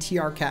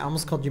 MTR Cat. I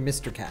almost called you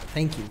Mr. Cat.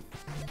 Thank you.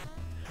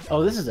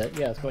 Oh, this is it.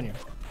 Yeah, let's go in here.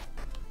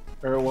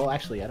 Or, well,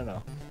 actually, I don't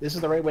know. This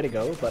is the right way to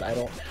go, but I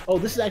don't... Oh,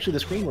 this is actually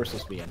the screen we're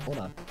supposed to be in. Hold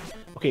on.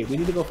 Okay, we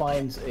need to go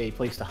find a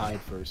place to hide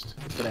first.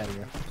 Let's get out of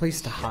here. Place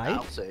to hide?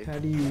 I'll say. How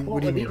do you... Well,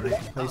 what do you I mean? mean,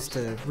 Place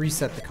to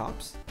reset the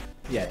cops?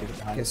 Yeah, to get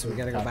to hide. Okay, so we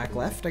gotta go back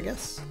left, I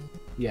guess?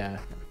 Yeah.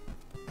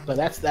 But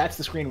that's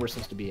the screen we're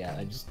supposed to be at.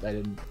 I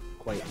didn't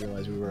quite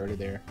realize we were already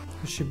there.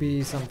 It should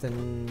be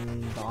something...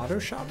 The auto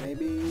shop,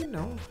 maybe?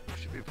 No?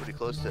 Should be pretty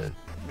close to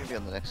maybe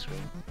on the next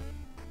screen.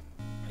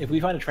 If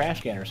we find a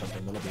trash can or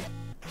something, that'll be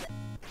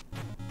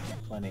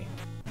plenty.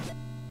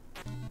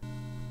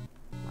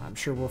 I'm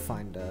sure we'll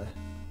find a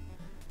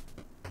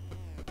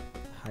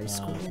high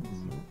school. Did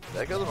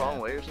that go the wrong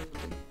way or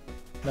something?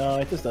 No,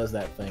 it just does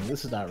that thing.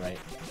 This is not right.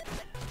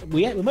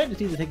 We might just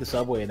need to take the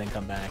subway and then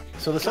come back.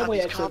 So the subway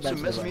these exit. cops are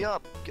that's messing me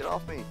up. Get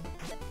off me.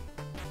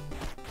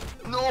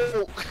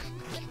 No!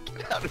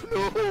 Get out of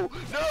no!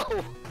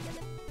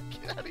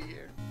 Get out of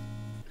here.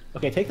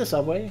 Okay, take the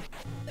subway,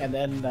 and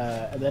then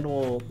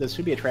we'll. There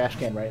should be a trash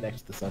can right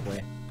next to the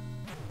subway.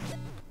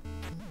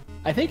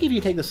 I think if you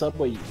take the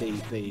subway,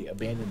 they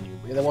abandon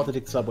you. They want to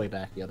take the subway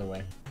back the other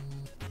way.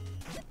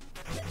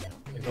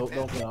 Don't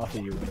get off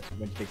of you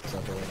when you take the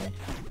subway. I think.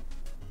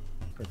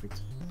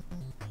 Perfect.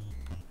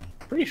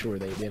 Pretty sure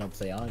they don't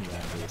stay on you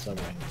after the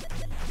subway.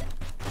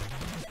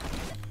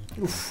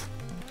 Oof.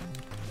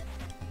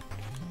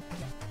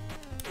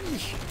 I'm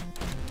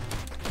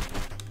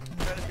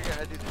trying to figure out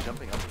how to do the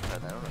jumping up with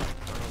that. I don't know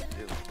what to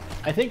do.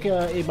 I think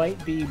it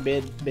might be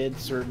mid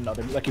certain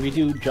other, like if you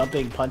do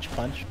jumping punch,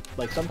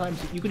 like sometimes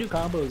you can do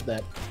combos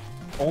that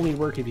only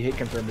work if you hit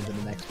confirm into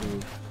the next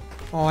move.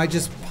 Oh, I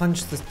just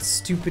punched the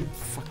stupid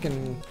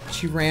fucking...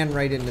 She ran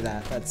right into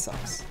that. That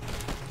sucks.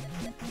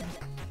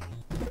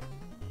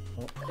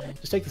 Well,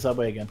 just take the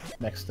subway again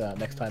next time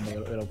it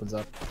opens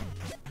up.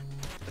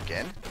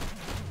 Again?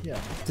 Yeah.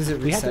 Does it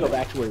reset? We have to go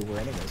back to where we were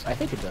anyways. I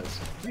think it does.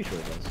 Pretty sure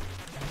it does.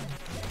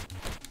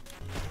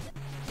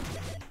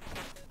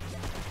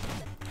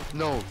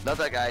 No, not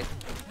that guy.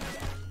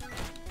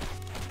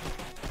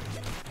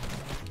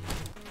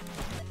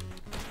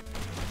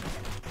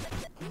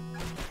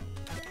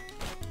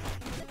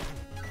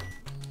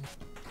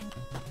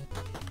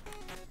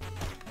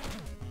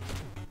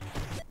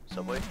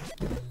 Subway?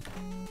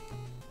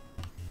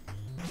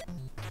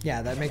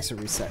 Yeah, that makes a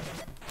reset.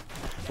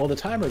 Well, the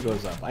timer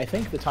goes up. I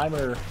think the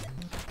timer...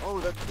 Oh,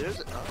 there's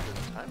a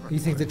timer. You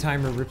think the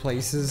timer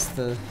replaces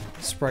the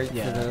sprite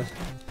Yeah. for the...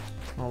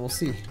 Oh, we'll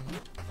see.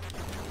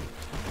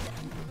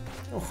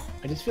 Oh.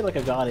 I just feel like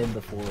I've gone in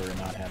before and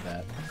not had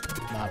that.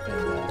 Not been...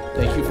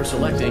 Thank you for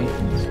selecting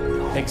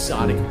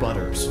Exotic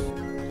Butters.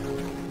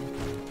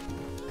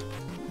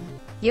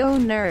 Yo,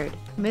 nerd.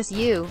 Miss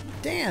you.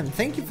 Dan,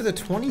 thank you for the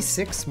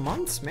 26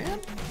 months, man.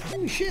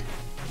 Holy shit.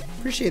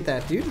 Appreciate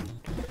that, dude.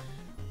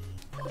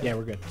 Yeah,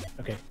 we're good.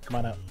 Okay, come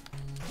on up.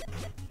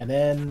 And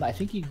then I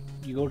think you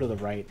go to the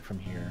right from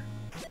here.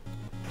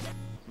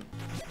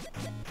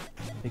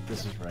 I think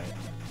this is right.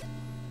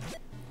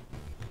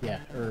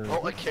 Yeah, or...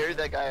 Oh, I carried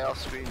that guy off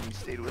screen and he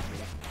stayed with me.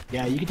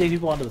 Yeah, you can take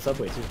people onto the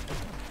subway too.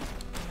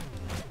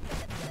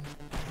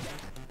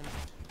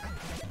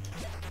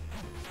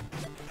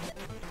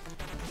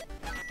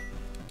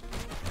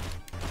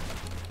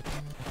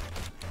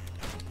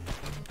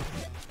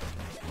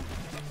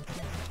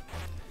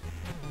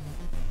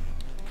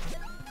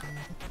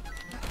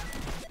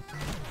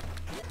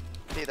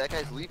 Hey, that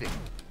guy's leaving.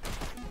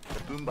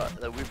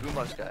 The weird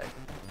boombox guy.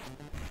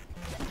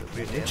 The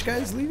weird Which dance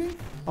guy's leaving?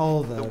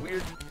 Oh, The the...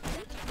 weird...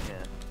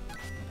 Yeah.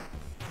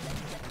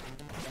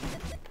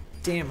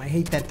 Damn, I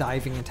hate that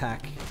diving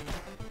attack.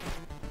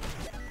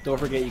 Don't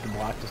forget you can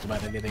block just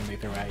about anything they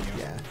throw at you.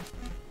 Yeah.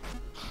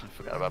 I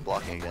forgot about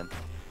blocking again.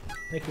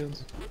 Hey,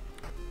 Coons.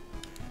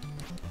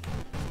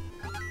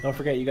 Don't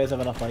forget, you guys have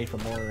enough money for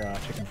more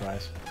chicken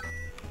fries.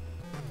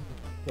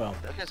 Well,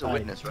 That guy's a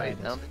witness, right?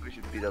 I don't think we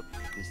should beat up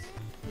these.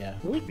 yeah.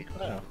 I don't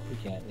know. We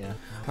can't, yeah.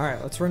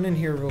 Alright, let's run in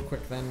here real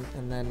quick then,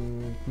 and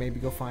then maybe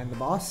go find the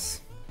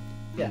boss.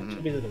 Yeah, it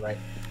should be to the right.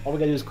 All we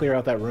gotta do is clear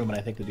out that room, and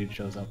I think the dude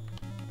shows up.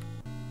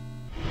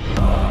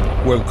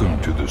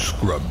 Welcome to the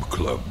Scrub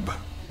Club.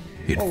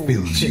 It Holy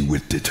fills shit. you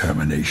with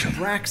determination.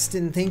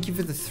 Braxton, thank you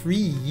for the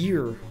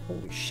 3-year.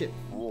 Holy shit.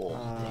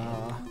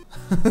 Whoa.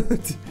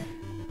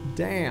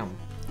 Damn.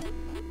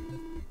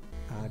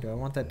 Do I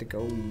want that to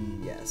go?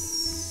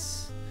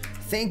 Yes.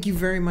 Thank you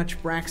very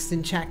much,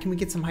 Braxton. Chat, can we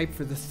get some hype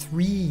for the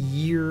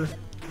 3-year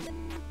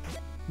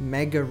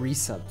mega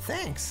resub?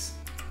 Thanks.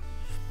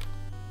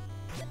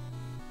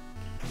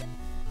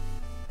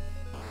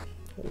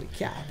 Holy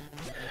cow.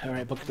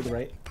 Alright, book to the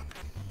right.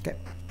 Okay.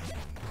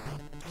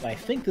 I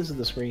think this is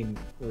the screen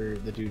where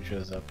the dude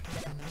shows up.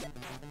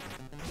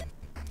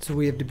 So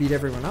we have to beat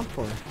everyone up,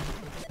 or?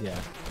 Yeah.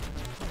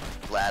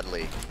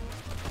 Gladly.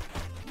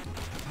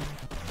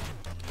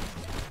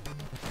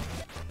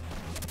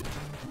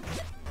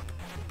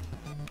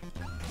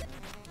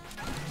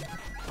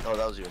 Oh,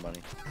 that was your money.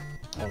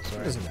 Oh, It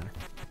sorry. doesn't matter.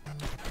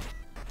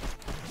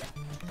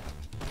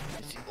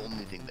 It's the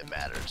only thing that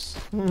matters.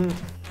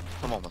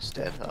 I'm almost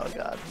dead. Oh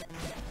god.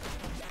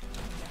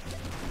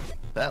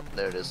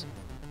 There it is.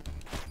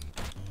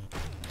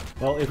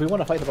 Well, if we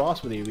want to fight the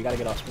boss with you, we gotta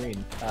get off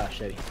screen. Ah,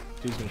 shit.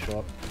 Dude's gonna show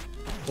up.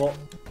 Well,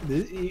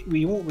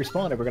 we won't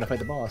respawn if we're gonna fight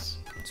the boss.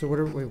 So what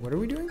are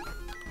we doing?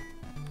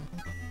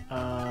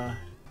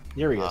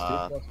 Here he is,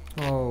 dude.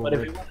 Oh, But if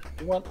we're-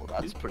 we want, Well,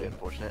 that's pretty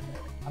unfortunate.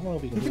 I don't know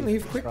if we can, We can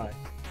leave quick. Try.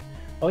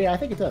 Oh yeah, I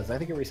think it does. I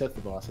think it resets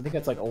the boss. I think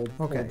that's like old,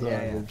 Okay, old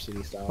yeah. Wolf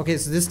City style. Okay,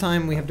 so this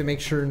time we have to make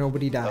sure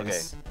nobody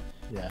dies.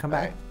 Yeah. Come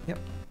back. Alright. Yep.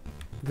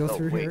 Go Oh,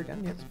 through wait. here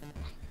again. Yep.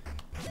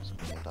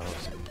 I thought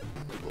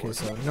it Okay, was-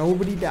 so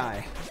nobody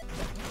die.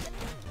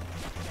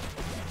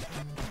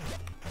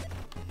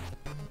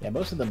 Yeah,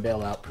 most of them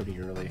bail out pretty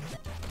early.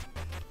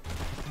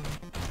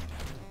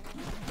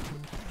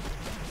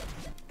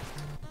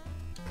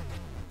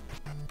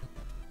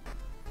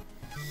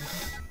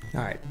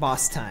 Alright,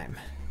 boss time.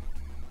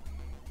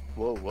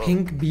 Whoa, whoa.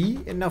 Pink B?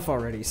 Enough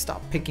already.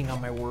 Stop picking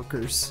on my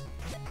workers.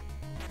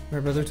 My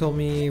brother told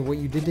me what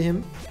you did to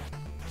him.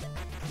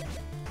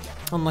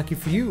 Unlucky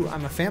for you,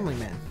 I'm a family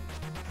man.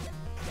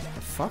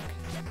 The fuck?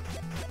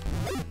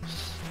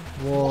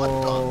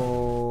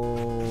 Whoa.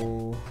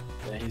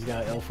 Yeah, he's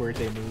got El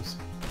Fuerte moves.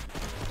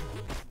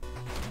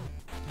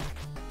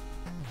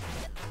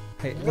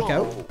 Hey, look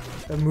Whoa. out.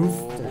 A move.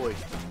 Oh boy.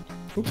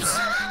 Oops.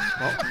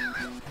 Well,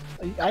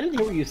 I didn't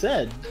hear what you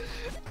said.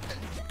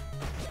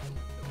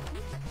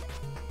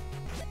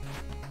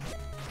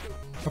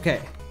 okay.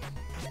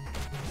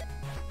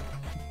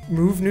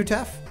 Move,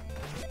 Nutef.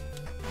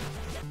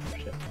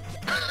 Shit.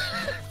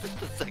 This is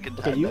the second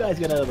time. Okay, you now. guys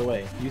get out of the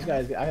way. You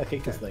guys, I gotta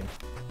kick this thing.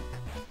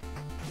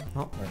 Oh,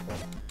 Alright, well.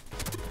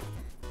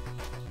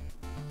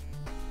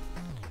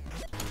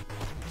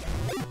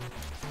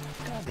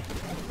 God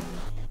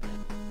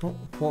damn. oh,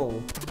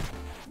 whoa.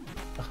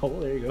 Oh,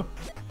 there you go.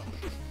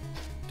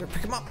 There,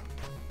 pick him up.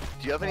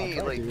 Do you have any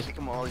try like to. kick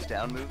 'em all these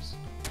down moves?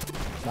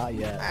 Not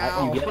yet.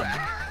 Ow. You get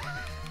him.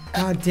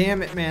 God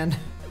damn it, man.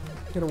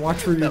 You gotta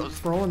watch where That you're was-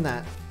 throwing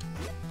that.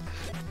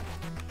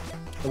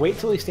 Wait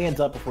till he stands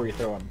up before you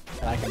throw him,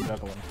 and I can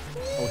juggle him.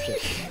 Oh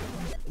shit!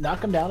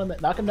 Knock him down.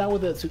 Knock him down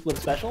with a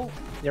special.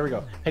 There we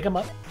go. Pick him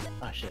up.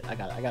 Ah shit! I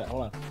got it.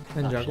 Hold on.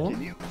 And Ah, juggle shit.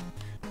 him.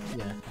 Can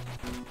you? Yeah.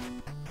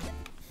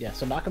 Yeah.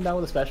 So knock him down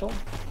with a special.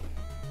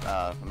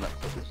 I'm not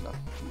close enough.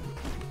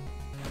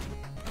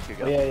 Here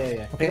you go. Yeah.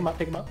 Okay. Pick him up.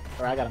 Pick him up.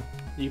 All right, I got him.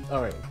 You.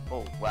 All right.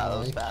 Oh wow, that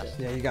was fast.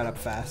 Yeah, you got up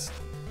fast.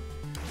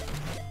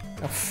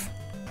 Oof.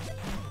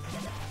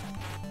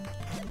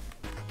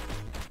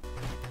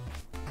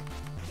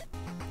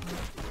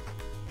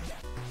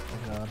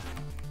 Oh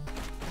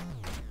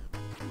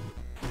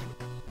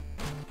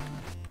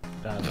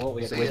god. Well,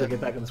 we have to See wait ya. till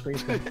get back on the screen.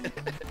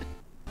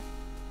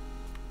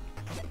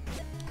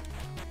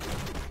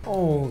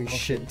 Holy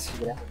shit.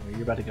 Yeah,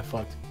 you're about to get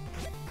fucked.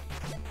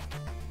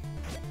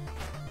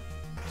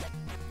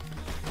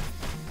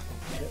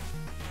 Shit.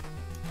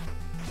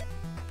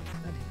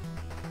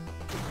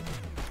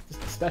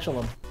 Just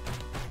special him.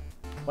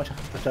 Watch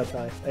out,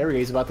 die. There he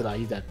is, he's about to die.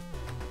 He's dead.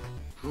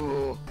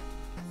 Ooh.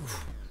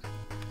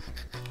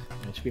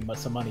 There should be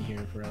some money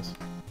here for us.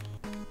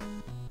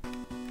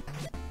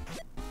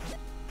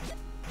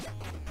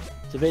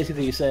 So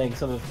basically, you're saying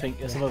some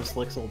of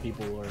Slick's old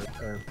people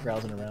are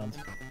browsing around.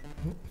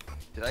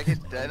 Did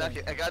I not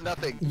get? I got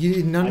nothing. You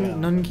I know.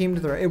 none came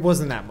to the right. It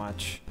wasn't that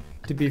much.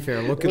 To be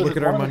fair, look Was at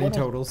it our one- money one of-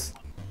 totals.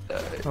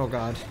 Oh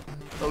god.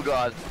 Oh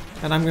god.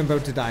 And I'm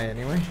about to die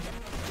anyway.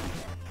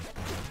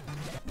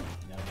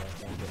 No,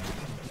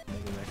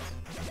 Mega Rex.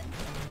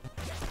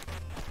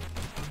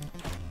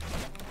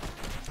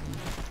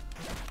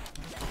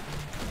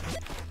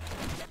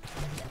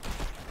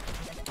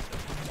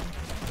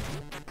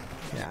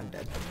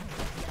 dead.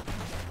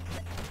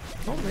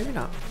 Oh, maybe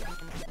not.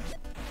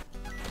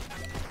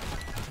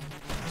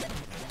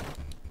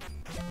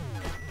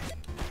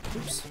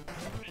 Oops.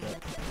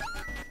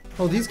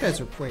 Oh, these guys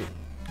are... Wait.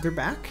 They're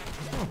back?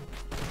 Oh.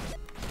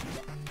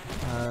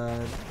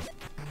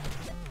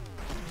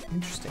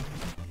 Interesting.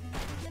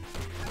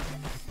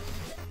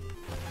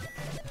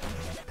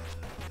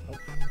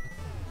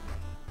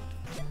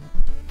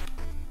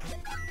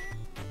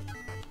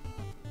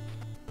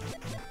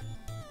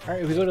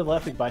 Alright, if we go to the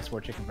left, we can buy some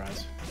more chicken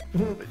fries.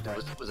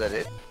 Was that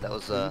it? That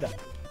was the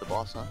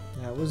boss, huh?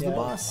 That was the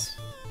boss.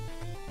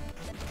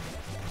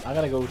 I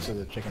gotta go to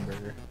the chicken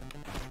burger.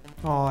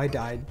 Oh, I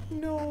died.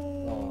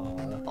 No.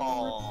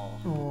 Oh.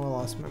 Oh, I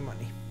lost my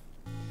money.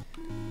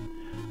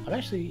 I'm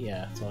actually,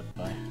 yeah, that's all I can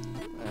buy.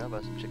 Yeah, I'll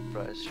buy some chicken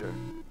fries, sure.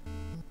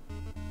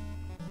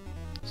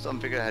 Still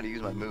haven't figured out how to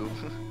use my move.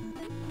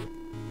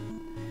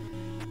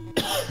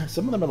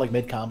 Some of them are like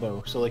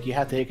mid-combo, so like you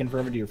have to hit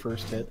confirm into your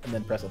first hit and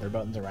then press other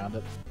buttons around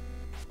it.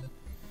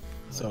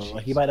 So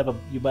like you might have a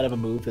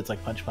move that's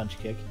like punch punch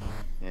kick.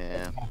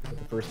 Yeah.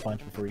 The first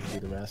punch before you can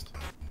do the rest.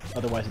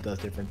 Otherwise it does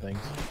different things.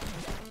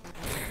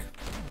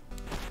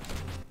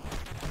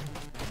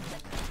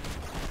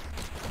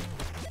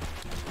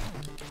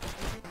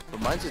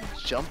 But mine's a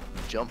jump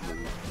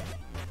move.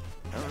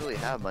 I don't really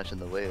have much in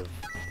the way of...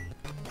 I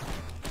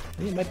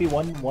think it might be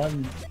one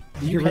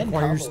It can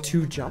requires combo.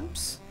 2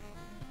 jumps?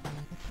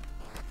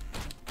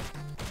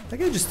 That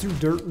guy just threw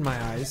dirt in my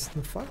eyes.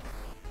 The fuck?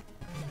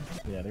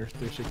 Yeah, they're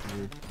super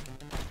weird.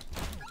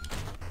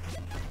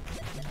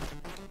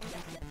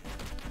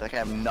 That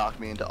guy knocked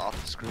me into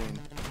off the screen.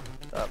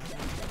 Up.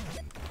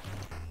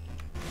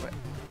 Wait.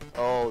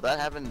 Oh, that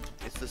happened.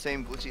 It's the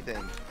same glitchy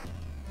thing.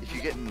 If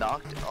you get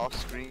knocked off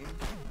screen...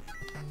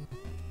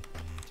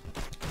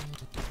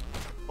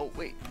 Oh,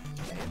 wait.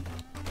 Man.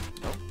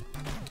 Nope.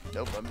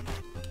 Nope, I'm...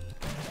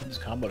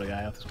 Just combo the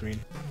guy off the screen.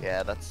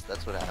 Yeah, that's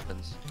what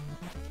happens.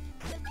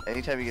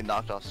 Anytime you get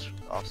knocked off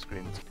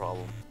screen, it's a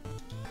problem.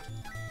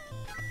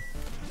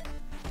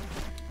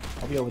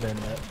 I'll be over there in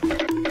a minute.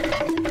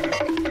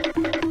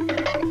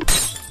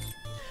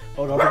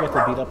 Oh, don't forget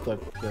to beat up the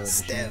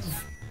Stev.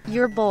 machines.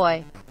 Your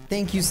boy.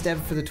 Thank you,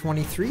 Stev, for the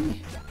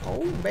 23.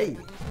 Oh, baby.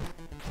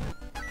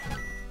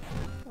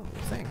 Oh,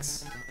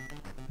 thanks.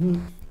 Let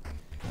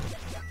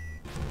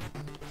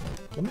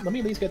me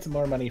at least get some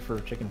more money for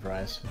chicken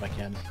fries, if I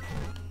can.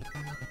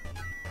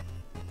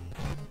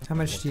 How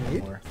much do you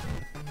need? More.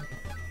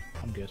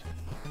 I'm good.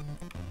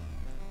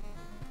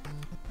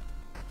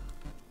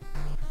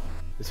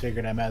 Just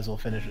figured I might as well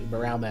finish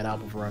around that out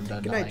before I'm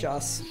done. Good night,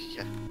 Joss.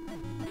 Yeah.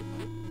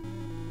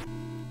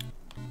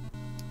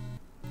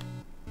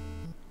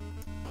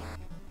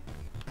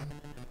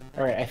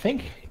 Alright, I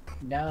think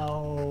now...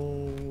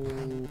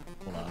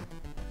 Hold on.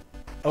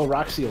 Oh,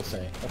 Roxy will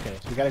say. Okay,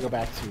 so we gotta go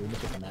back to... Let me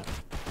check the map.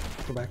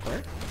 Go back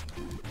where?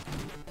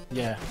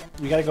 Yeah,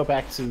 we gotta go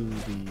back to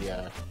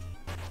the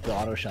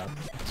auto shop.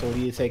 So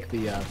we need to take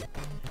the...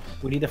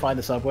 we need to find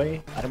the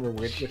subway. I don't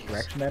remember which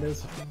direction that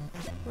is.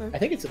 I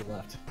think it's to the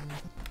left.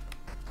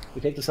 We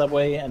take the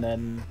subway and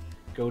then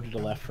go to the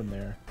left from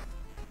there.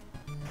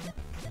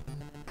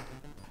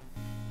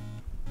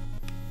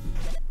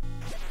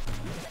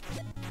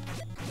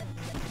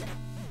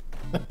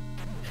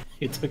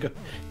 He took a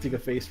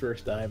face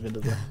first dive into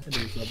the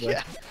subway.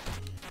 Yeah.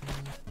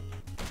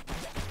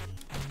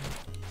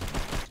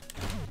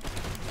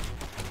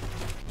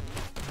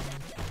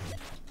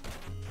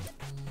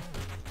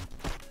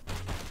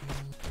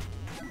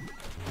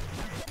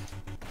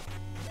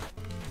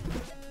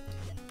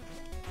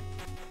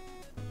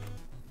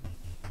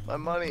 My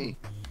money.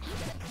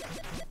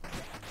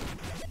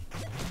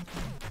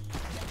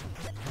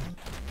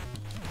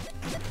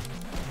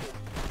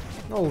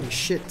 Holy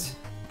shit.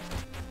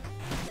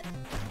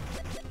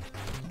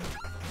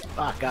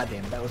 Ah,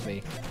 goddamn it, that was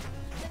me.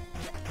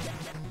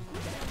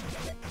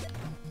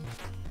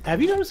 Have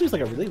you noticed there's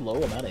like a really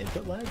low amount of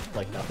input lag?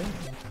 Like nothing?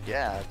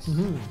 Yeah, it's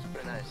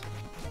pretty nice.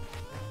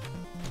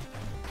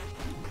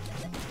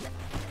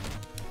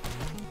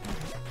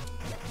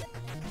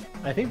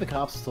 I think the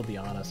cops will still be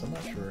on us, I'm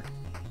not sure.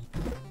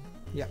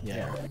 Yeah.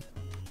 Yeah.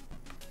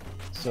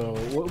 So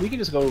we can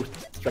just go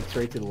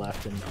straight to the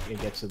left and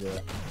get to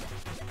the...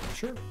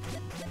 Sure.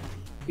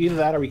 Either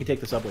that or we can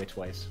take the subway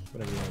twice.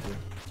 Whatever you want to do.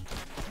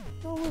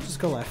 Oh, we'll just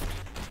go left.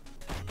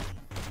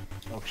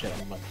 Oh shit,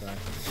 I'm about to try.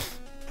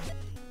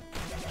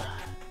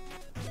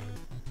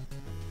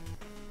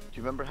 Do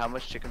you remember how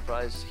much chicken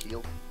fries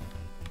heal?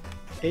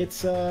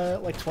 It's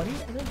like 20, I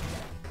think?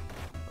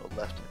 Oh,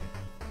 left.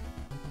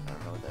 I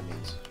don't know what that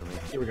means for me.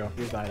 Here we go,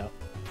 here's the hideout.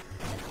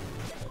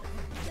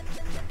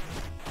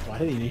 Why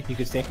did you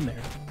could stand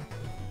there?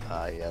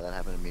 Yeah, that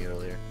happened to me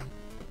earlier.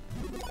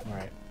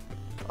 Alright.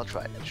 I'll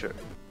try it, sure.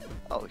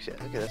 Oh shit,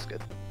 okay, that's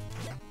good.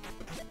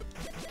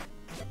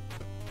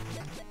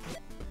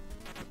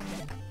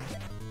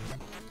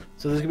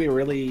 So this is gonna be a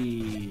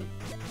really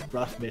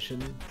rough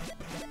mission.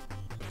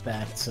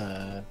 That's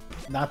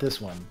not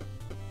this one.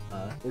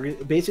 We're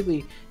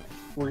basically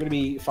we're gonna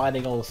be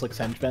finding all the slick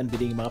henchmen,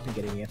 beating them up, and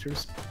getting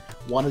answers.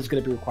 One is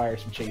gonna require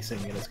some chasing,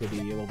 and it's gonna be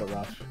a little bit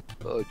rough.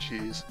 Oh,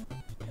 jeez.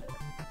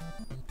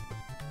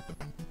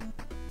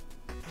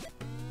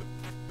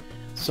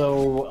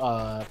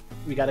 So,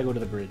 we gotta go to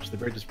the bridge. The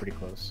bridge is pretty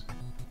close.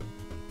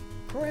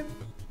 Alright.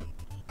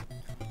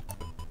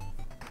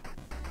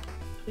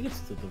 I think it's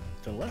to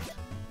the left.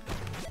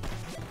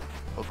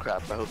 Oh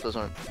crap! I hope those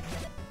aren't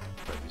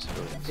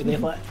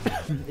civilians.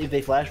 If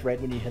they flash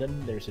red when you hit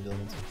them, they're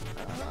civilians.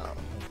 Oh.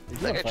 They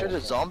do That guy have tried to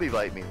flash. zombie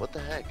bite me. What the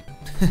heck?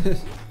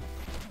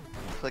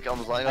 Like I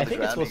was lying I on the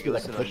think it's ground supposed to be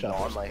like a and push-up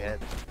or on my head.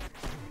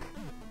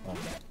 Oh,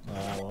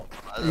 well,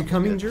 Are you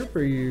coming, Jerp, or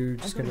are you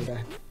just gonna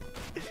die?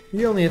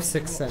 You only have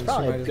 6 cents.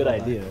 probably you might a as good well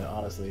die. idea,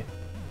 honestly.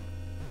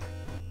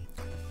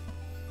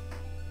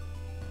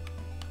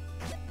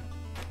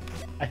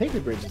 I think the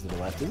bridge is to the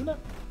left, isn't it?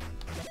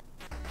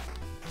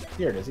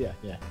 Here it is, yeah,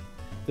 yeah.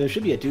 There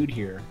should be a dude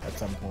here at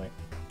some point.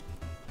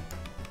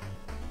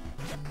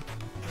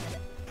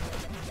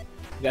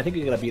 Yeah, I think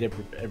we gotta beat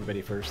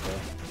everybody first, though.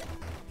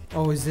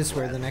 Oh, is this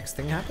where the next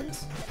thing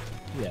happens?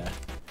 Yeah.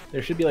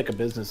 There should be like a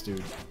business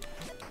dude.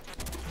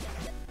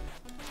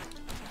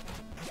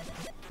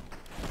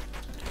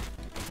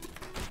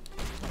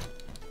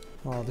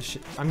 Oh, the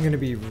shit. I'm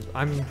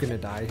gonna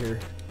die here.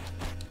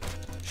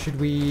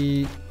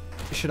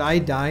 Should I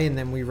die and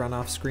then we run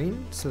off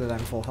screen so that I'm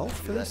full health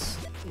for this?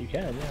 You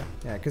can, yeah.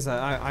 Yeah, because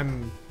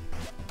I'm...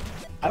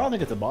 I don't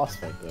think it's a boss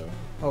fight, though.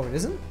 Oh, it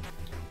isn't?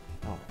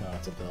 Oh. No,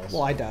 it's something else.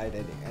 Well, I died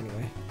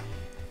anyway.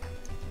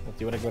 Do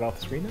you want to go off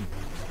the screen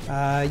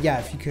then? Yeah,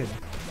 if you could.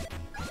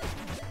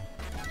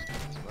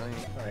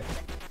 Alright.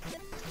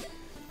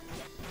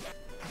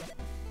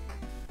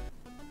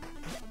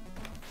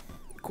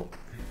 Cool.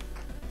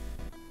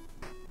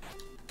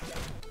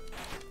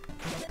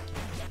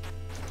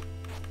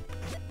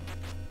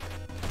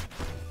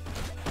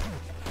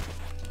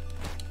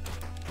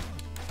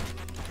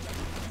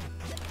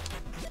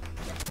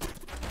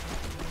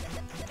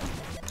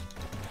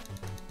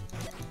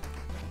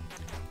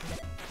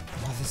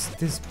 Oh,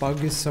 this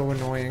bug is so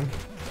annoying.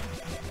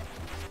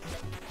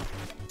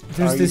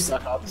 There's you this.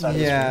 stuck off the side of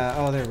the Yeah.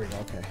 Oh, there we go.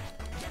 Okay.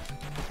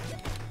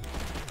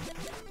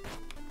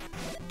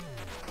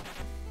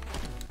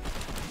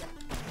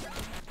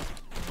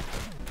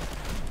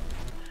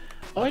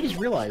 Oh, I just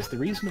realized the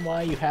reason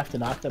why you have to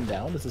knock them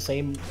down is the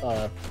same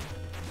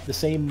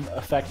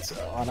effect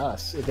on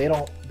us. If they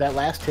don't, that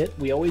last hit,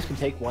 we always can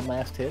take one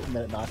last hit and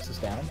then it knocks us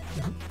down.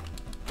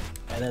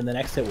 And then the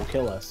next hit will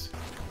kill us.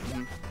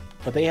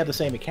 But they have the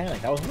same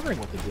mechanic. I was wondering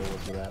what the deal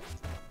was with that.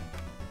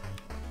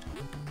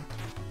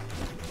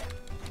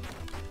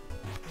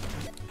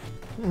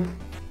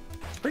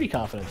 Pretty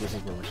confident this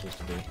is where we're supposed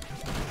to be.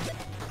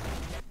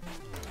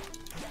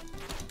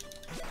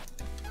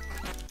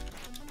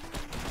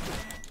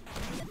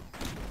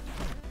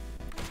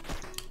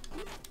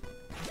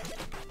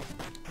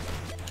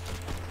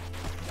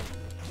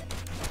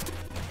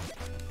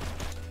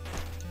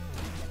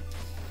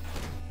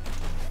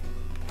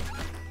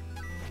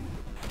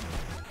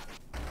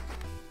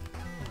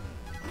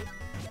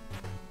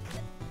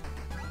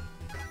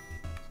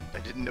 I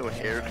didn't know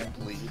hair could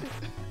bleed.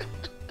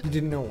 You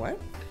didn't know what?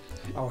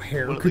 Oh,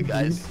 hair One of the could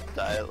guys' bleed.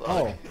 dialogue.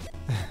 Oh,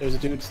 there's a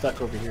dude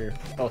stuck over here.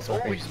 Oh, Oh,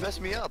 sorry. he just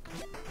messed me up.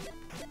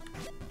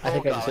 I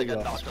think Oh, I just God, hit you I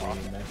off got the screen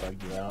knocked and that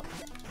bugged you out.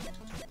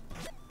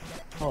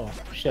 Oh,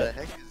 What the shit.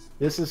 heck is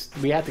This is...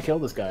 We have to kill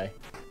this guy.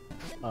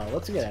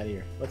 Let's get out of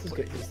here. Let's just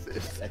What get... is Just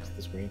this? exit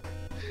the screen.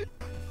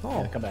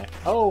 Oh. Yeah, come back.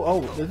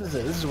 Oh, this is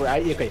it. This is where I...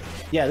 Okay,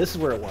 yeah, this is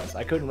where it was.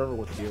 I couldn't remember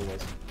what the deal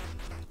was.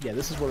 Yeah,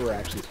 this is where we're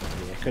actually supposed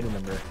to be. I couldn't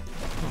remember.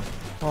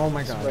 Oh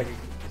my This is god. where I could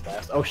get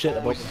last. Oh shit,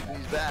 Oh, Abobo's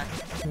he's back.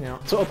 Yeah.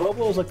 So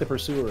Abobo is like the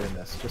pursuer in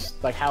this.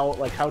 Just like how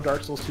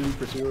Dark Souls 2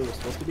 pursuer was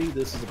supposed to be,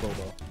 this is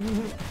Abobo.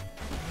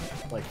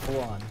 Like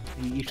full on.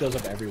 He shows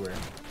up everywhere.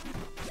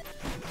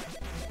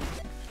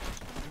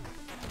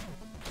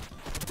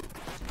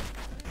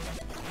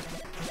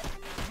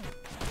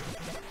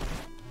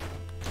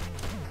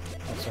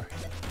 Oh, sorry.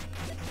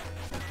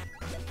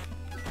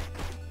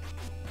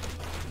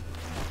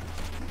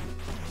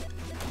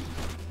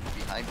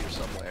 Behind you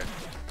somewhere.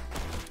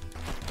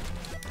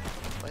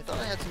 I thought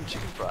I had some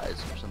chicken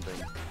fries or something.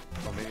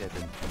 Oh, maybe I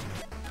didn't.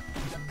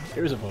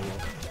 Here's Abobo.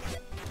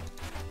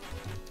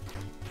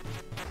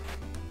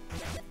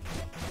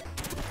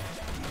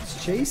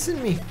 It's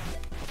chasing me.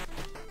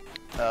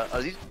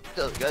 Are these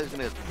guys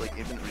gonna like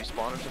infinite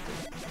respawn or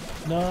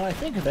something? No, I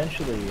think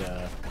eventually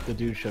the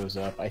dude shows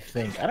up. I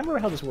think. I don't remember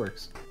how this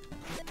works.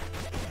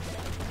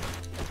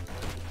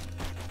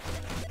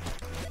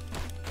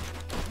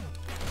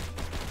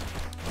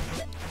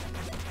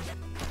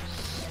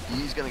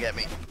 He's gonna get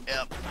me.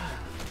 Yep.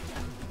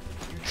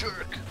 You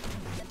jerk.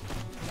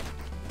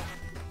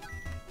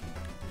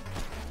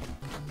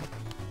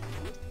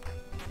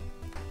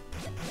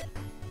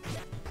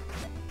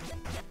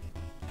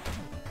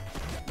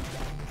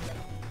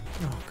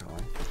 Oh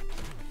god.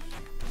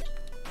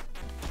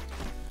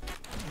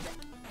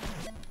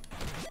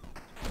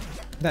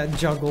 That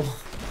juggle.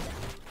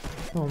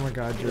 Oh my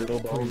god, Little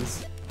Jerp, bones.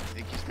 please.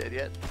 Think he's dead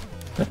yet?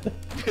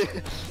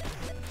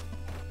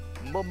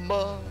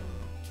 Mama.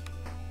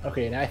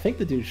 Okay, now I think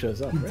the dude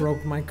shows up, You right?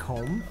 broke my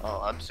comb.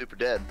 Oh, I'm super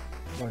dead.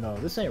 Oh no,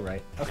 this ain't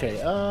right. Okay,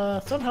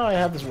 somehow I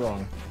have this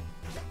wrong.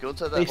 Go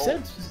inside that They hole.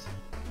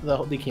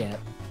 said they can't.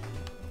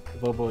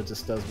 Bobo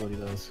just does what he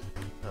does.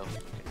 Oh,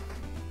 okay.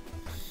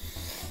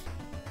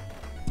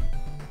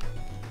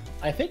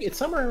 I think it's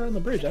somewhere around the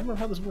bridge. I don't know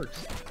how this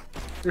works.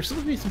 There's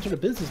supposed to be some sort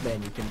of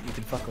businessman you can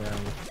fuck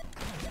around with.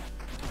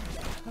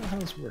 I don't know how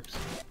this works.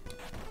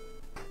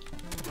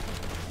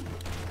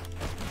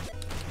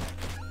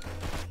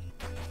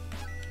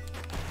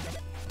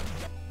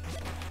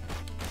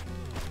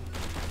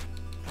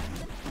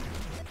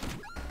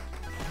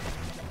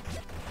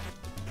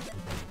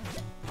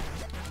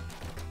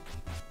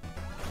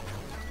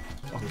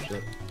 Oh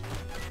shit.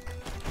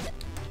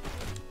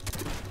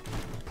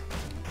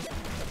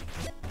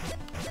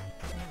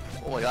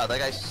 Oh my god, that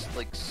guy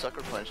like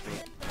sucker punched me.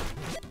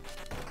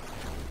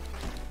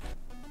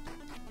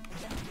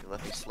 He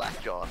left me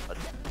slack jaw.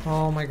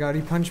 Oh my god,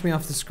 he punched me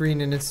off the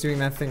screen and it's doing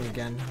that thing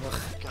again.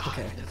 Ugh. God,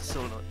 Okay. that's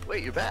so annoying.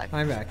 Wait, you're back.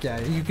 I'm back, yeah.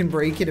 You can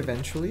break it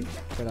eventually,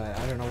 but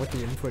I don't know what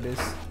the input is.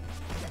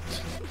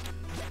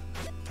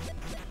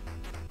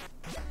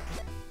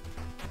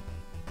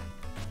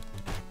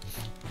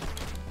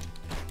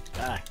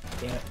 Ah,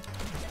 damn it.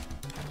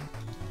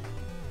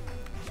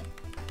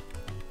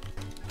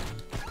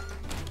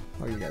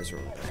 Oh, you guys are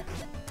over there.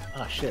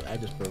 Ah, shit, I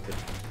just broke it.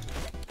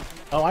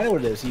 Oh, I know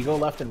what it is. You go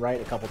left and right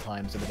a couple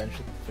times and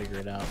eventually figure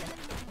it out.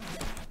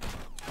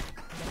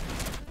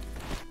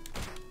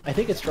 I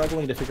think it's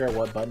struggling to figure out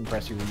what button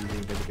press you were using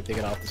because it can take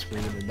it off the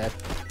screen, and that,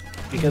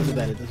 because of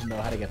that, it doesn't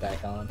know how to get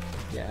back on.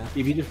 Yeah.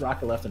 If you just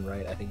rock it left and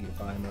right, I think you're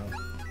fine, though.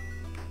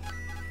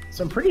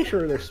 So I'm pretty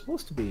sure there's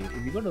supposed to be, if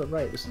you go to the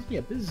right, there's supposed to be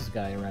a business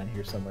guy around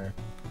here somewhere.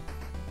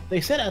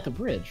 They said at the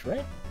bridge,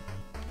 right?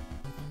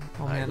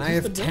 Oh Alright, man, is I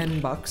this have the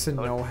 10 bucks and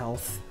I would- no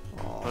health.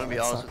 Oh, I'm gonna be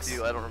that honest sucks. with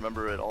you, I don't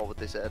remember at all what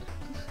they said.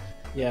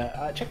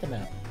 Yeah, check the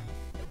map.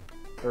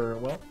 Or,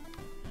 well,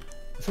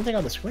 something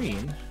on the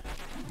screen.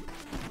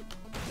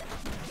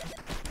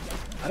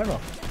 I don't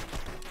know.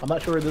 I'm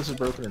not sure if this is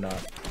broken or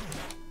not.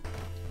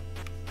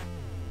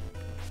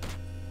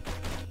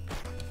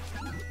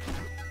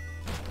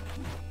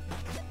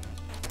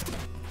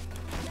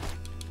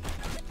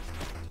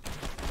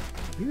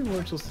 Maybe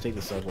we're supposed to take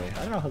the subway.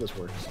 I don't know how this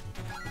works.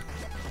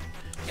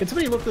 Can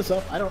somebody look this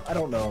up? I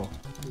don't know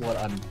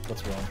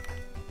what's wrong.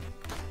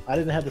 I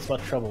didn't have this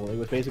much trouble. It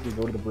was basically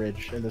go to the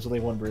bridge, and there's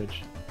only one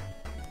bridge.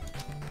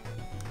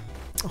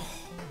 Oh,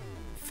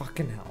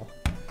 fucking hell.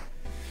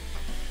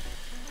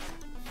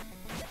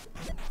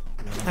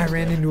 I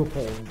ran into a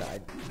pole and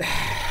died.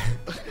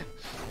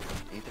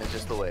 That's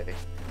just the way.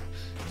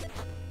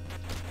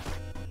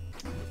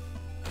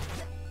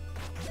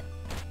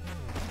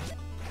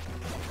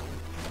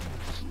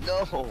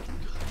 No!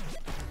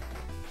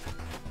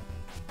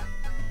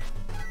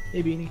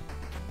 Hey, Beanie.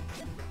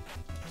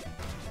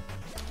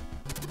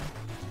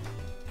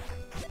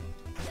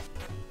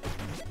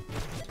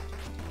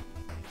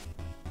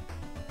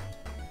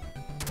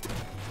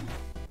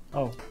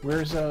 Oh,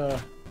 where's Am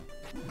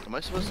I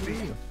supposed to be?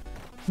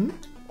 Hmm?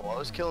 Well, I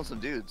was killing some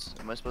dudes.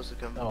 Am I supposed to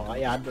come? Oh,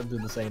 yeah, I'm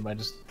doing the same.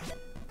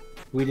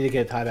 We need to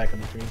get a tie back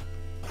on the screen.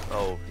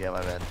 Oh, yeah,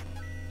 my bad.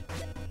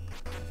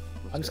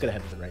 I'm just gonna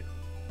head to the right.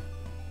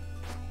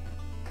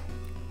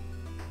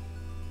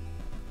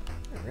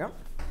 There we go.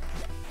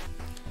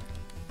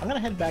 I'm gonna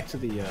head back to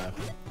the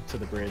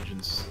bridge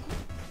and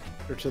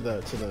or to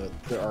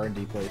the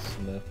R&D place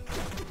and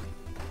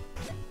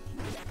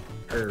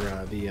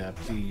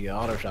the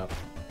auto shop.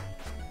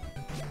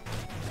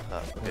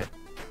 Okay.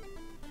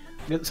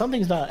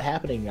 Something's not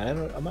happening.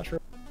 I'm not sure.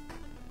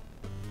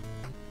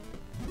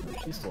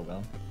 She's still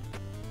gone.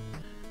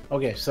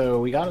 Okay, so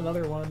we got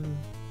another one.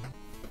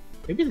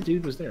 Maybe the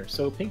dude was there.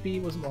 So Pink Bee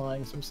wasn't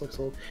lying. Some slick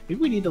soul.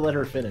 Maybe we need to let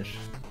her finish.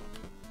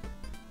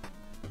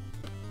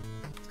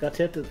 It's got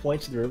tipped at the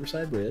points of the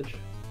Riverside Bridge.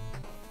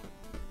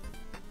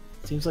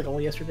 Seems like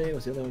only yesterday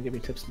was the only one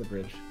giving tips to the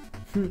bridge.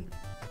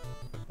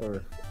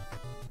 Or.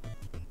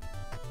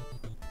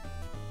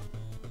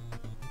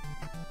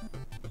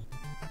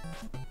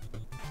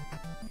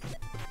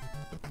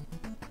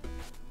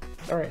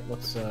 Alright,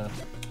 let's Someone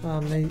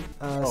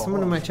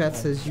hold in my on, chat hold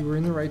on. says you were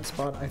in the right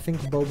spot. I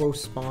think Bobo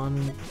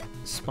spawning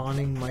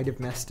might have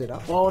messed it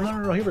up. Oh,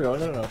 no, here we go.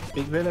 No.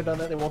 Big Vin have done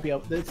that, they won't be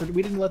up. We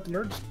didn't let the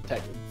nerd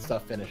tech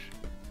stuff finish.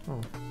 Oh.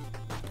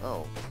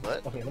 Oh,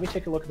 what? Okay, let me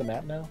take a look at the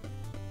map now.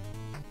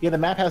 Yeah, the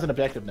map has an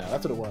objective now.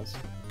 That's what it was.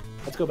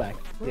 Let's go back.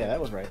 Yeah,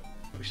 that was right.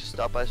 We should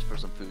stop by for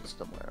some food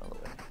somewhere on the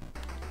way.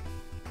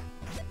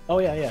 Oh,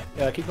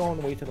 yeah. Keep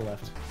going way to the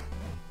left.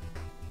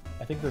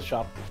 I think the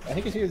shop... I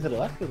think it's either to the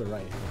left or the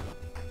right.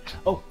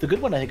 Oh, the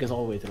good one I think is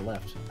all the way to the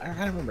left. I don't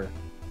remember.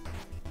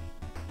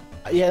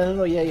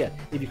 Yeah.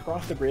 If you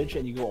cross the bridge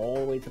and you go all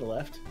the way to the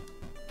left,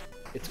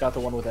 it's got the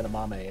one with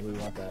edamame, and we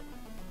want that.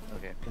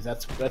 Okay. Because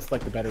that's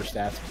like the better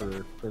stats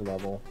per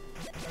level.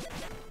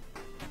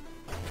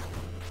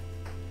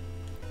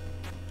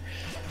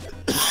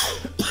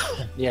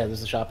 Yeah,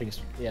 there's the shopping.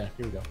 Yeah,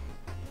 here we go.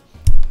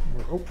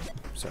 Oh,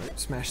 sorry,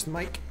 smash the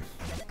mic.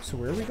 So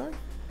where are we going?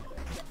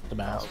 The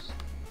mouse.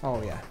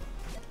 Oh yeah.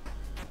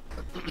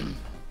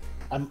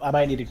 I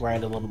might need to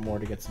grind a little bit more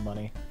to get some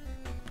money.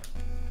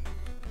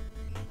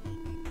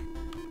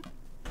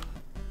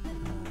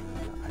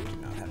 I do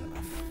not have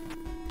enough.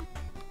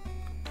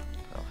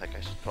 Oh heck,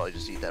 I should probably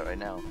just eat that right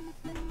now.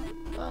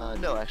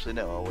 No, actually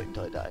no. I'll wait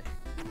until I die.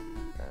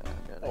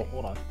 Oh,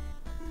 hold on.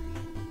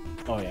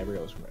 Oh yeah,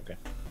 everybody was okay.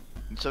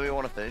 Somebody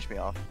want to finish me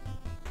off?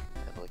 I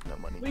have like no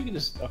money. We can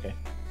just okay.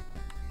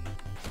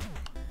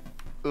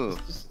 Ooh,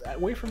 Just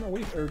wait for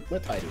or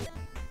let Ty do it.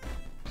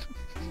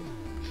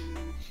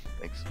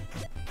 thanks.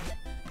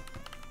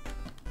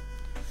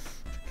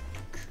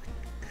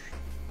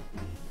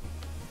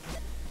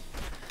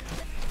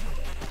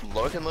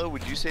 Larkinlow,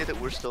 would you say that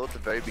we're still at the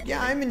very beginning?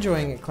 Yeah, I'm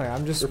enjoying it, Claire.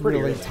 I'm just We're pretty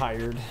really early.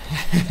 tired.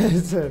 I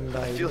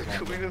feel like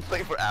we've been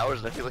playing for hours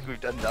and I feel like we've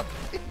done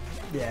nothing.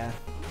 yeah.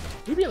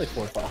 We beat like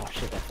 4 or 5. Oh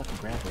shit, that fucking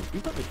grapple. We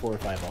got like 4 or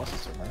 5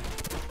 bosses so far.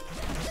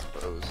 I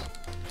suppose.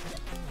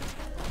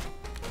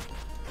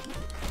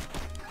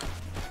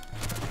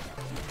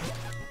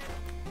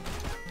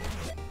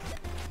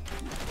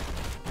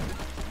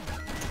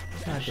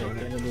 God Shit, damn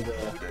getting it. into the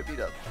Who did I beat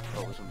up?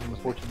 Oh, it was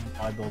 14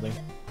 building.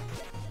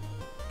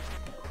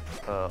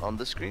 on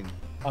this screen?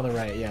 On the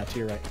right, yeah, to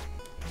your right.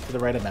 To the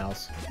right of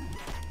mouse.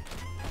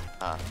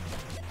 Ah.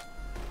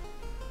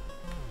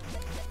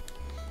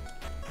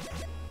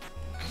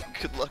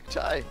 Good luck,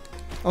 Ty.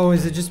 Oh,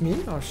 is it just me?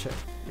 Oh shit.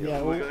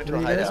 Yeah, we're going to where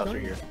a you guys hideout.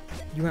 going? here.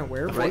 You went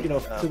where? The Right? You know,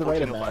 to the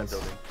right of 1405 mouse.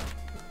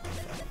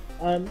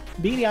 building.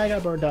 Beanie, I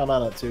got burned down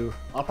on it too.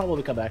 I'll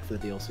probably come back for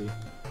the DLC.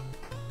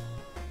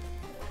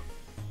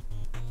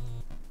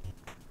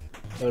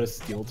 Notice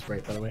the old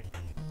sprite, by the way.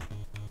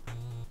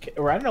 Okay,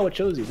 or I don't know what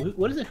shows you.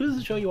 What is it? Who does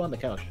it show you on the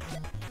couch?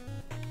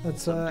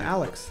 That's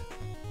Alex.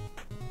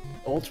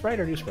 Old sprite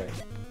or new sprite?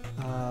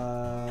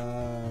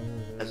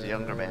 As a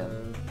younger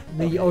man.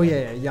 Oh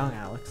yeah, young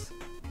Alex.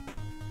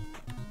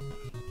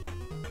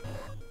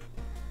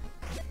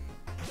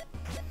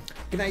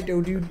 Good night,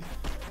 dude.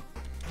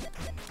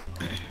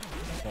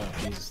 Oh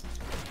Jesus!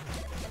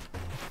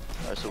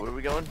 Alright, so where are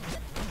we going?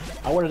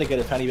 I wanted to get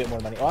a tiny bit more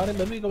money. Oh, then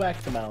let me go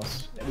back to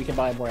mouse, and we can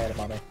buy more item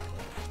on it.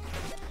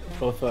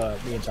 Both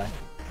me and Ty.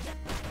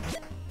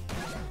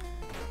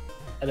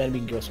 And then we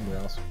can go somewhere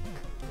else.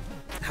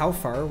 How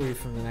far are we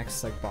from the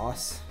next like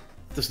boss?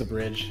 Just the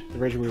bridge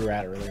we were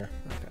at earlier.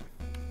 Okay.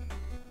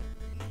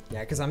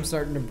 Yeah, because I'm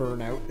starting to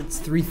burn out. It's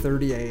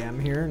 3:30 a.m.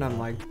 here, and I'm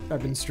like,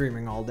 I've been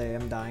streaming all day.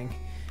 I'm dying.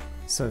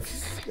 So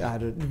if,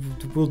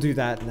 we'll do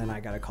that, and then I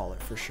gotta call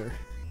it for sure.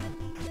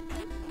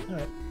 All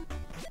right.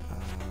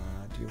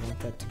 Do you want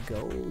that to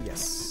go?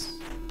 Yes.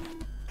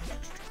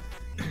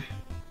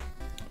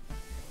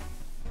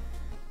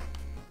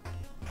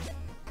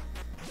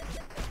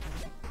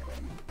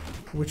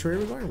 Which way are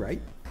we going?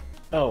 Right?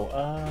 Oh,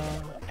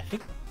 I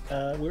think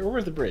where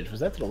was the bridge? Was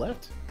that to the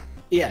left?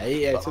 Yeah,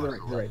 to the right,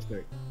 to the right, to the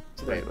right.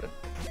 To the right. Wait.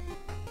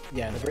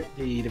 Yeah,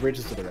 the bridge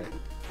is to the right.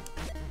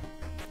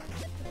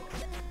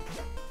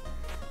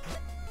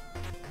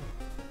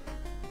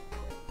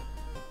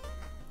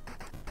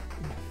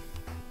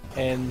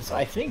 And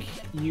I think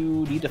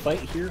you need to fight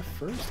here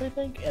first, I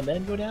think, and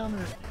then go down,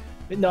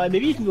 or no,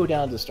 maybe you can go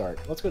down to start.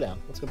 Let's go down.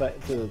 Let's go back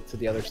to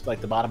the other, like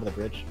the bottom of the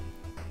bridge.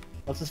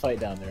 Let's just fight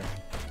down there.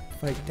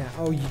 Fight down.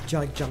 Oh, you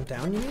like jump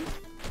down? You mean?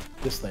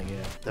 This thing,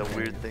 yeah. That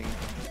weird thing.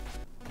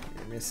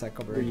 Give me a sec.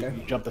 I'll be Where right you there.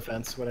 jump the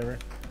fence, whatever.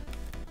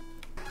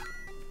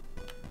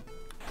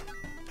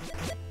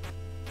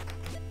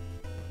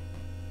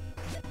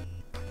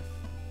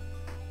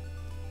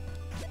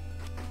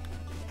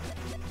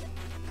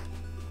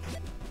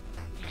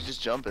 You can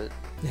just jump it.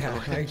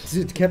 Yeah,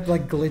 it kept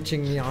like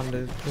glitching me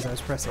onto because I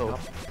was pressing Oh. up.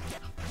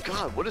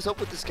 God, what is up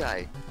with this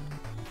guy?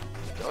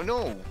 Oh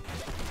no!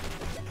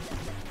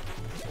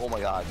 Oh my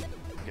God.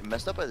 I'm getting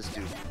messed up by this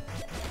dude.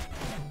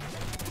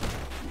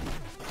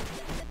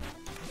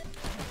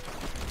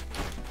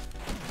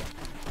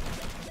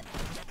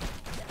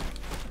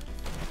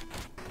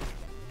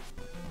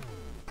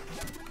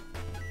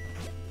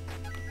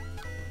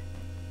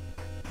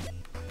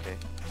 Okay.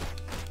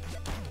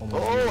 Oh,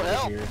 Oh,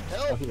 help! here.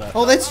 Help! Oh, he left.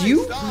 Oh, that's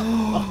you?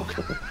 Stop!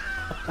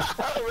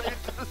 I ran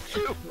into the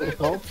soup.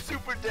 Oh. I'm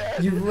super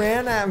dead. You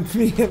ran at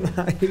me and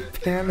I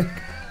panicked.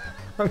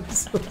 I'm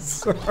so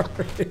sorry.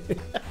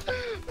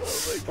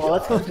 Well,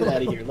 let's get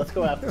out of here. Let's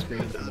go out the screen.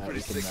 This is a so that pretty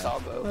we can, sick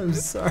combo. I'm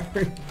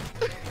sorry.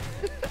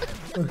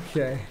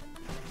 Okay.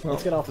 Well,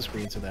 let's get off the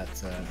screen so that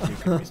you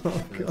can respawn oh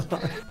for this.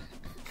 god.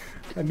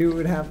 I knew it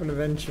would happen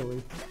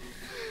eventually.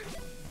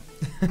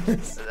 That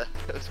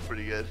was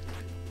pretty good.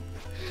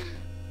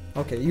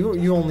 Okay,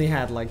 you only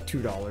had like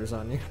 $2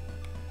 on you.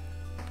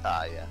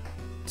 Ah, yeah.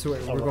 So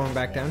wait, Oh, we're going right,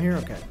 back yeah. down here?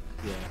 Okay.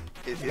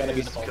 Yeah. It gotta be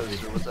is the Coaster.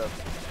 reason. What's up?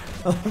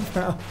 Oh,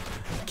 wow.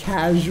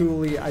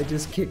 Casually, I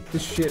just kicked the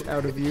shit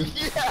out of you.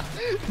 Yeah!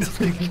 Just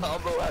like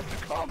combo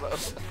after combo.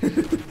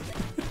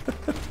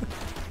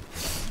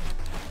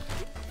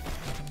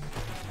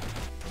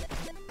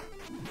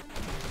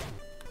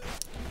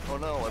 Oh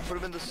no, I put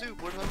him in the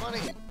soup. Where's my money?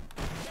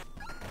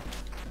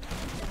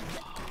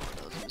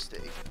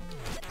 mistake.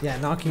 Yeah,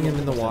 knocking him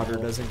in the water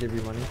doesn't give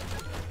you money.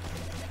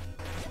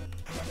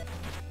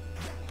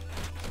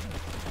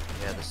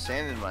 Yeah, the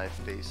sand in my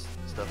face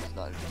stuff is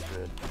not even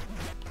good.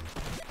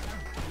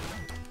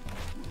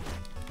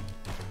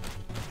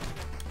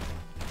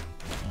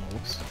 Oh,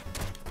 whoops.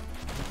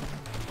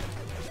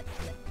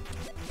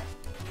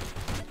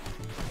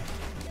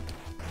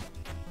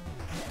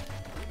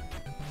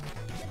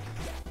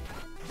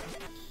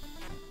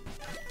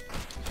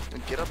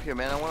 Get up here,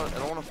 man. I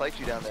don't want to fight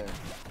you down there.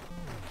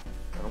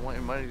 I don't want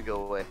your money to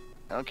go away.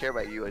 I don't care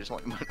about you. I just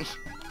want your money.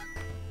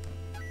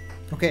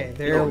 Okay,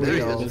 there we there he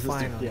go. is.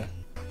 Finally. Yeah.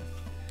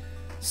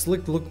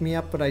 Slick looked me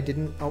up, but I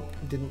didn't. Oh,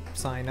 didn't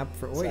sign up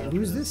for. Wait, Sign up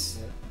who's for this?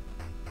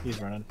 Yeah.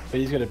 He's running, but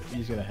he's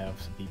gonna have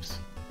some peeps.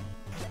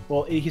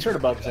 Well, he sort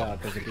of bugs out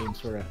because the game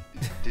sort of.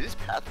 Did his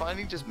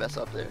pathfinding just mess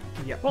up there?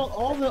 Yep. Well,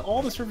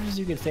 all the surfaces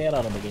you can stand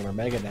on in the game are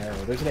mega narrow.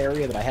 There's an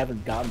area that I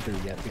haven't gotten through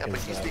yet Yeah, because but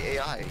he's the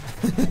AI.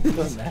 it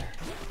doesn't matter.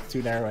 It's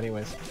too narrow,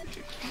 anyways.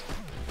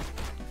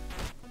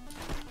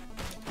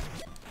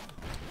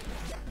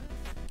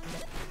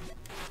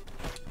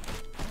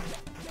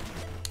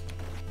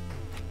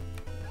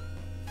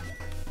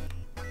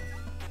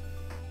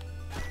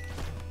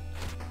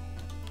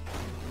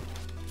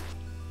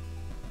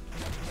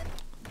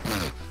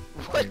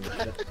 What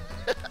the?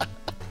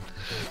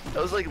 I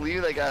was like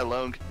leaving that guy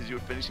alone because you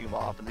were finishing him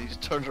off, and then he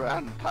just turns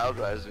around and pile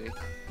drives me.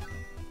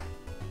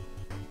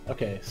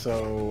 Okay,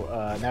 so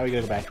now we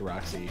gotta go back to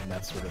Roxy, and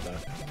that's sort of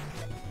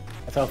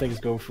that's how things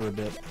go for a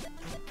bit.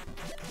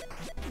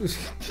 This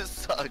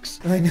sucks.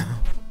 I know.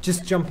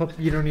 Just jump up.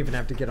 You don't even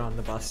have to get on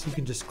the bus. You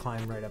can just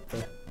climb right up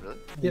there. Really?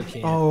 Yep.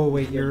 can't. Oh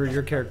wait,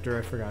 your character.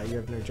 I forgot. You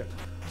have no jump.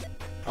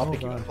 I'll Oh,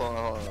 pick you God. up.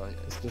 Hold on.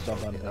 Just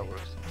jump on Yeah, the that thing.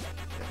 works.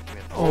 Yeah, come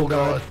here. Oh,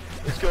 God.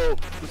 Let's go.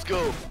 Let's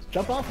go.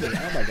 Jump off me!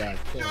 Oh my god.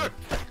 Sure.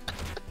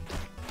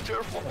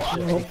 Sure,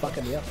 Oh, why?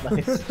 fucking me up,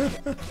 nice. God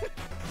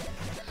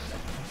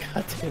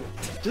damn it.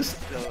 Just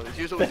No,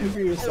 here's what we Fend for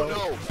do. yourself.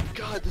 Oh no!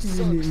 God, this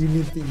You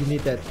need, sucks. you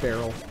need that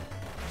barrel.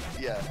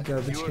 Yeah,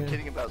 Garbage you were can.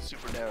 kidding about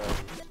super narrow.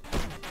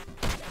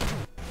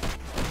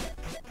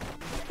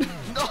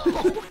 No!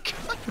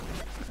 God!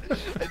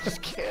 I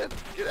just can't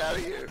get out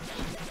of here.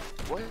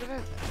 Why did I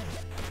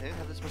didn't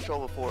have this much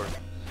trouble before.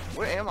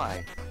 Where am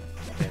I?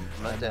 Okay,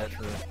 I'm not dead.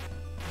 sure.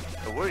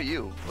 Oh, where are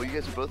you? Oh, you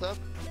guys are both up?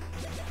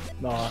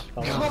 No,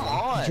 Come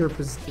on! Jerp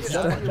is Get the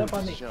out of star. here jump with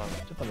on this me. junk.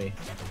 Jump on me.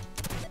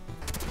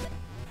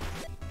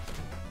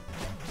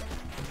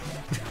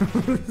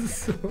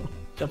 So-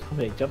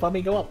 Jump on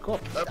me, go up, go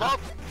up. I'm up!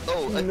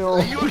 Oh, No.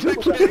 you were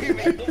kidding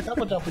me!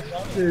 Double jump,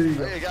 there you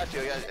go. I got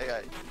you, I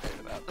got you.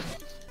 I'm out.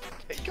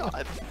 Thank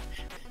God.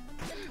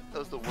 That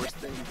was the worst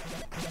thing.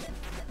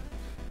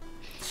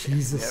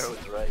 Jesus. Narrow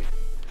is right.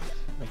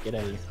 Get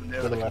out of here.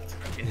 Narrow To the that left.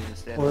 can get in and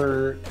stand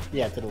Or,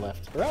 yeah, to the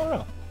left. Or, I don't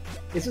know.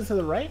 Is it to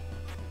the right?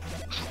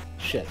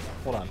 Shit,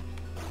 hold on.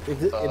 If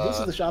this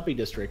is the shopping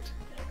district,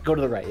 go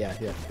to the right, yeah,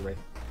 to the right.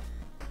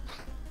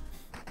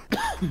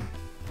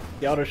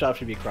 The auto shop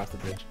should be across the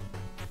bridge.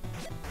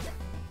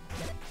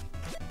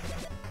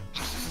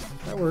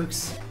 That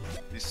works.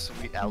 These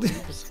sweet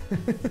alley-oops.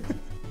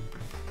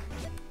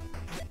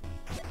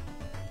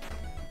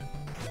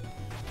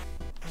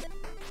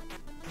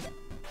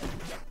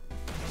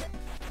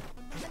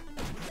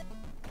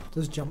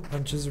 Those jump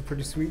punches are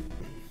pretty sweet.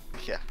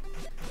 Yeah.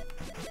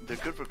 They're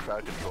good for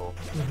crowd control.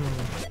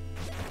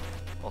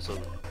 Also,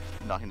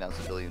 knocking down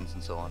civilians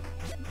and so on.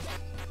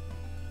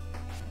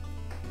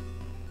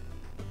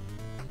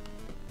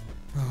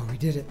 Oh, we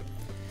did it.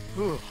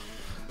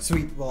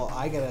 Sweet. Well,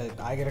 I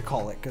gotta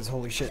call it because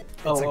holy shit,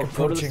 it's like go to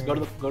approaching.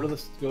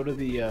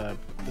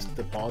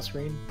 the pause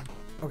screen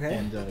Okay.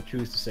 and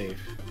choose to save.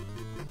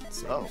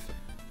 Oh,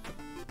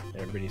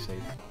 Everybody's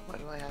safe. why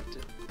do I have to?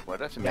 Why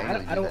do I have to Yeah,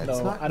 manually I don't do that? know.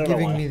 It's not I don't know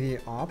giving why. me the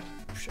op.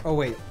 Oh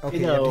wait. Okay.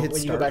 You you have know, to when hit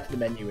you go start. back to the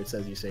menu, it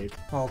says you saved.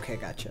 Oh, okay,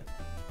 gotcha.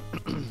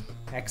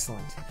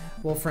 Excellent.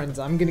 Well, friends,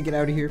 I'm gonna get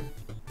out of here.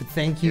 But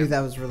thank you. Yep.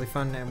 That was really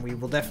fun, and we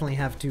will definitely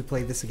have to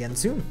play this again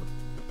soon.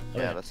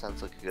 Yeah, that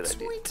sounds like a good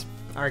idea. Sweet.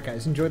 All right,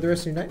 guys. Enjoy the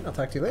rest of your night, and I'll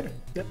talk to you later.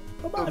 Yep.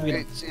 Bye-bye.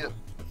 Okay, see ya.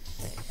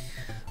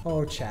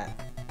 Oh, chat.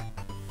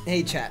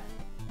 Hey, chat.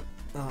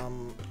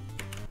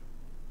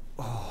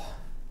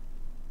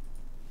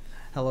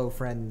 Hello,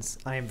 friends.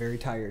 I am very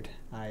tired.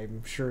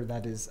 I'm sure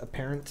that is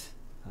apparent.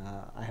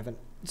 I haven't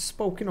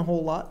spoken a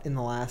whole lot in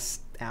the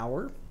last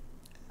hour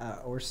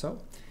or so.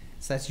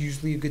 So that's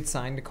usually a good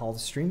sign to call the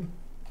stream.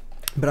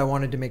 But I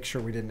wanted to make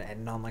sure we didn't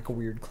end on like a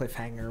weird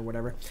cliffhanger or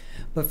whatever.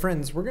 But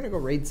friends, we're going to go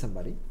raid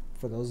somebody.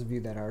 For those of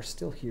you that are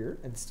still here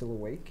and still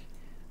awake.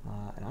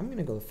 And I'm going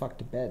to go the fuck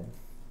to bed.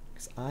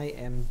 Because I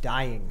am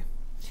dying.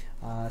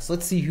 So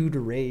let's see who to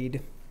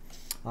raid.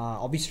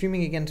 I'll be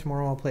streaming again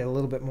tomorrow. I'll play a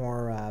little bit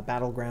more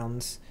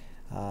Battlegrounds.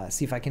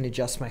 See if I can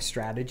adjust my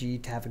strategy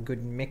to have a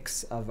good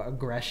mix of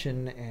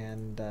aggression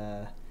and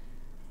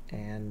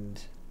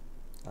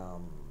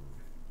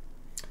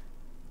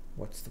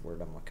what's the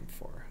word I'm looking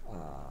for?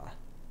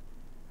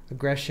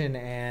 Aggression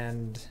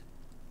and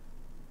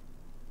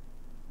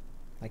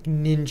like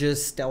ninja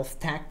stealth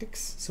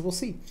tactics. So we'll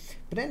see.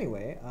 But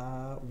anyway,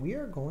 we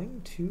are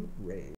going to raid.